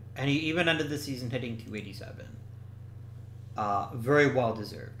do, and he even ended the season hitting 287. Very well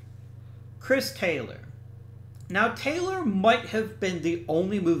deserved. Chris Taylor. Now, Taylor might have been the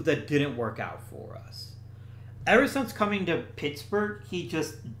only move that didn't work out for us. Ever since coming to Pittsburgh, he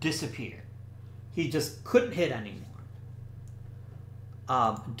just disappeared. He just couldn't hit anymore.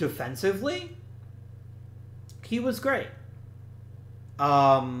 Defensively, he was great.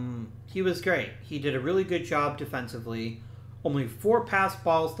 He was great. He did a really good job defensively. Only 4 pass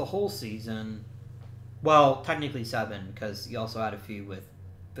balls the whole season. Well, technically 7, because he also had a few with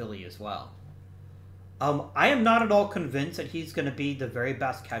Philly as well. I am not at all convinced that he's going to be the very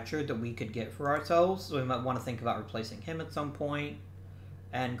best catcher that we could get for ourselves, so we might want to think about replacing him at some point.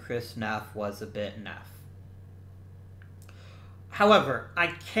 And Chris Neff was a bit Neff. However, I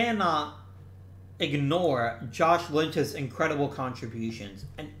cannot ignore Josh Lynch's incredible contributions,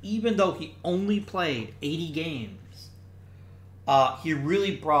 and even though he only played 80 games, he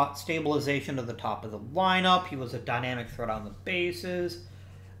really brought stabilization to the top of the lineup. He was a dynamic threat on the bases.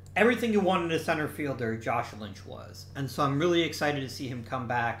 Everything you wanted in a center fielder, Josh Lynch was. And so I'm really excited to see him come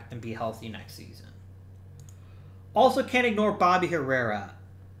back and be healthy next season. Also can't ignore Bobby Herrera.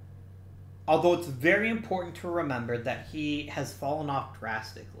 Although it's very important to remember that he has fallen off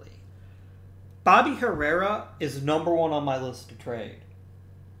drastically. Bobby Herrera is #1 on my list to trade.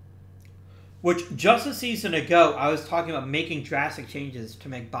 Which, just a season ago, I was talking about making drastic changes to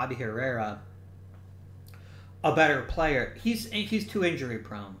make Bobby Herrera a better player. He's too injury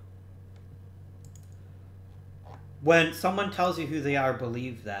prone. When someone tells you who they are,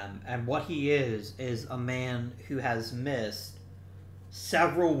 believe them. And what he is a man who has missed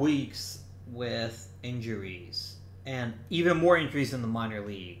several weeks with injuries. And even more injuries in the minor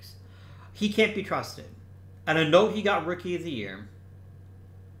leagues. He can't be trusted. And I know he got Rookie of the Year.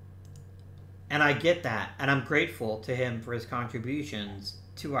 And I get that, and I'm grateful to him for his contributions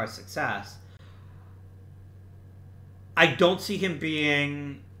to our success. I don't see him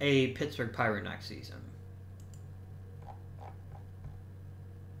being a Pittsburgh Pirate next season.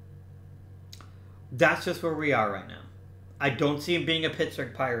 That's just where we are right now. I don't see him being a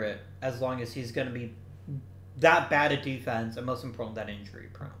Pittsburgh Pirate as long as he's going to be that bad at defense, and most important, that injury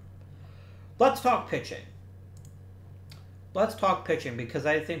prone. Let's talk pitching. Let's talk pitching, because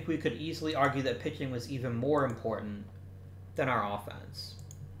I think we could easily argue that pitching was even more important than our offense.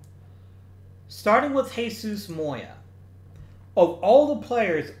 Starting with Jesus Moya. Of all the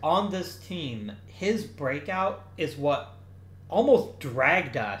players on this team, his breakout is what almost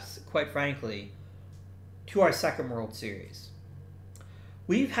dragged us, quite frankly, to our second World Series.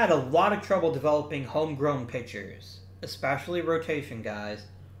 We've had a lot of trouble developing homegrown pitchers, especially rotation guys.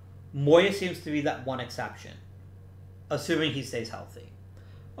 Moya seems to be that one exception. assuming he stays healthy.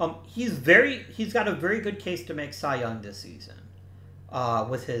 He's got a very good case to make Cy Young this season.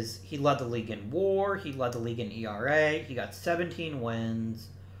 He led the league in WAR, he led the league in ERA, he got 17 wins,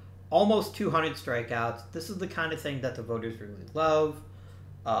 almost 200 strikeouts. This is the kind of thing that the voters really love.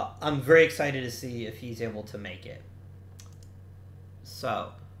 I'm very excited to see if he's able to make it.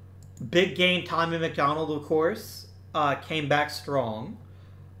 So, big game, Tommy McDonald, of course, came back strong.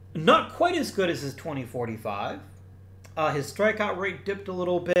 Not quite as good as his 2045. His strikeout rate dipped a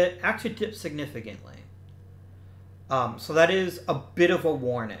little bit, actually dipped significantly. So that is a bit of a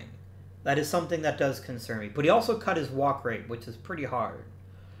warning. That is something that does concern me. But he also cut his walk rate, which is pretty hard.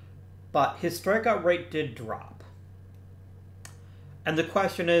 But his strikeout rate did drop. And the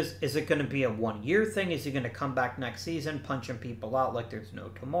question is it going to be a one-year thing? Is he going to come back next season, punching people out like there's no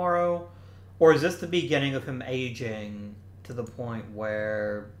tomorrow? Or is this the beginning of him aging to the point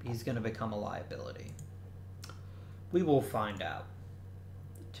where he's going to become a liability? We will find out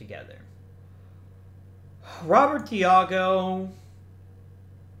together. Robert Diago,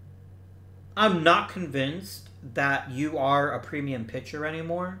 I'm not convinced that you are a premium pitcher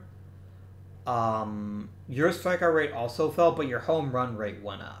anymore. Your strikeout rate also fell, but your home run rate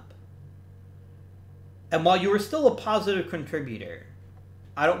went up. And while you were still a positive contributor,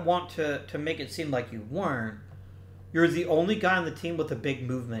 I don't want to make it seem like you weren't. You're the only guy on the team with a big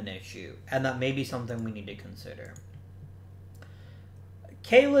movement issue, and that may be something we need to consider.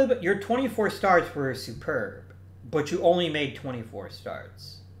 Caleb, your 24 starts were superb, but you only made 24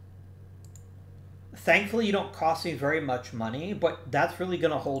 starts. Thankfully, you don't cost me very much money, but that's really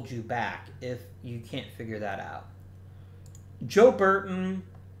going to hold you back if you can't figure that out. Joe Burton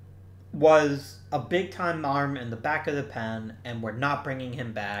was a big-time arm in the back of the pen, and we're not bringing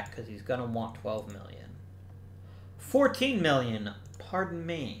him back because he's going to want $12 million. $14 million, pardon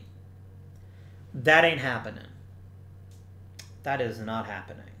me. That ain't happening. That is not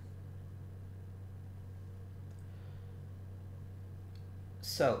happening.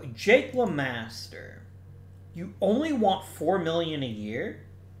 So, Jake LeMaster, you only want $4 million a year?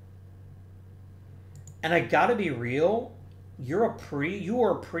 And I gotta be real, you are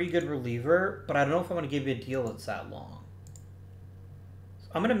a pretty good reliever, but I don't know if I'm gonna give you a deal that's that long. So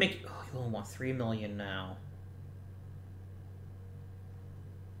I'm gonna make you only want $3 million now.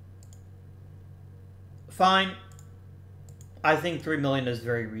 Fine. I think $3 million is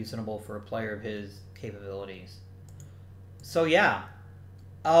very reasonable for a player of his capabilities. So yeah.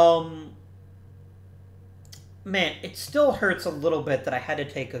 Man, it still hurts a little bit that I had to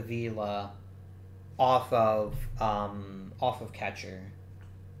take Avila off of catcher.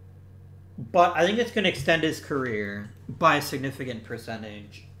 But I think it's going to extend his career by a significant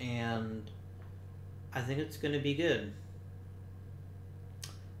percentage, and I think it's going to be good.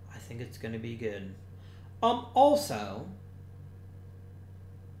 I think it's going to be good. Also,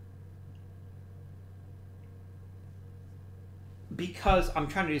 because I'm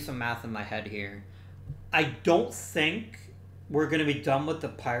trying to do some math in my head here, I don't think we're going to be done with the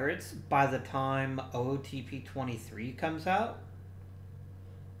Pirates by the time OOTP 23 comes out.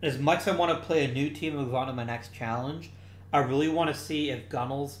 As much as I want to play a new team and move on to my next challenge, I really want to see if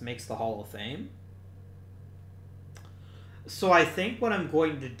Gunnels makes the Hall of Fame. So I think what I'm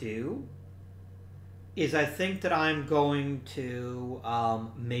going to do is I think that I'm going to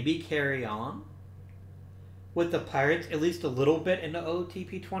maybe carry on with the Pirates at least a little bit into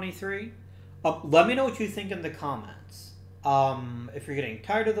OOTP 23. Let me know what you think in the comments. If you're getting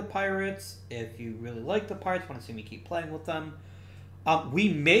tired of the Pirates, if you really like the Pirates, want to see me keep playing with them. We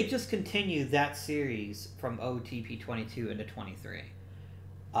may just continue that series from OOTP 22 into 23.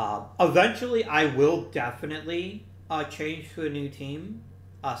 Eventually, I will definitely change to a new team,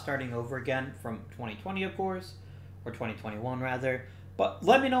 starting over again from 2020, of course, or 2021 rather. But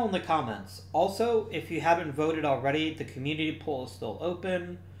let me know in the comments. Also, if you haven't voted already, the community poll is still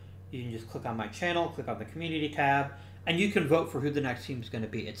open. You can just click on my channel, click on the community tab, and you can vote for who the next team is going to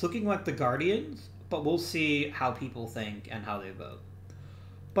be. It's looking like the Guardians, but we'll see how people think and how they vote.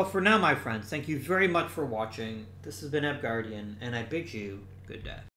 But for now, my friends, thank you very much for watching. This has been Guardian, and I bid you good day.